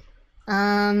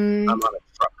 I'm on a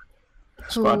truck.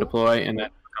 Squad deploy, and then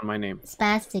click on my name.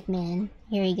 Spastic Man.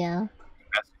 Here we go.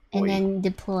 And then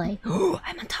deploy. Oh,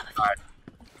 I'm on top of you.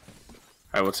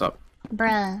 Alright, what's up?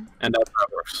 Bruh. And that's how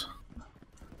it works.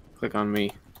 Click on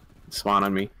me. Spawn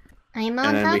on me. I'm on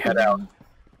top of you. And then we head out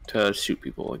to shoot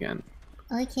people again.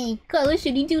 Okay. God, what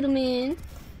should he do to me?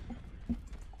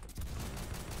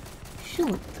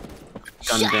 Shoot.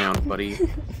 Gun down, buddy.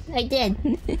 I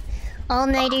did.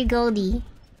 All-nighter Goldie.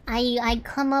 I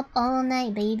come up all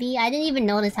night, baby. I didn't even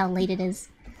notice how late it is.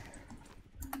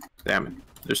 Damn it.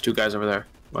 There's two guys over there.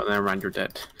 Well, never mind, you're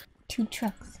dead. 2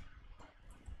 trucks.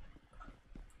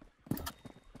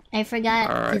 I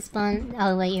forgot to spawn.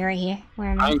 Oh wait, you're right here.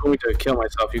 Where am I? I'm going to kill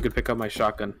myself. You could pick up my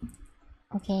shotgun.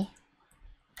 Okay.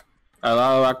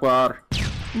 Allahu Akbar.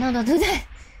 No, don't do that.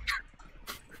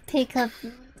 Pick up.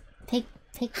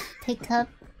 Pick up.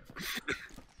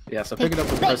 Yeah, so pick it up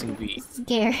with pressing V.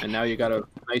 Scare. And now you got a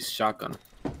nice shotgun.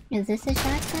 Is this a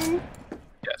shotgun?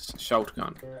 Yes,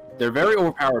 shotgun. They're very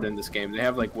overpowered in this game. They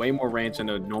have like way more range than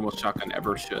a normal shotgun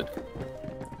ever should.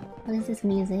 What is this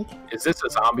music? Is this a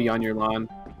zombie on your lawn?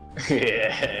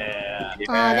 Yeah. Oh,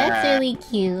 that's really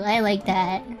cute. I like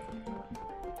that.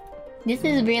 This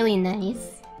is really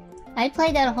nice. I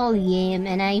played that whole game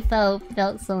and I felt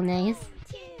so nice.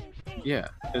 Yeah,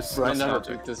 it's Bro, I never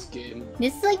nostalgic. beat this game.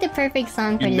 This is like the perfect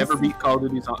song for You this. never beat Call of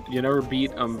Duty. You never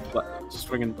beat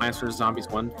Swinging Plants vs Zombies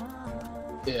 1.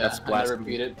 Yeah, That's I never blasphemy.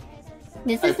 beat it.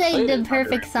 This I is like played the it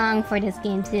perfect under- song for this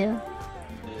game too.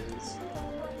 It is.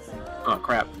 Oh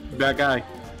crap! Bad guy.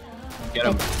 Get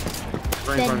him.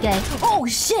 Right in Dead front of guy. Oh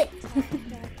shit!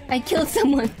 I killed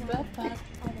someone. you.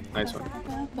 Nice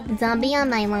one. Zombie on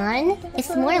my lawn?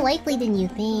 It's more likely than you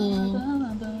think.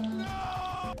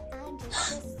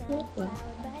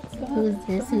 Who's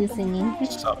this? Who's singing?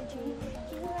 What's up?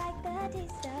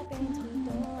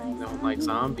 Don't like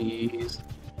zombies.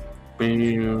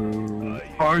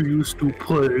 I used to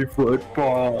play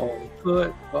football.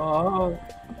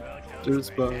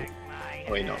 Just by.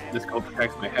 Oh, wait, no. This code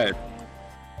protects my head.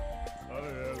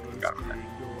 Got that.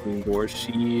 Indoor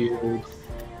shield.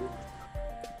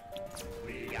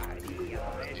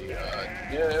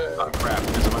 Yeah. Oh crap!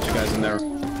 There's a bunch of guys in there.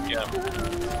 Yeah.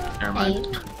 Never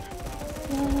mind.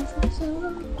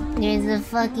 There's a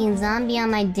fucking zombie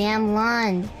on my damn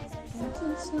lawn.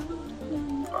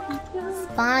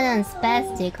 Spawn on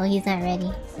Spastic. Oh, he's not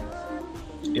ready.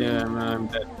 Yeah, man, I'm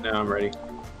dead. Now I'm ready.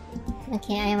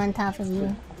 Okay, I am on top of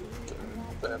you.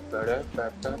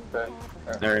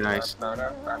 Very nice.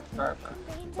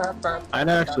 I'd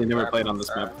actually never played on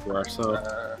this map before, so.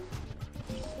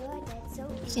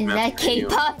 Is that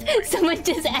K-pop? Someone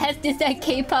just asked, is that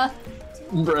K-pop?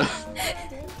 Bruh.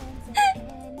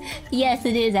 Yes,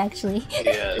 it is actually.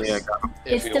 Yes. Yeah, got him.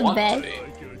 If It's you the want best. to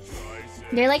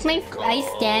be. They're like my. I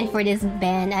stand for this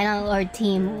band. I don't or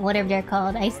team, whatever they're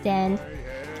called. I stand.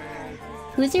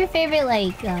 Who's your favorite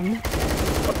like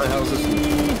What the hell is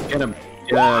this? Get him.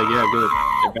 Yeah, good.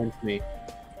 Avenge me.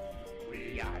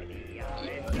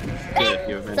 Good,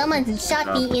 you avenged Someone me. shot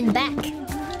Good job. me in the back.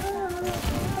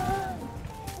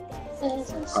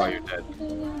 Oh, you're dead.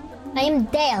 I am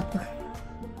dead.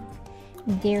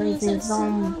 There is a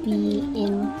zombie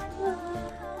in.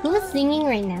 Who's singing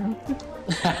right now?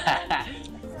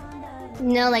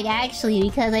 No, like actually,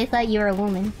 because I thought you were a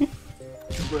woman.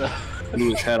 Bruh. Blew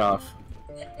his head off.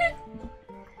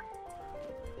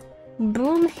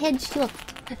 Broom headshot.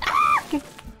 Ah!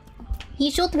 He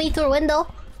shot me through a window.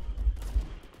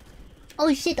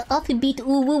 Oh shit, Offy beat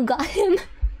Uwu got him.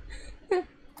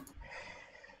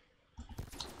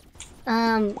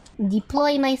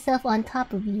 Deploy myself on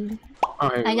top of you. Oh,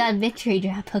 here I we got a victory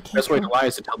drop, okay. Best way to cool. lie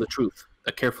is to tell the truth.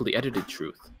 A carefully edited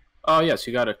truth. Oh, yes,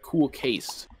 you got a cool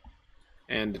case.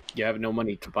 And you have no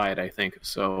money to buy it, I think.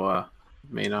 So,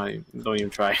 may not even, don't even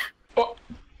try. Oh.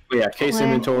 But yeah, case Where?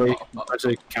 inventory. Bunch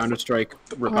of Counter-Strike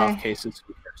Where? rip-off cases.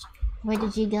 Who cares? Where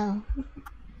did you go?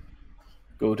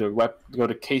 Go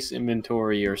to case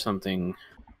inventory or something.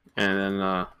 And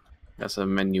then, that's a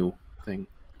menu thing.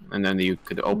 And then you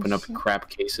could open up shit. crap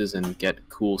cases and get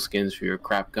cool skins for your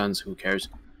crap guns. Who cares?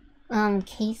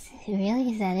 Case.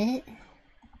 Really? Is that it?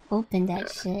 Open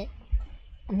that shit.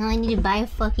 Now I need to buy a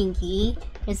fucking key.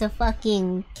 There's a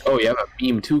fucking. Oh, you have a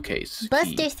Beam 2 case.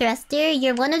 Buster key. Thruster,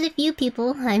 you're one of the few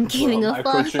people I'm giving a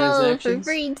follow for microtransactions?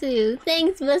 free to.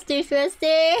 Thanks, Buster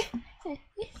Thruster.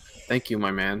 Thank you,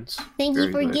 my man. Thank you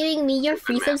Very for good. giving me your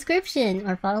free Good man. subscription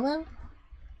or follow.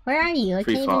 Where are you? I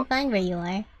Free can't follow. even find where you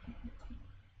are.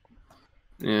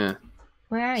 Yeah.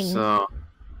 Where are you? So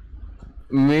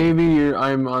maybe you're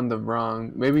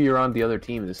maybe you're on the other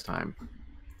team this time.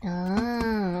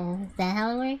 Oh, is that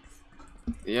how it works?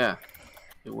 Yeah.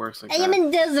 It works like I that. am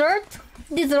in desert.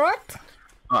 Desert.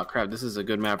 Oh crap, this is a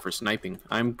good map for sniping.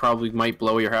 I'm probably might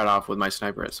blow your head off with my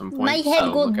sniper at some point. My head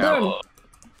so go look out. boom.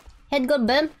 Head go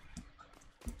boom.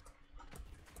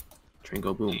 Train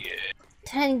go boom.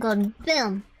 Trying to go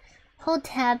boom. Hold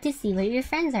tab to see where your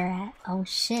friends are at. Oh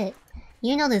shit.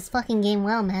 You know this fucking game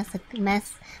well, massacre.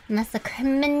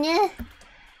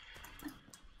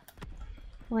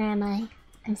 Where am I?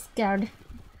 I'm scared.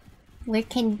 Where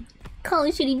can Call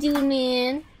of Duty do,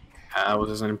 man?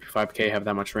 Does an MP5K have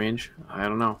that much range? I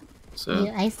don't know.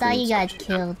 So I saw you got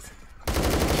killed.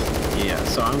 Yeah,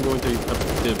 so I'm going to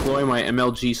deploy my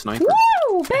MLG sniper.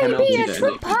 Woo! Baby, MLG it's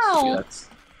then. a pow!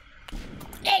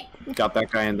 Got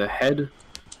that guy in the head.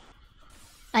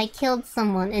 I killed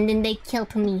someone and then they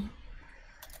killed me.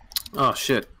 Oh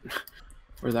shit.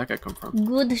 Where'd that guy come from?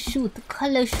 Good shoot.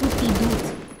 Color shooty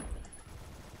dude.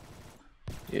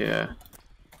 Yeah.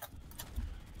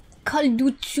 Call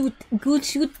dude shoot. Good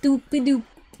shoot doopy doop.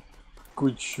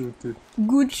 Good shoot it.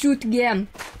 Good shoot game.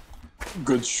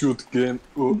 Good shoot game.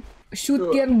 Oh,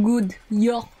 Shoot game good.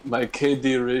 Yo. my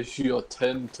KD ratio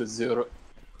 10 to 0.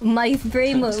 My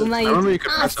frame, my I remember you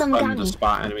could press the awesome button to gun.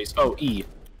 spot enemies. Oh, E.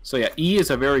 So yeah, E is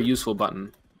a very useful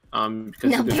button. because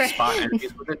you can spot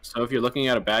enemies with it. So if you're looking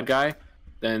at a bad guy,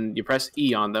 then you press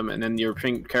E on them, and then your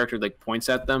character like points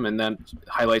at them, and then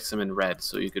highlights them in red,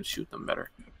 so you could shoot them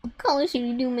better. Call of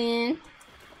Duty, man.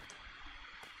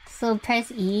 So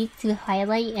press E to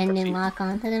highlight and then lock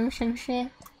onto them, some shit.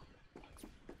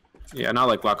 Yeah, not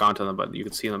like lock onto them, but you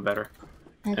can see them better.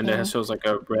 Okay. And then it shows like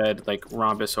a red like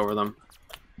rhombus over them.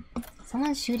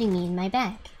 Someone's shooting me in my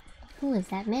back. Who is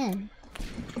that man?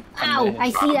 Ow!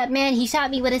 I see that man. He shot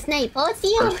me with a snipe. Oh, it's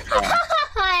you!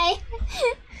 Hi!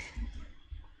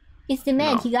 It's the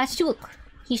man. No. He got shook.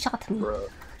 He shot me. Bro,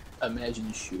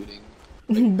 imagine shooting.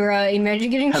 Bro, imagine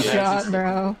getting shot,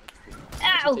 bro.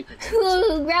 Ow!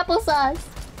 Ooh, grapple sauce.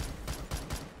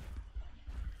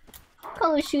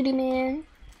 Call of Duty, man.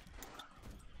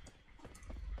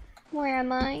 Where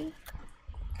am I?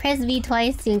 Press V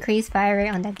twice to increase fire rate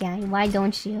on that guy. Why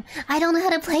don't you? I don't know how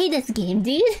to play this game,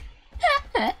 dude.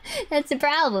 That's the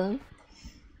problem.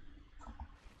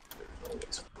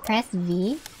 Press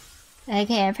V.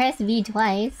 Okay, I press V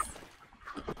twice.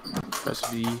 Press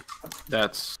V.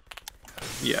 That's...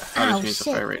 Yeah, how to change the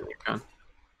fire rate in your gun.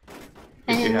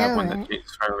 If you have one that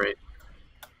changes fire rate.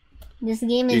 This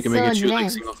game is so advanced. You can make it shoot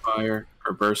like single fire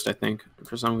or burst, I think,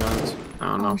 for some guns. I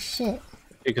don't know. Oh shit.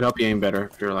 It could help you aim better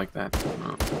if you're like that.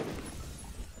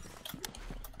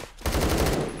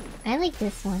 I like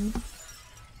this one.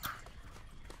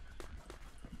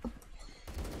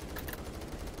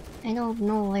 I don't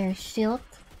know where shield.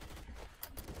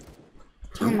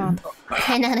 10 out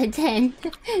of 10.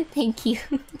 Thank you.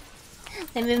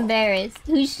 I'm embarrassed.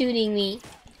 Who's shooting me?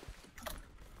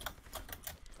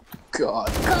 God.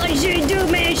 Call of Duty, do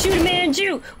man, shoot a man,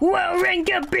 shoot! Whoa,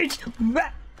 rank up, bitch!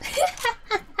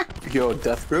 Yo,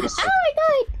 Death Grips? Oh my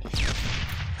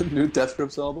god! New Death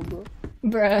Grips album, bro?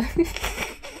 Bruh.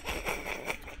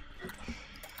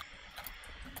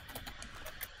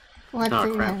 What's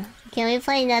in there? Can we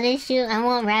play another shoot? I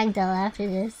want Ragdoll after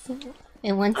this.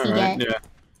 And once you get... Yeah.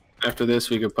 After this,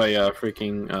 we could play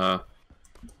freaking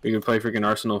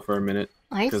Arsonal for a minute.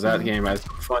 Because that game has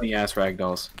funny ass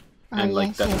ragdolls. And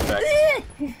like death effects.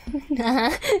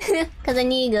 Because I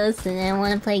need ghosts and I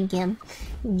want to play games.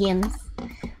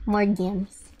 More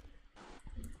games.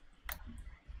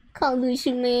 Call of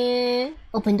Duty, man.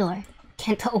 Open door.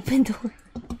 Can't open door.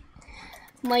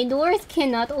 My doors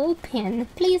cannot open.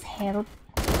 Please help.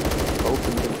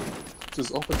 Open the door.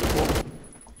 Just open the door.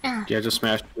 Ah. Yeah, just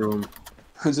smash the room.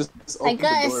 just I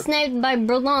got sniped by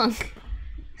Brolong.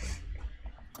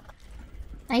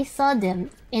 I saw them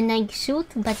and I shoot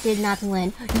but did not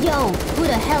win. Yo, who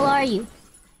the hell are you?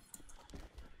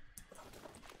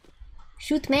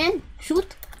 Shoot, man.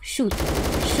 Shoot. Shoot.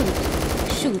 Shoot.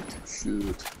 Shoot.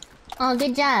 Shoot. Oh,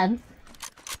 good job.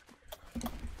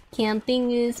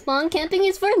 Camping is fun. Camping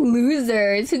is for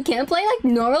losers who can't play like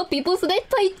normal people, so they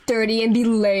play dirty and be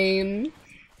lame.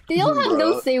 They don't have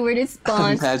no say where to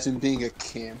spawn. Imagine being a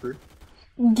camper.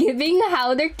 Giving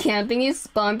how their camping is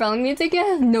spawn probably means like I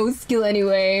have no skill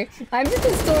anyway. I'm just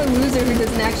a sore loser who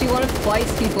doesn't actually want to fight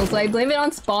people, so I blame it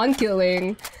on spawn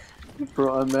killing.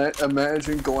 Bro,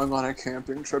 imagine going on a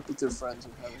camping trip with your friends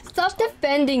and having... Stop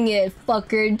defending it,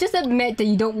 fucker. Just admit that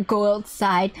you don't go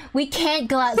outside. We can't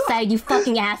go outside, you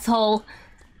fucking asshole.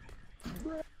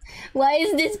 Why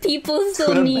is this people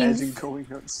so mean? Imagine going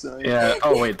outside. Yeah,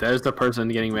 oh wait, there's the person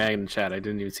getting mad in chat. I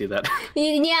didn't even see that.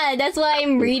 Yeah, that's why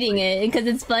I'm reading it, because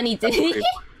it's funny to me.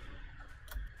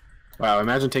 Wow,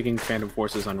 imagine taking Phantom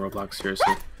Forces on Roblox,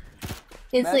 seriously.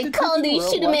 It's imagine like, Call of Duty,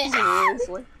 shoot him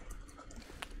in.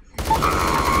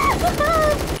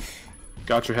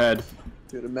 Got your head.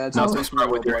 Dude, imagine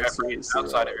with your head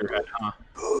outside of your head, huh?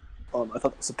 I thought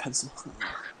that was a pencil.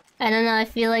 I don't know, I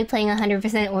feel like playing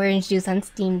 100% orange juice on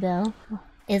Steam though.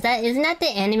 Isn't that the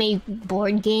anime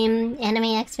board game,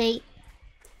 Anime X-Fate?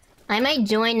 I might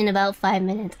join in about 5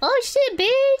 minutes. Oh shit,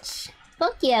 bitch!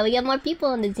 Fuck yeah, we got more people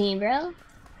on the team, bro.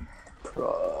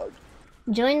 Prog.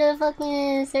 Join the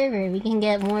fucking server, we can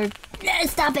get more...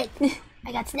 Stop it!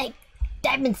 I got sniped.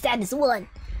 Diamond status 1.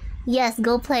 Yes,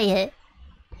 go play it.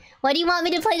 Why do you want me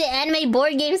to play the anime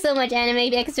board game so much?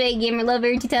 Anime X-Fate Gamer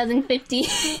Lover 2050.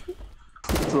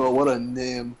 Bro, what a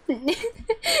name.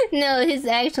 No, his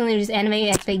actual name is Anime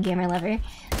X-Fate Gamer Lover,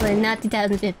 but not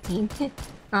 2015. Oh,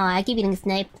 I keep getting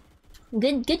sniped.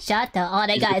 Good shot though. Oh,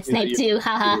 they got sniped too.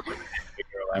 Haha.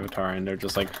 Avatar, and they're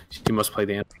just like, you must play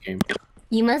the anime game.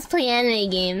 You must play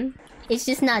anime game. It's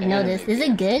just not noticed. Is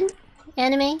it good?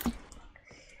 Anime?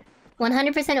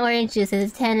 100% orange juice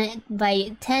is 10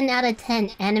 out of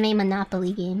 10 anime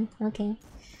Monopoly game. Okay.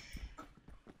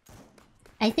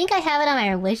 I think I have it on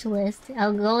my wish list.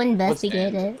 I'll go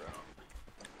investigate it.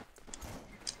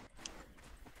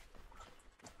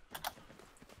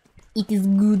 It is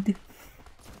good.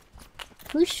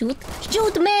 Who shoot?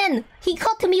 Shoot, man! He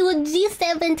caught me with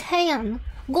G710.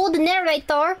 Good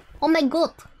narrator. Oh my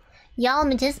god. Y'all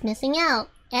are just missing out.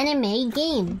 Anime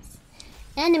games.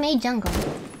 Anime jungle.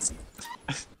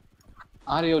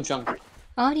 Audio jungle.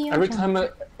 Audio Every jungle.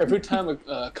 time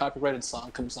a copyrighted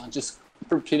song comes on, just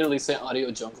repeatedly say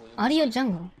audio jungle. Audio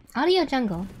jungle. Audio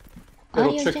jungle. It'll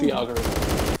Audio trick the jungle.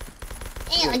 algorithm.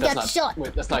 Ew, I got shot.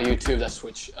 Wait, that's not YouTube. That's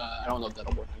Twitch. I don't know if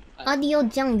that'll work. Audio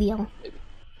jungle. Maybe.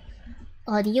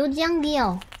 Audio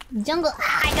jungle. Jungle.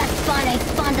 Ah, I got spawned. I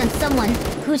spawned on someone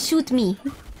who shoot me.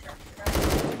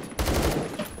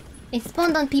 I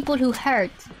spawned on people who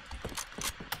hurt.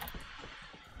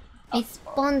 I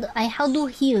spawned. How do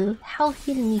heal? How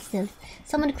heal myself?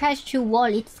 Someone crashed through wall.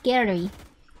 It's scary.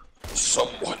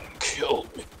 Someone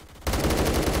killed me.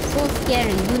 So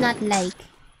scary. Do not like.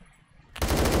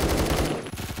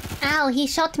 Ow! He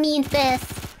shot me in face.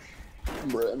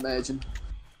 Bruh, imagine.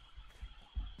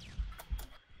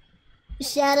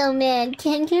 Shadow Man,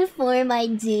 can confirm I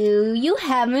do. You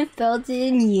haven't felt it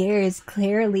in years,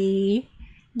 clearly.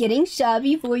 Getting shot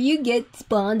before you get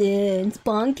spawned in.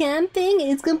 Spawn camping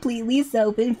is completely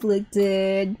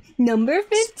self-inflicted. Number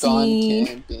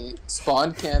 15.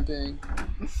 Spawn camping.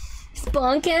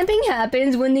 Spawn camping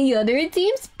happens when the other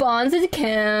team spawns at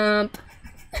camp.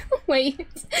 Wait.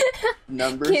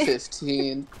 Number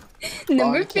 15.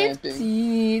 Number Spawn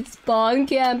 15. Spawn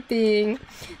camping.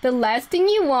 The last thing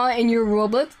you want in your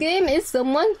Roblox game is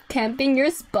someone camping your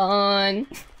spawn.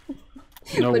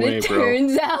 No But way, it bro.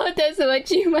 turns out that's what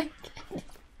you might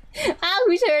get. Ah,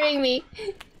 who's hurting me?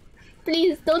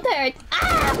 Please, don't hurt.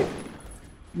 Ah!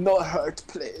 No hurt,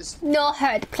 please. No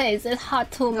hurt, please. It's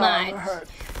hot too No much. hurt.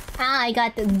 Ah, I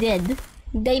got dead.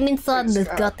 Damon Saunders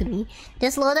got me.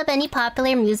 Just load up any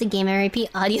popular music game and repeat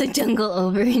Audio Jungle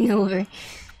over and over.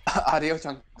 Audio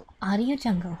jungle. Audio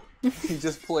Jungle. You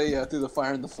just play Through the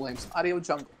Fire and the Flames. Audio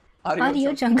jungle.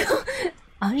 Audio Jungle.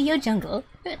 Audio Jungle.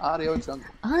 Audio jungle.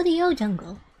 Audio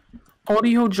Jungle.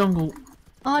 Audio jungle.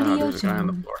 Audio There's a guy on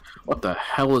the Jungle. floor. What the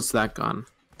hell is that gun?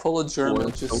 Pull a German.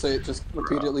 Or- Just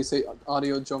repeatedly say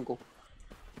audio jungle.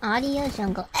 Audio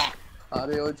Jungle. Ah,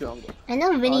 Audio jungle. I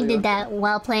know Vinny Audio did that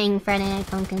while playing Friday Night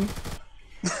Funkin'.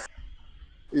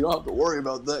 You don't have to worry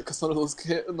about that because none of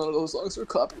those songs are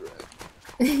copyrighted.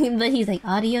 But he's like,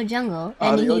 Audio Jungle.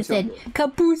 And Audio he said, Jungle.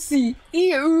 Kapusi.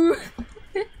 Ew.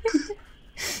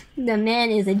 The man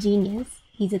is a genius.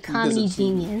 He's a comedy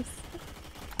genius.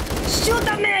 Shoot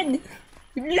the man!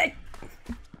 Let...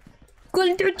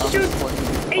 Go to shoot!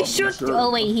 Hey, shoot!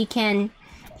 Oh wait, he can.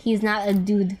 He's not a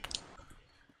dude.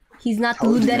 He's not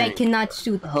How dude that I dare- cannot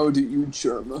shoot. How do you,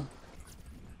 Germa?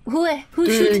 Who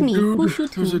shoots me? Dude, Who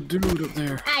shoots there's a me? dude up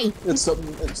there. Aye! It's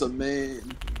a man.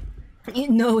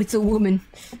 No, it's a woman.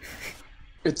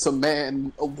 It's a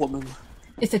man, a woman,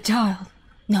 It's a child.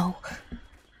 No.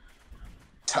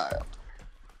 child.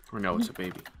 Or no, it's a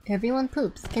baby. Everyone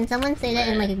poops. Can someone say that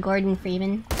in like a Gordon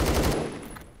Freeman?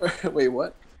 Wait,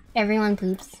 what? Everyone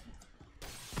poops.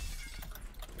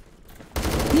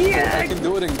 I can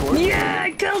do it in Gordon. Yeah,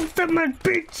 I killed someone,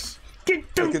 bitch. Get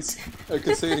I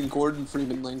can say it in Gordon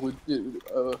Freeman language.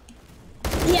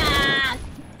 Yeah!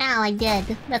 Ow, I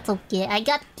did. That's okay. I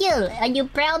got killed. Are you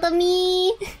proud of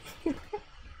me?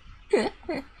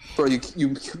 Bro, you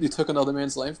took another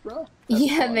man's life, bro?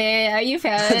 Yeah, man. Are you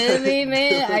proud of me,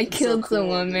 man? I That's killed so cool,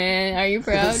 someone, dude. man. Are you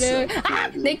proud That's so of me? cool, Ah!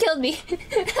 dude. They killed me.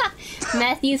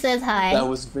 Matthew says hi. That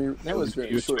was very You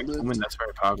expect short-lived. woman, that's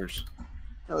very poggers.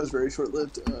 That was very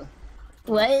short-lived.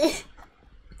 What?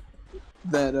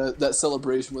 That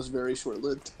celebration was very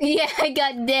short-lived. Yeah, I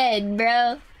got dead,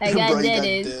 bro. I got Bro, you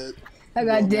deaded. dead. I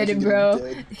got Bro, deaded, imagine bro.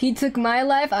 getting dead. He took my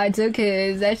life, I took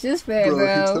his. That's just fair, Bro,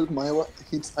 bro. he took my life.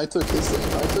 I took his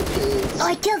life. I took his. Oh,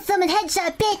 I killed someone.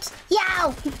 Headshot, bitch.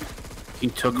 Yow! He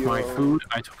took my Yo. food,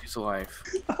 I took his life.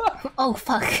 Oh,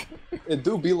 fuck. It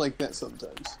do be like that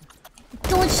sometimes.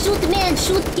 Don't shoot, man.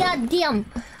 Shoot, goddamn.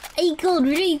 I go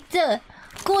Rita.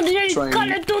 Go Rita. Try and-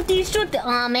 Call of Duty, shoot.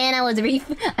 Oh, man, I was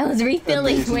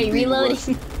refilling. Amazing Wait, being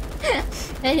reloading.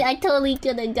 I totally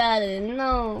could have got it.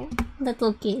 No. That's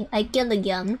okay. I killed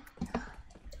again.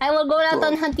 I will go out Bro.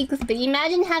 on hunting spree.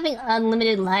 Imagine having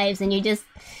unlimited lives and you're just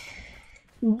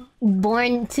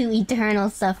born to eternal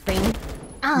suffering.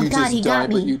 Oh You god, just he die, got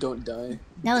but me. you don't die.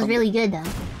 That was really good though.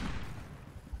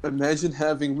 Imagine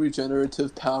having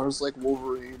regenerative powers like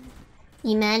Wolverine.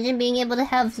 Imagine being able to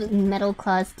have metal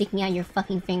claws sticking out your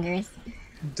fucking fingers.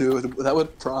 Dude, that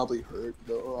would probably hurt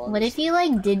though. What if you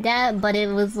like did that, but it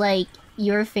was like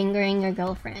you're fingering your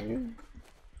girlfriend,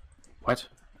 What?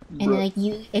 and like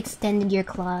you extended your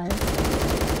claws?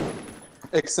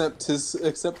 Except his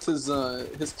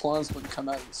claws wouldn't come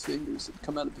out of his fingers. It'd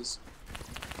come out of his.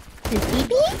 His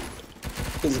pee-pee?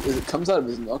 It comes out of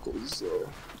his knuckles. So.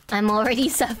 I'm already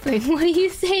suffering. What are you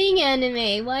saying,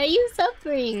 anime? Why are you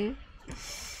suffering?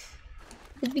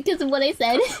 It's because of what I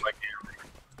said.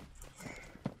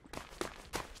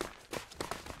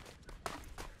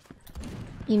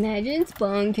 Imagine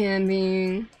spawn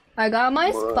camping. I got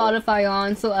my Spotify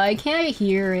on, so I can't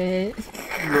hear it.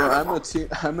 No, I'm a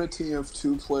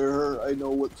TF2 player. I know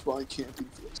what spawn camping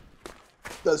feels.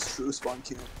 That's true, spawn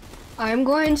camp. I'm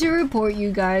going to report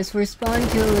you guys for spawn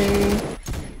killing.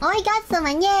 Oh, I got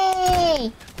someone!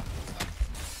 Yay!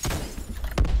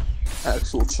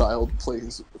 Actual child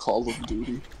plays Call of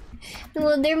Duty.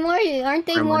 Well, aren't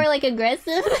they more like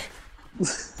aggressive?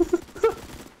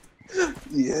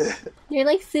 Yeah. They're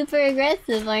like super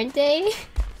aggressive, aren't they?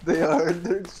 They are.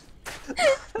 They're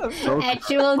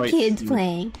Actual kids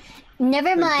playing.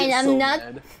 Never mind, I'm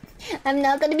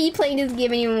not gonna be playing this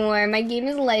game anymore. My game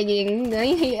is lagging.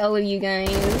 I hate all of you guys.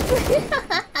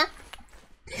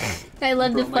 I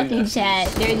love the fucking chat.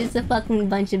 They're just a fucking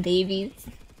bunch of babies.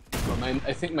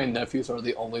 I think my nephews are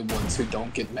the only ones who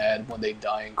don't get mad when they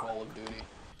die in Call of Duty.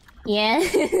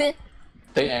 Yeah?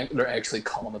 They're actually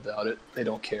calm about it. They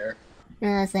don't care.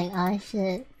 No, it's like, oh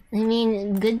shit. I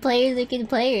mean, good players are good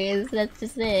players. That's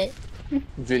just it.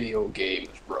 Video games,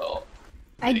 bro.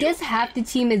 I guess half the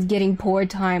team is getting poor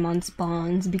time on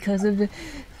spawns because of the...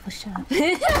 Oh, shut up.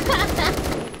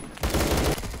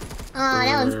 Oh,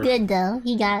 that was good though.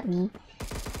 He got me.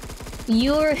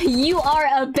 You are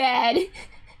a bad.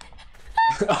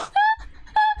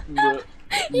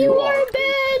 You are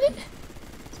bad.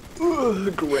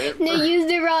 They used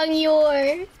the wrong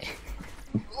your.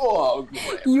 Oh,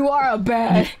 you are a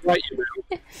bad.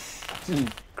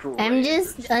 I'm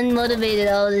just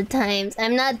unmotivated all the times.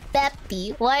 I'm not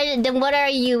peppy. Why? Then what are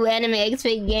you, anime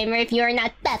expert gamer, if you are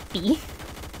not peppy?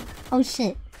 Oh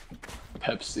shit.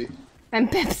 Pepsi. I'm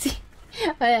Pepsi.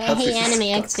 Hey,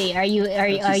 anime expert, are you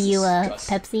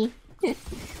Pepsi?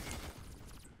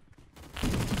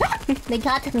 They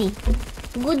got me.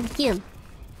 Good kill.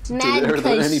 Mad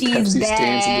because she's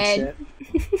bad.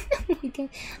 Okay.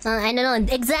 I don't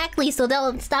know exactly, so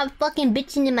they'll stop fucking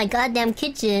bitching in my goddamn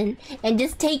kitchen and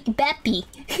just take Beppy.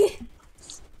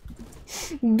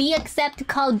 Be accept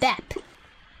called Bep.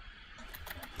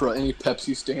 Bro, any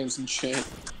Pepsi stands in chat?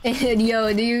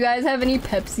 Yo, do you guys have any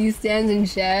Pepsi stands in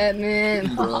chat,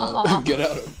 man? Bro, get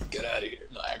out of here.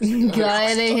 No, actually, get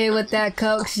out of here with that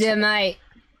Coke shit, mate.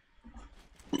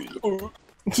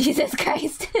 Jesus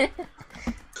Christ.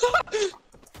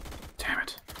 Damn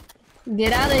it.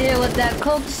 Get out of here with that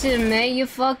Coke shit, mate. You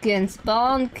fucking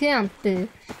spawn camp.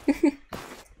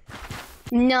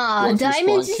 Nah,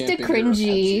 Diamond's just a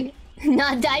cringy.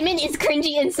 Nah, Diamond is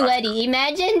cringy and sweaty.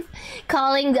 Imagine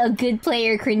calling a good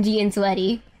player cringy and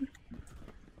sweaty.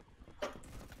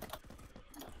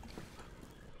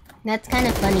 That's kind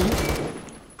of funny.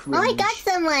 Cringe. Oh, I got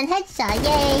someone! Headshot,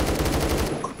 yay!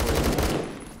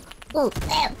 Ooh,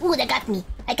 that got me.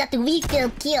 I got the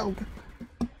refill killed.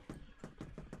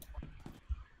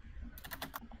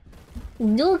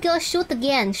 Dude, go shoot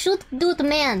again. Shoot dude,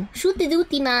 man. Shoot the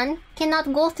duty, man.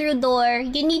 Cannot go through door.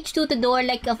 You need to shoot the door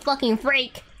like a fucking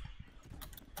freak.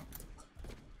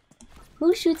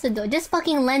 Who shoots the door? This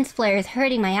fucking lens flare is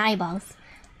hurting my eyeballs.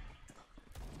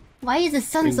 Why is the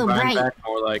sun so bright? Back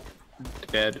more like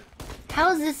dead.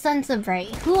 How is the sun so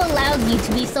bright? Who allows you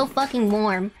to be so fucking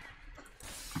warm?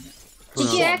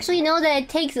 Did you actually know that it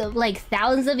takes like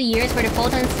thousands of years for the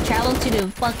photons to travel to the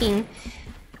fucking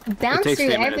bounce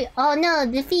through every? Oh no,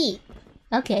 defeat.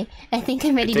 Okay, I think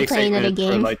I'm ready to play another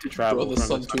game. Light to travel. Bro, the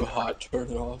sun's too hot. Turn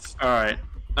it off. All right,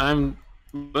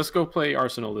 let's go play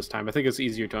Arsonal this time. I think it's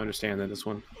easier to understand than this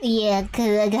one. Yeah,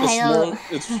 cause I know.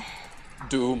 It's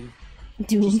Doom.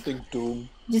 Doom. Just think Doom.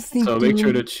 Just think so Doom. make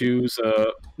sure to choose.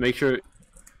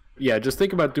 Yeah, just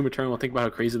think about Doom Eternal. Think about how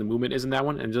crazy the movement is in that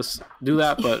one, and just do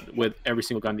that, but with every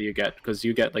single gun that you get, because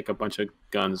you get like a bunch of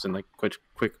guns and like quick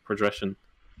progression.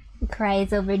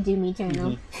 Cries over Doom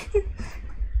Eternal.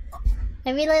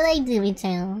 I really like Doom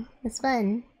Eternal. It's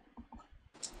fun.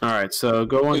 All right, so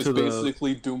go on to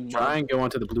basically Doom. Try and go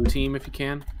onto the blue team if you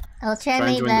can. I'll try my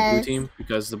and join best. the blue team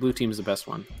because the blue team is the best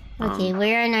one. Okay,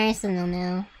 we're in Arsonal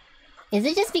now. Is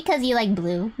it just because you like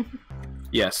blue?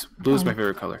 Yes, blue is my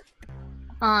favorite color.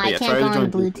 Oh, I can't go on the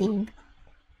blue team.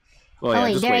 Well, yeah, oh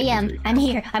wait, there I am. I'm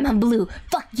here. I'm on blue.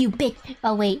 Fuck you, bitch.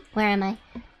 Oh wait, where am I?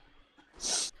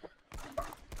 So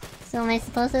am I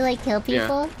supposed to like kill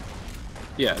people?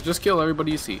 Yeah, just kill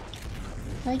everybody you see.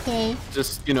 Okay.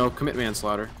 Just, you know, commit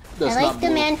manslaughter. I like the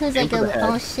man who's like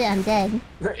oh shit, I'm dead.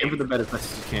 Aim for the bed as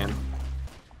best as you can.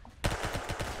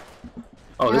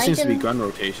 Oh, this like seems to be him. gun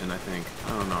rotation, I think. I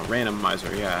don't know.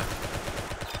 Randomizer, yeah.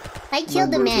 I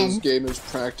killed the man. This game is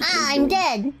practically I'm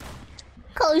dead.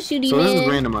 Call shooty So man. this is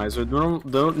randomizer.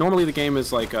 Normally the game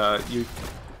is like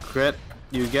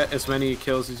you get as many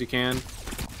kills as you can,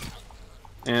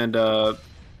 and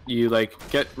you like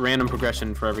get random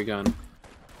progression for every gun.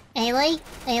 I like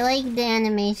the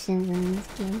animations in this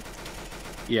game.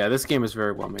 Yeah, this game is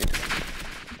very well made.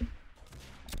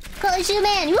 Call shoot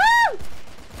man. Woo!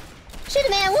 Shoot a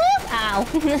man. Woo! Ow.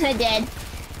 Dead.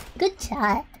 Good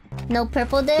shot. No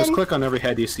purple then? Just click on every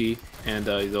head you see, and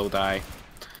they'll die.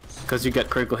 Because you get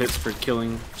critical hits for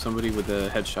killing somebody with a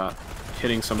headshot,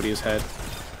 hitting somebody's head.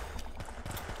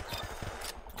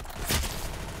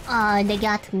 Aw, they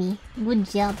got me. Good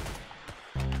job.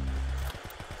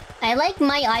 I like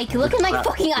my icon. Look at my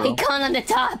fucking icon on the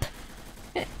top.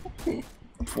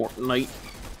 Fortnite.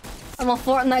 I'm a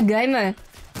Fortnite gamer.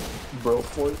 Bro,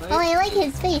 Fortnite? Oh, I like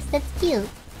his face. That's cute.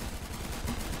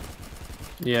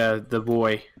 Yeah, the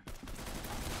boy.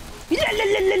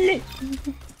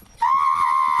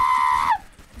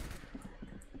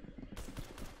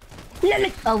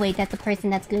 Oh wait, that's a person.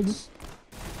 That's good.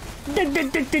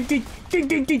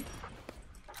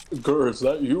 Girl, is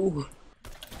that you?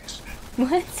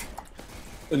 What?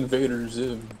 Invader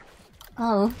Zim.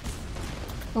 Oh.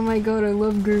 Oh my god, I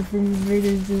love Girl from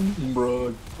Invader Zim.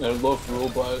 Bro, I love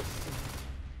Robot.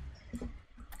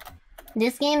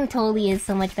 This game totally is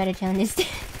so much better to understand.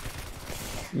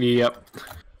 Yep.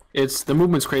 The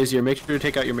movement's crazier. Make sure to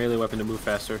take out your melee weapon to move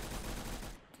faster.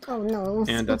 Oh no,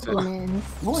 And that's it. man.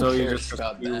 No one So you cares just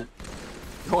about that.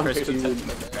 No one pays press attention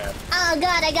Q. to that. Oh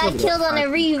god, I got killed on a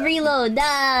reload.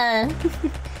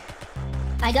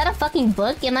 I got a fucking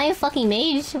book? Am I a fucking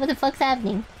mage? What the fuck's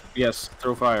happening? Yes,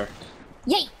 throw fire.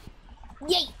 Yay!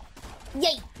 Yay!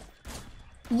 Yay!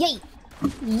 Yay!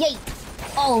 Yay!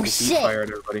 Oh shit! Fire at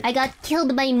everybody. I got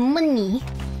killed by money.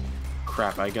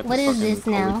 Crap, I get What the is fucking this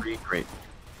now? colibri. Great.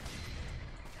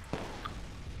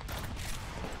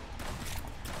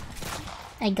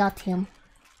 I got him.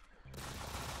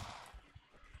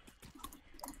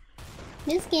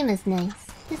 This game is nice.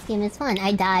 This game is fun.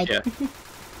 I died. Yeah.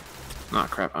 Ah,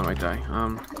 crap, I might die.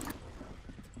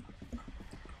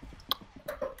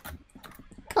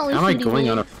 Call How am I shooty going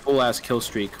man. on a full-ass kill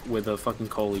streak with a fucking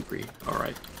colibri?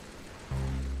 Alright.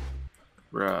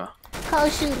 Bruh. Call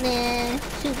shoot man.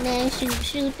 Shoot man. Shoot,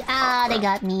 shoot. Ah, they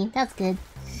got me. That's good.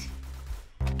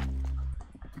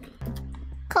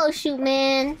 Call shoot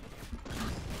man.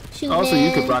 Shoot Also, man.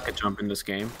 you could rocket jump in this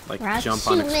game. Like, Rock, jump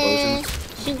shoot on explosions.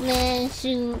 Man. Shoot man.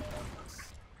 Shoot.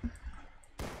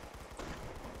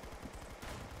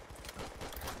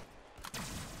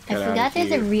 I Get forgot outta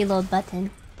there's a here. reload button.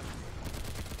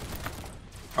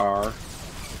 R.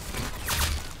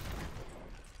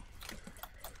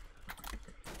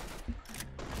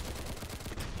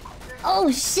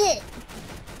 Oh shit!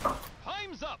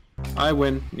 I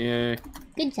win. Yay.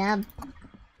 Good job.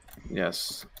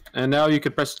 Yes. And now you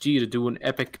can press G to do an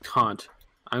epic taunt.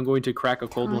 I'm going to crack a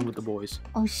cold one with the boys.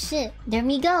 Oh shit! There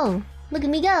me go! Look at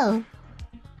me go!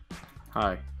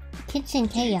 Hi. Kitchen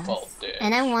chaos. Default dash.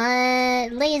 And I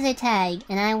want laser tag.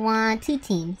 And I want 2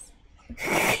 teams.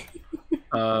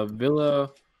 Villa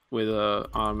with a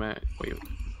automatic. Wait.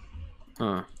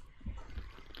 Huh.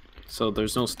 So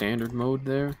there's no standard mode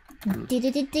there?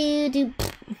 Do.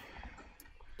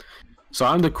 So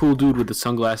I'm the cool dude with the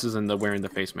sunglasses and the wearing the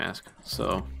face mask.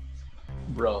 So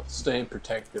Bro, staying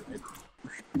protected.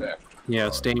 Respect. yeah,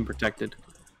 staying protected.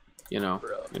 You know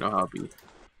how it be.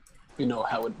 You know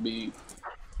how it be.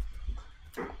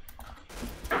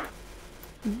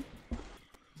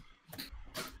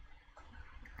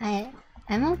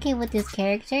 I'm okay with this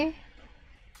character.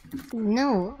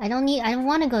 No, I don't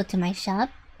want to go to my shop.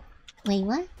 Wait,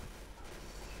 what?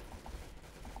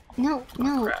 No,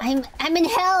 crap. I'm in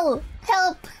hell.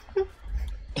 Help!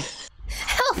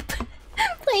 Help!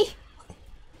 Please,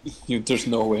 There's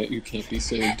no way you can't be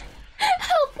saved.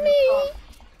 help me!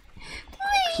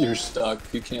 Please! You're stuck.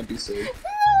 You can't be saved. No,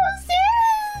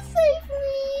 Sarah, save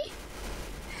me!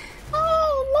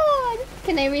 Oh Lord!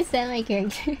 Can I reset my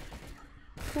character?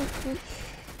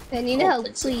 I need help,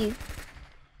 thanks. please.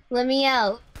 Let me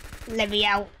out. Let me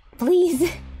out, please.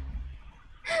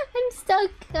 I'm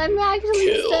stuck. I'm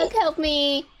actually stuck. Help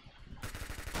me.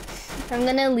 I'm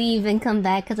gonna leave and come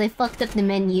back because I fucked up the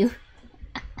menu.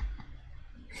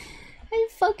 I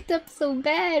fucked up so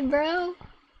bad, bro.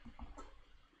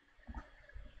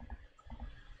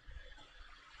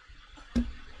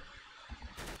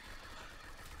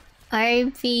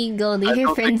 RP Goldie,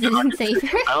 your friends isn't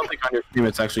safer. I don't think on your stream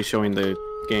it's actually showing the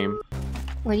game.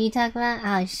 What are you talking about?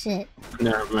 Oh shit.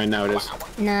 Never mind, now it is.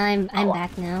 No, I'm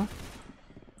back now.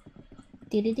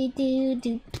 Do do do do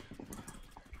do.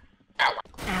 Ow!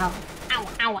 Ow! Ow!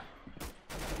 Ow!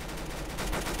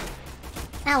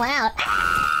 Ow! Ow!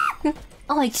 Ah!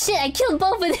 Oh like shit! I killed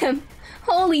both of them.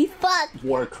 Holy fuck!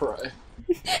 War cry.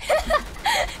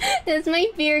 That's my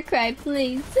fear cry,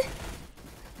 please.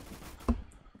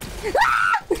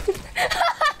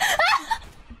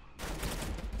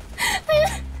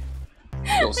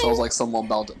 Yo, sounds like someone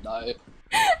about to die.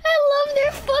 I love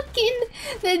their fucking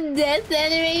the death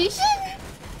animation.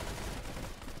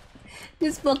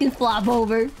 Just fucking flop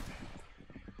over.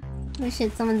 Oh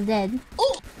shit, someone's dead.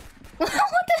 Oh! What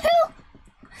the hell?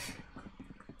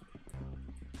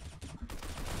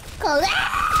 Called.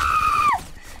 Ah!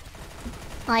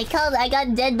 Oh, I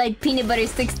got dead by peanut butter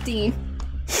 16.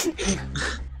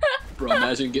 Bro,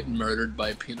 imagine getting murdered by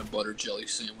a peanut butter jelly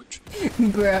sandwich.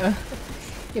 Bruh.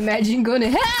 Imagine going to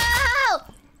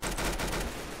hell!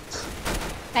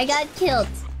 I got killed.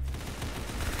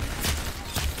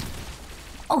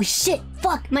 Oh shit!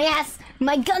 Fuck! My ass!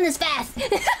 My gun is fast!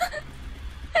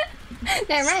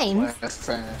 That rhymes. Slide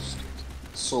fast.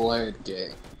 Slide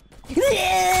gay.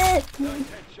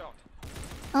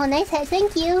 Oh, nice head.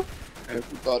 Thank you.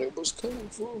 Everybody was coming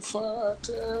for a fight.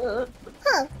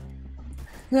 Huh.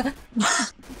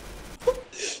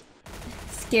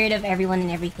 Scared of everyone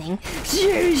and everything.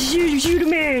 Shoot a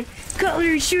man!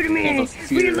 Color, shoot a man!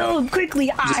 Reload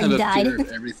quickly! I died. Fear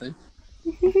of everything.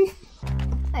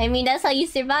 I mean, that's how you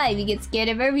survive. You get scared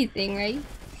of everything, right?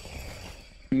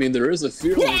 I mean, there is a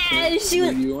fear shoot.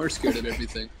 when you are scared of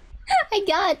everything. I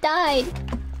died.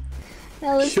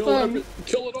 That was fun.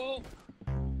 Kill it all.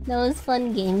 That was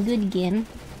fun game. Good game.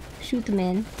 Shoot a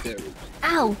man. There we go.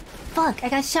 Ow! Fuck! I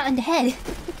got shot in the head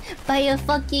by a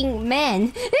fucking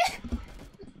man.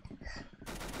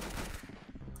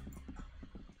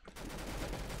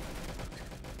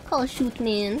 Call shoot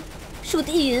man. Shoot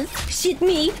is. Shit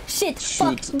me. Shit.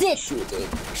 Fuck. Dick. Shoot it.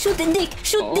 Shoot the dick.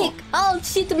 Shoot dick. Oh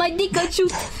shit! My dick got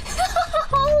shoot.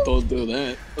 Don't do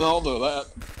that. Don't do that.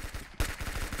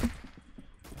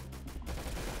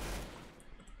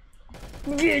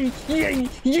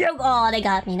 Oh, they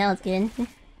got me. That was good.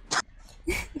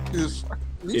 These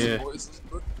voices.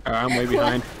 I'm way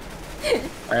behind.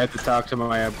 I had to talk to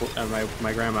my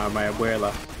grandma, my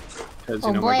abuela, because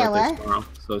you know my birthday's tomorrow.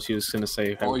 So she was gonna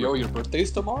say. Oh, yo, your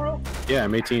birthday's tomorrow? Yeah,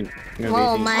 I'm 18.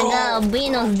 Oh my god,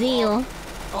 buenos dias.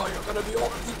 Oh, you're gonna be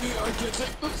older than me. I can't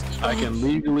take this. I can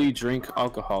legally drink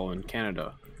alcohol in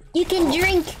Canada. You can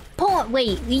drink porn.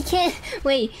 Wait, we can't.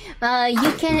 Wait,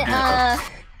 you can.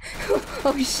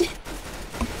 Oh shit.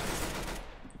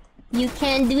 You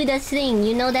can do the thing.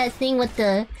 You know that thing with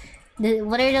the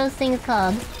what are those things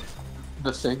called?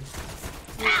 The thing.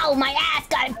 Ow, my ass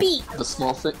got beat. The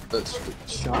small thing. The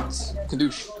shots. You can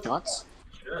do shots.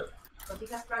 Sure. But you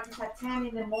got practice at 10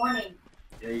 in the morning.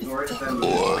 Yeah, you can already send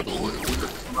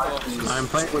I'm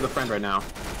playing with a friend right now.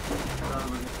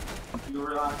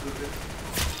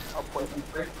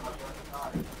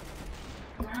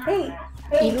 Hey,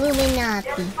 Illuminati.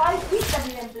 there's 5 weeks that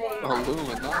didn't play.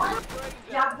 Illuminati.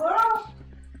 Yeah, girl.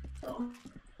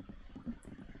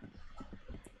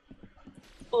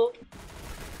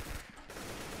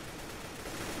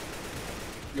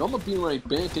 Yo, I'm gonna be right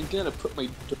back and gotta put my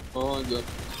dog up.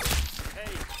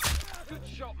 Hey, good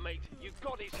shot, mate. You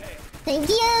got his head. Thank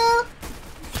you.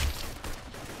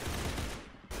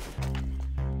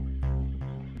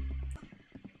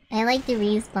 I like the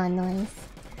respawn noise.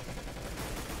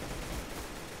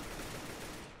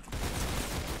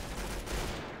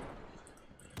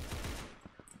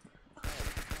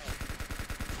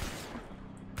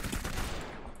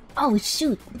 Oh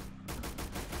shoot!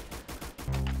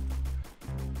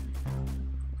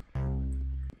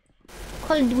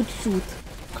 Call dude shoot.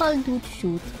 Call dude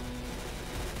shoot.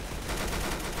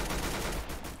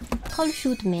 Call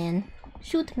shoot man.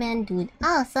 Shoot man dude.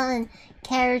 Oh son.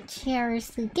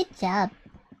 Characters. Good job.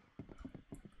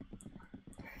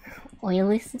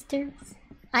 Oily sisters.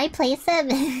 I play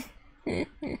 7. I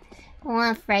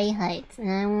want Frey Heights.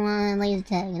 And I want laser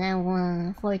tag. And I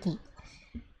want 14.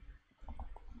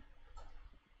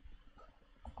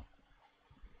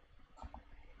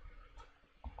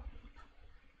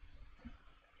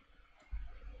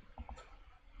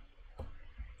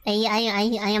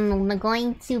 I am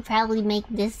going to probably make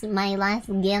this my last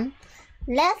game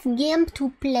to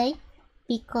play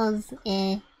because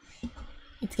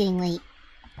it's getting late.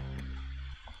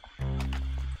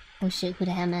 Oh shit, who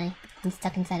the hell am I? I'm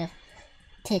stuck inside of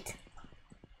tit.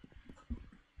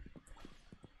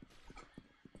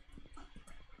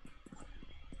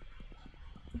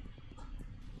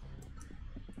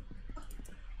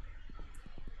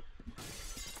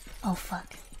 Oh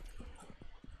fuck.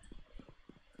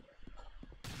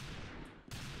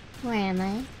 Where am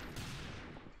I?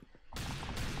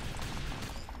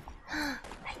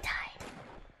 I died.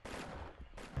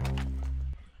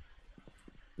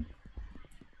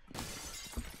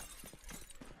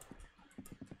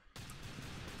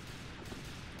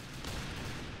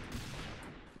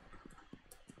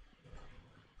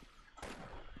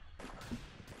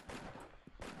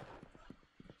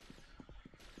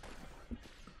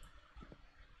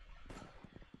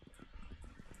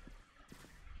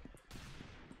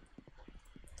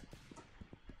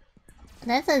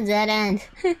 That's a dead end.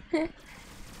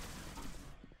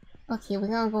 Okay, we're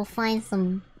gonna go find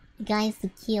some guys to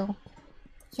kill.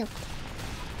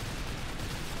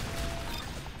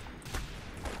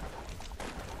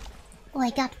 Oh,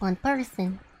 I got one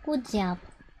person. Good job.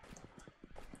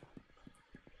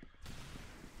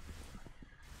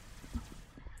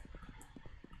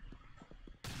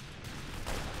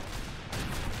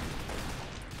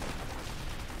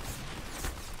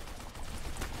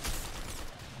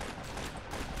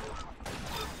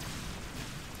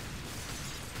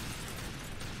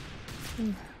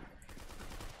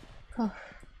 Oh.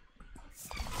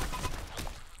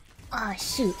 Oh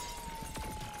shoot.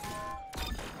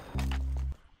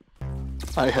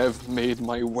 I have made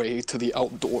my way to the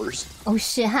outdoors. Oh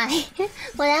shit, hi.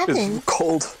 What happened? It's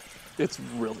cold. It's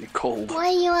really cold. Why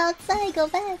are you outside? Go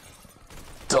back.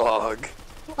 Dog.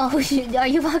 Oh shit, are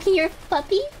you walking your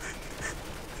puppy?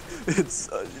 It's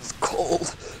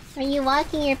cold. Are you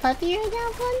walking your puppy right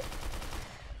now, Bun?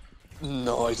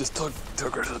 No, I just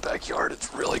took her to the backyard.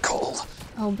 It's really cold.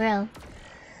 Oh, bro.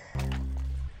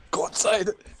 Go inside.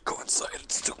 Go inside.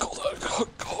 It's too cold out.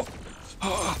 Go.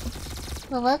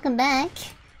 Well, welcome back.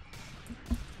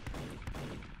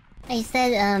 I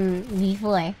said,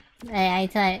 before. I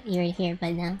thought you were here,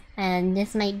 but no.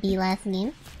 This might be last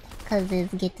game. Cause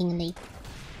it's getting late.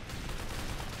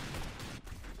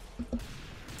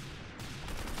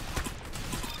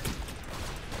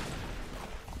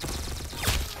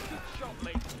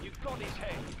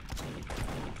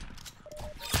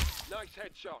 Nice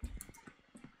headshot.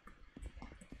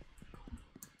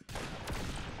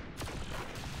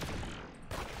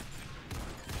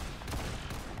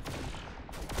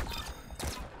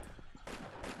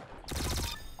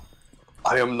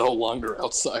 I am no longer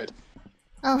outside.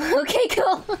 Oh, okay,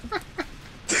 cool.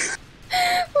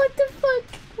 What the fuck,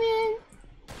 man?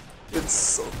 It's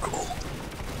so cold.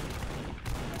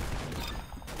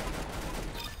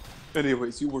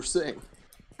 Anyways, you were saying.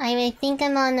 I think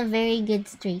I'm on a very good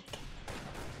streak.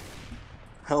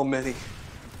 How many?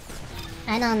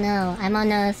 I don't know. I'm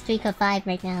on a streak of 5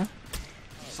 right now.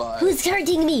 5. Who's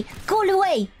hurting me? Go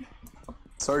away!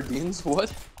 Sardines?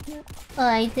 What? Oh,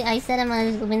 I said I'm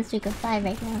on a win streak of 5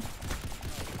 right now.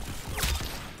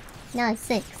 Now it's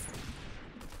 6.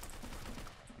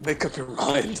 Make up your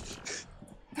mind.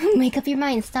 Make up your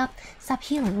mind. Stop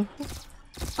healing.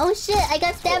 Oh shit! I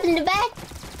got stabbed in the back.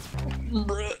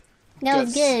 Bruh. That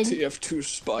was good. TF2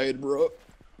 spied, bro.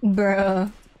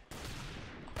 Bro.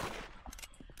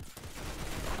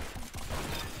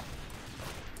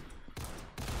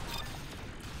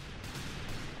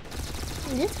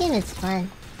 This game is fun.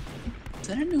 Is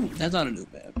that a new? That's not a new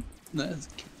map. That's.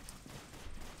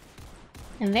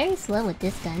 I'm very slow with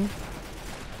this gun.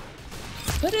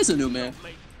 That is a new map.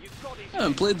 I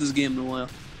haven't played this game in a while.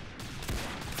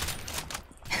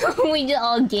 We just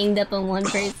all ganged up on one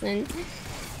person.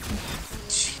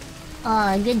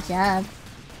 Oh, good job.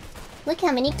 Look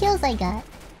how many kills I got.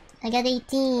 I got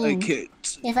 18. I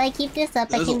can't. If I keep this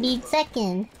up, I can be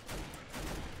second.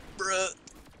 Bruh.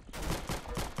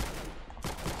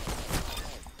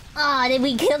 Aw, did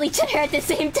we kill each other at the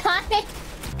same time?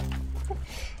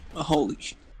 Holy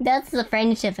shit. That's the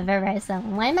friendship if ever I saw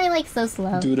one. Why am I like so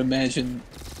slow? Dude, imagine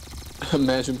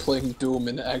playing Doom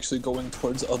and actually going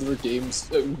towards other games,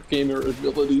 gamer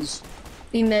abilities.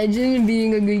 Imagine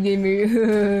being a good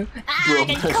gamer. Bro,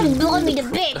 come blow me to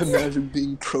bits! Imagine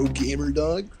being pro gamer,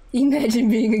 dog. Imagine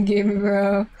being a gamer,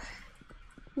 bro.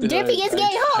 Drippy is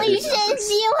getting holy I shit, it's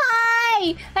you,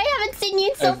 hi! I haven't seen you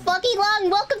in so fucking long.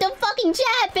 Welcome to fucking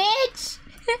chat, bitch!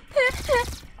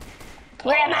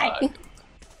 Where am I?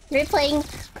 We're playing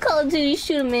Call of Duty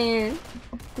Shoot 'em Man.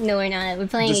 No, we're not. We're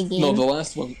playing a game. No, the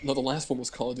last one. No, the last one was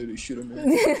Call of Duty Shoot 'em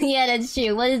Man. Yeah, that's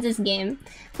true. What is this game?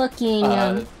 Fucking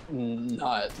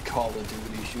not Call of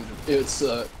Duty Shoot 'em.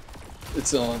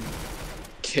 It's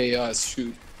Chaos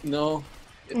Shoot. No.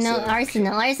 It's, no,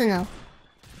 Arsonal.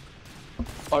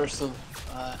 Arsonal.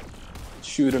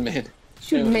 Shoot 'em Man.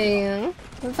 Shoot man.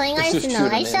 We're playing It's just Arsonal. Shoot 'em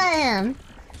I Man. shot him.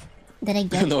 Did I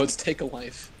get No, it's Take a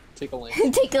Life. Take a Life.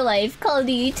 Take a life. Call of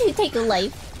Duty to take a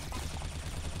life.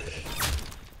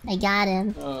 I got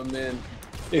him. Oh man.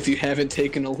 If you haven't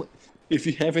taken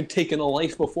a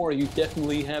life before, you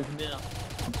definitely have now.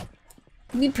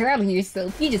 Be proud of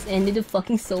yourself. You just ended a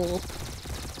fucking soul.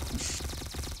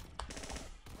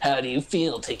 How do you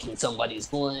feel taking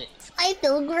somebody's life? I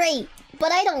feel great,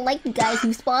 but I don't like the guys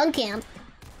who spawn camp.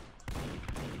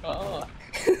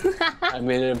 I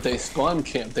mean, if they spawn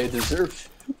camp, they deserve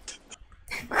it.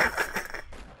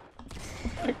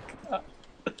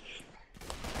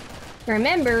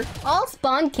 Remember, all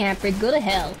spawn campers go to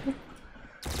hell.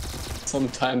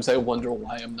 Sometimes I wonder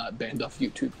why I'm not banned off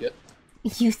YouTube yet.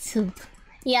 YouTube.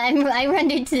 Yeah, I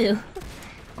wonder too.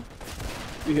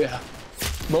 Yeah.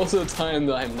 Most of the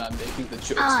time, I'm not making the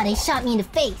jokes. Ah, they shot me in the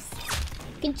face.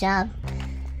 Good job.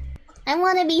 I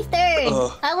wanna be third.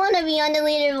 I wanna be on the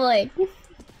leaderboard.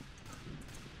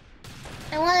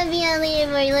 I wanna be on the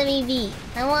leaderboard. Let me be.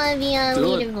 I wanna be on the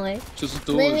leaderboard. Just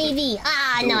do Let it. me be.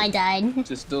 Ah, no, I died.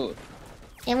 Just do it.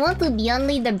 I want to be on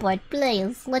leaderboard,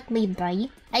 please. Let me be.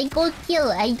 I go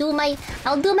kill. I'll do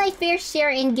my fair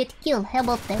share and get killed. How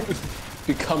about that?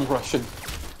 Become Russian.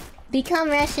 Become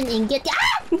Russian and get.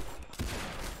 Ah!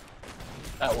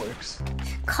 That works.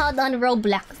 COD on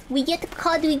Roblox. We get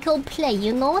COD, we go play.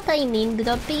 You know what I mean?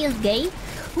 Grumpy is gay.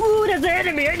 Ooh, that's an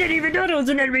enemy. I didn't even know that was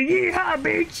an enemy. Yeehaw,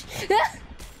 bitch.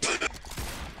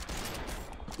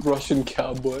 Russian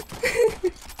cowboy.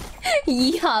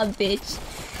 Yeehaw, bitch.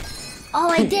 Oh,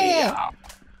 I did it.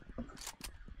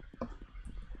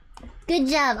 Good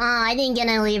job. Oh, I didn't get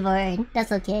a leaderboard.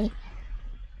 That's okay.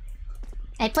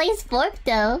 I placed 4th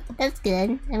though. That's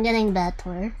good. I'm getting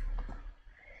better.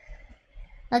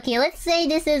 Okay, let's say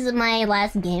this is my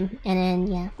last game, and then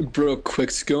yeah. Bro, quick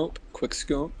scope.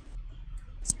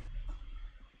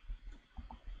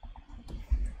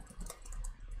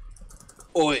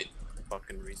 Oi.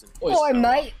 Fucking reason. Oi,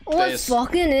 mate. What's Bez.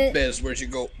 fucking it? Bez, where'd you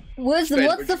go? What's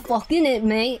the fucking it,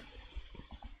 mate?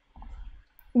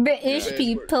 British Yeah,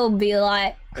 people be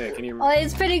like, Hey, can you? oh,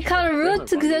 it's pretty kind of rude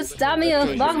to just stab me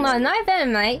and lock my knife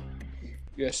in, mate.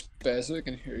 Yes, Bez, I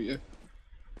can hear you.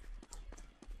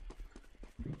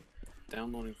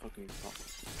 Downloading fucking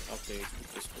updates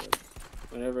with Discord.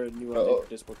 Whenever a new update for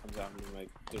Discord comes out, I mean, like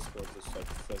Discord just like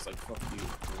says like fuck you.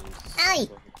 Aye.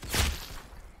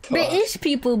 British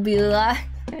people be like,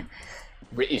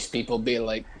 British people be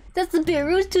like, that's a bit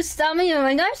rude to stab me and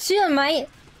my knife shield, mate.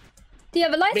 Do you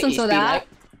have a license for that?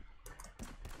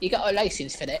 You got a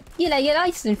license for that? You like your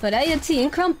license for that? You're tea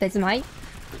and crumpets, mate.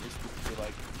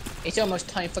 It's almost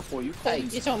time for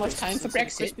it's almost time for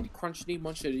Brexit. Crispity, crunchy,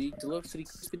 munchity, deluxe,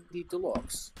 crispity,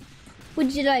 deluxe.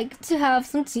 Would you like to have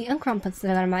some tea and crumpets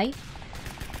there, mate?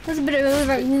 That's a bit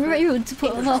rude to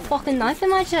put a fucking knife in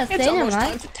my chest, It's ain't it, almost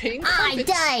time mate? for tea and I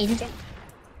crumpets. died!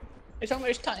 It's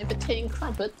almost time for tea and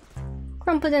crumpet.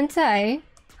 Crumpet and tea?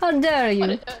 How dare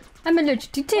you? I'm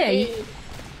allergic to tea.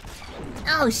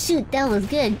 Oh shoot, that was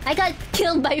good. I got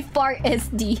killed by Fart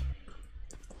SD.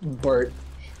 Bert.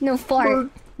 No, fart. Bert.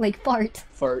 Like fart.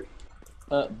 Fart.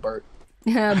 Bert.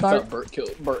 Yeah, I Bart. thought Bert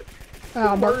killed Bert.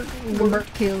 Oh, Bert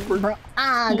killed. Bert.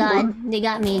 Ah, God. They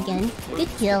got me again. Good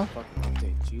kill. Fucking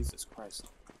update, Jesus Christ.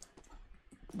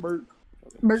 Bert.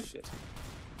 Bert. Shit.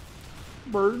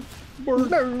 Bert.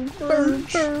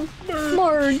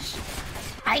 Marge.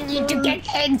 I need to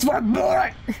get eggs for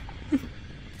Bart.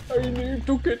 I need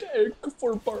to get egg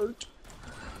for Bart.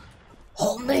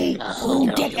 Homie,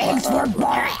 who get eggs for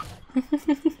Bart?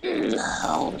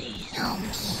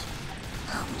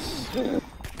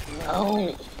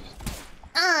 Homie.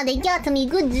 Ah, they got me.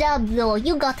 Good job, though.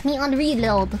 You got me on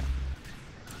reload.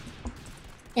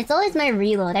 It's always my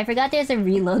reload. I forgot there's a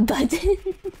reload button.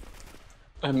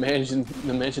 Imagine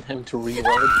having to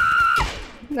reload.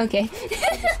 Okay.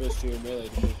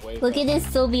 Look at this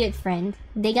Soviet friend.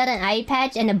 They got an eye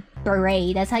patch and a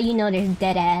beret. That's how you know they're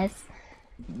dead ass.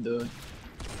 Dude.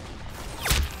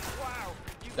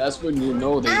 That's when you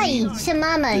know they Aye, need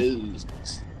Shamama.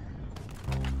 business.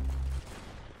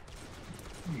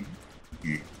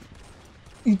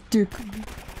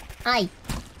 Aye.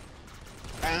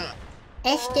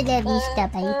 Hasta la vista,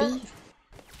 baby.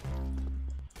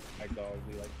 Egg dog,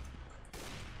 we like.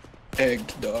 Egg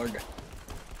dog.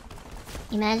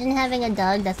 Imagine having a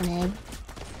dog that's an egg.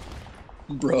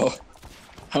 Bro,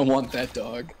 I want that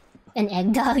dog. An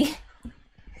egg dog.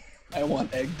 I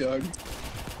want egg dog.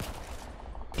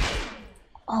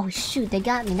 Oh shoot, they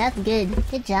got me. That's good.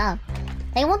 Good job.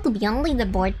 I want to be on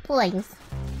leaderboard, please.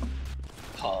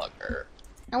 Hogger.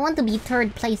 I want to be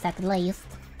 3rd place at least.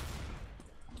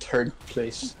 3rd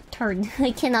place. 3rd.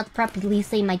 I cannot properly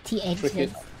say my TH.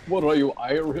 Cricket. What are you,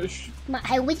 Irish?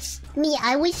 I wish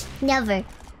never.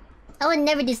 I would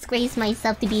never disgrace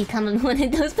myself to become one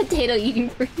of those potato eating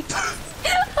freaks.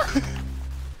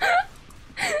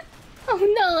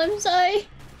 no, I'm sorry.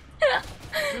 I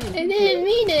didn't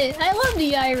mean it. I love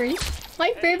the Irish.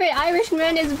 My favorite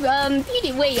Irishman is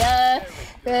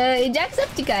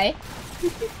Jacksepticeye.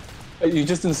 You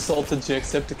just insulted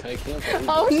Jacksepticeye. I can't believe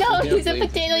Oh this. no, I can't he's a believe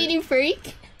potato you. eating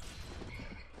freak.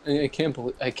 I can't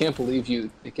believe you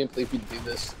do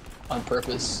this on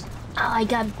purpose. Oh, I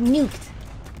got nuked.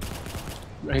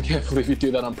 I can't believe you do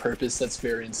that on purpose. That's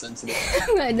very insensitive.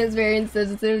 That's very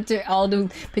insensitive to all the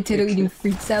potato eating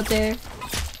freaks out there.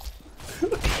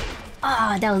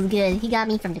 Ah, that was good. He got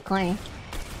me from the corner.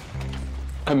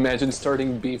 Imagine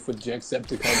starting beef with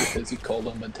Jacksepticeye because you called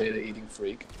him a potato eating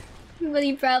freak. But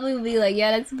he probably would be like,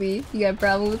 yeah, that's me. You got a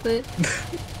problem with it?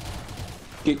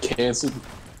 Get cancelled.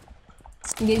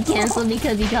 Get cancelled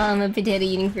because you call him a potato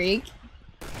eating freak?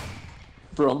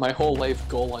 Bro, my whole life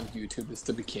goal on YouTube is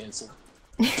to be cancelled.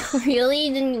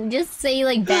 Really? Then just say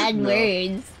like bad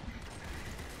words.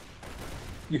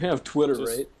 You have Twitter,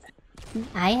 right?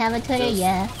 I have a Twitter,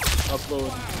 yeah.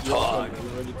 Upload. You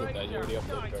already did that. You already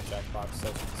uploaded our Jackbox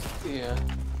sessions. Yeah.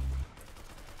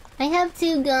 I have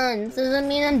 2 guns. Does that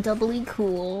mean I'm doubly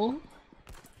cool?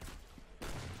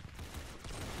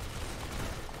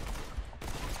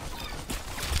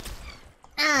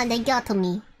 Ah, they got to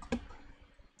me.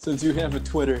 Since you have a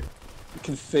Twitter, we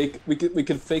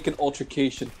can fake an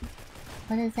altercation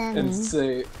What does that and mean?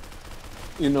 say,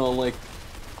 you know, like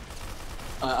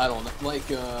I don't know, like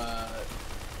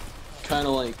kind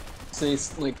of like say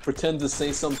pretend to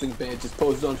say something bad, just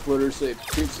post it on Twitter, say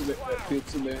pizza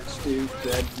man, Steve,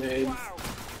 bad name,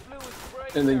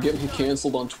 and then get me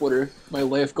canceled on Twitter. My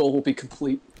life goal will be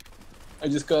complete. I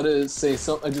just gotta say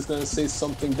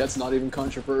something that's not even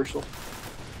controversial.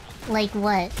 Like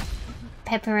what?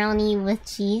 Pepperoni with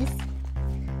cheese?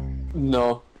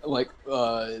 No, like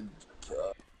Why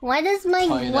does my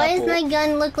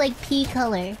gun look like pea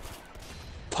color?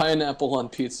 pineapple on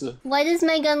pizza. Why does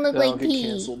my gun look That'll like get pea?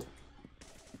 canceled.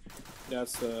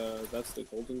 That's the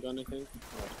golden gun, I think.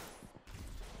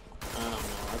 I don't know.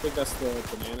 I think that's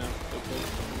the banana.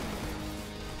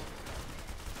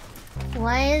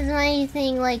 Why is my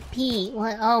thing like pea?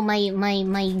 What? Oh, my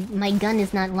gun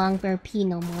is not long for pea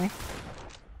no more.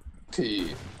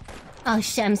 P. Oh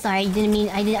shit! I'm sorry.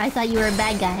 I thought you were a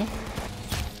bad guy.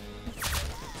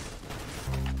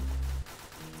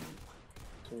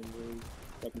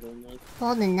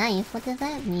 Golden knife? What does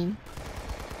that mean?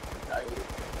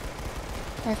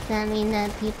 Does that mean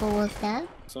that people will stab?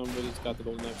 Somebody's got the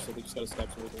golden knife, so they just gotta stab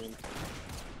somebody in.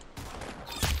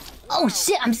 Oh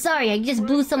shit! I'm sorry. I just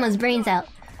blew someone's brains out.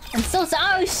 I'm so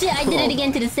sorry. Oh shit! I did it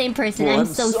again to the same person. Well, I'm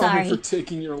so sorry. for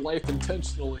taking your life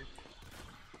intentionally.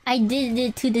 I did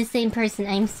it to the same person.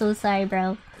 I'm so sorry,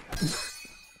 bro.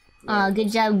 Aw,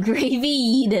 good job,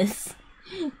 Gravy Eatus.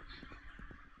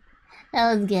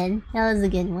 That was good. That was a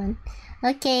good one.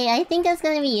 Okay, I think that's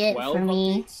gonna be it for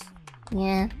me.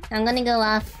 Yeah, I'm gonna go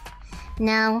off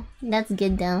now. That's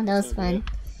good though. That was fun.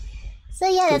 So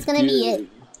yeah, that's gonna be it.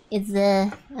 It's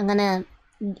I'm gonna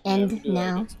end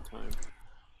now.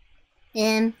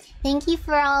 Thank you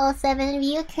for all 7 of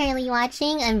you currently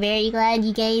watching. I'm very glad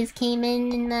you guys came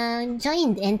in and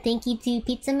joined. And thank you to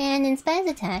Pizza Man and Spaz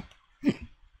Attack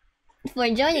for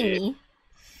joining me.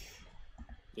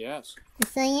 Yes.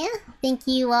 So yeah, thank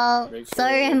you all.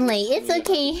 Sorry I'm late. It's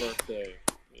okay.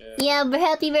 Yeah, but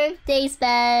happy birthday,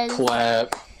 Spaz.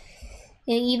 Clap.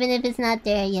 Even if it's not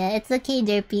there yet, it's okay,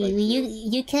 Derpy.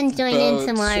 You can join in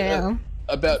tomorrow.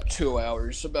 About 2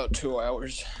 hours. About 2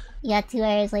 hours. Yeah, 2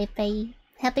 hours late for you.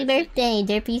 Happy birthday!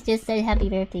 Derpy just said happy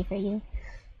birthday for you.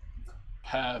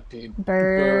 Happy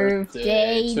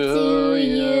birthday to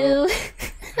you.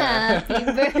 Happy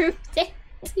birthday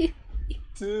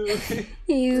to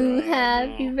you.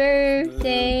 Happy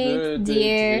birthday,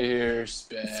 dear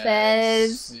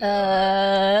Spaz.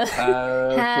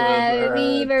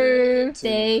 Happy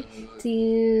birthday to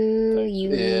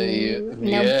you.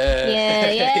 Nope.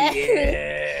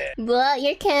 Yeah. Blow out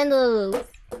your candles.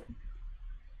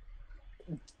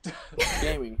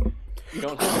 Gaming. You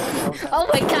don't have Oh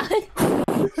my god.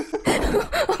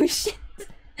 Oh shit.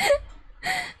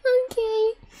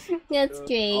 Okay. That's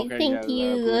great. Okay, Thank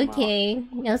you. Okay.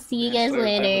 I'll see you guys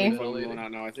later.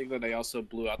 No, I think that they also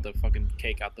blew out the fucking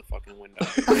cake out the fucking window.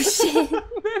 Oh shit.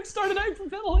 Man started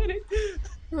hyperventilating.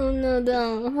 Oh no,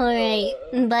 don't. Alright.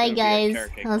 Bye guys.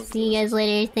 I'll see you guys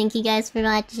later. Thank you guys for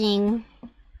watching.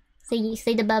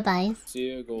 Say the bye-byes.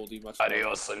 See you, Goldie.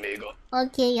 Adios, amigo.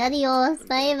 Okay, adios.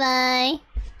 Bye-bye.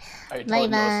 I don't know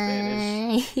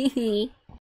Spanish. Bye-bye.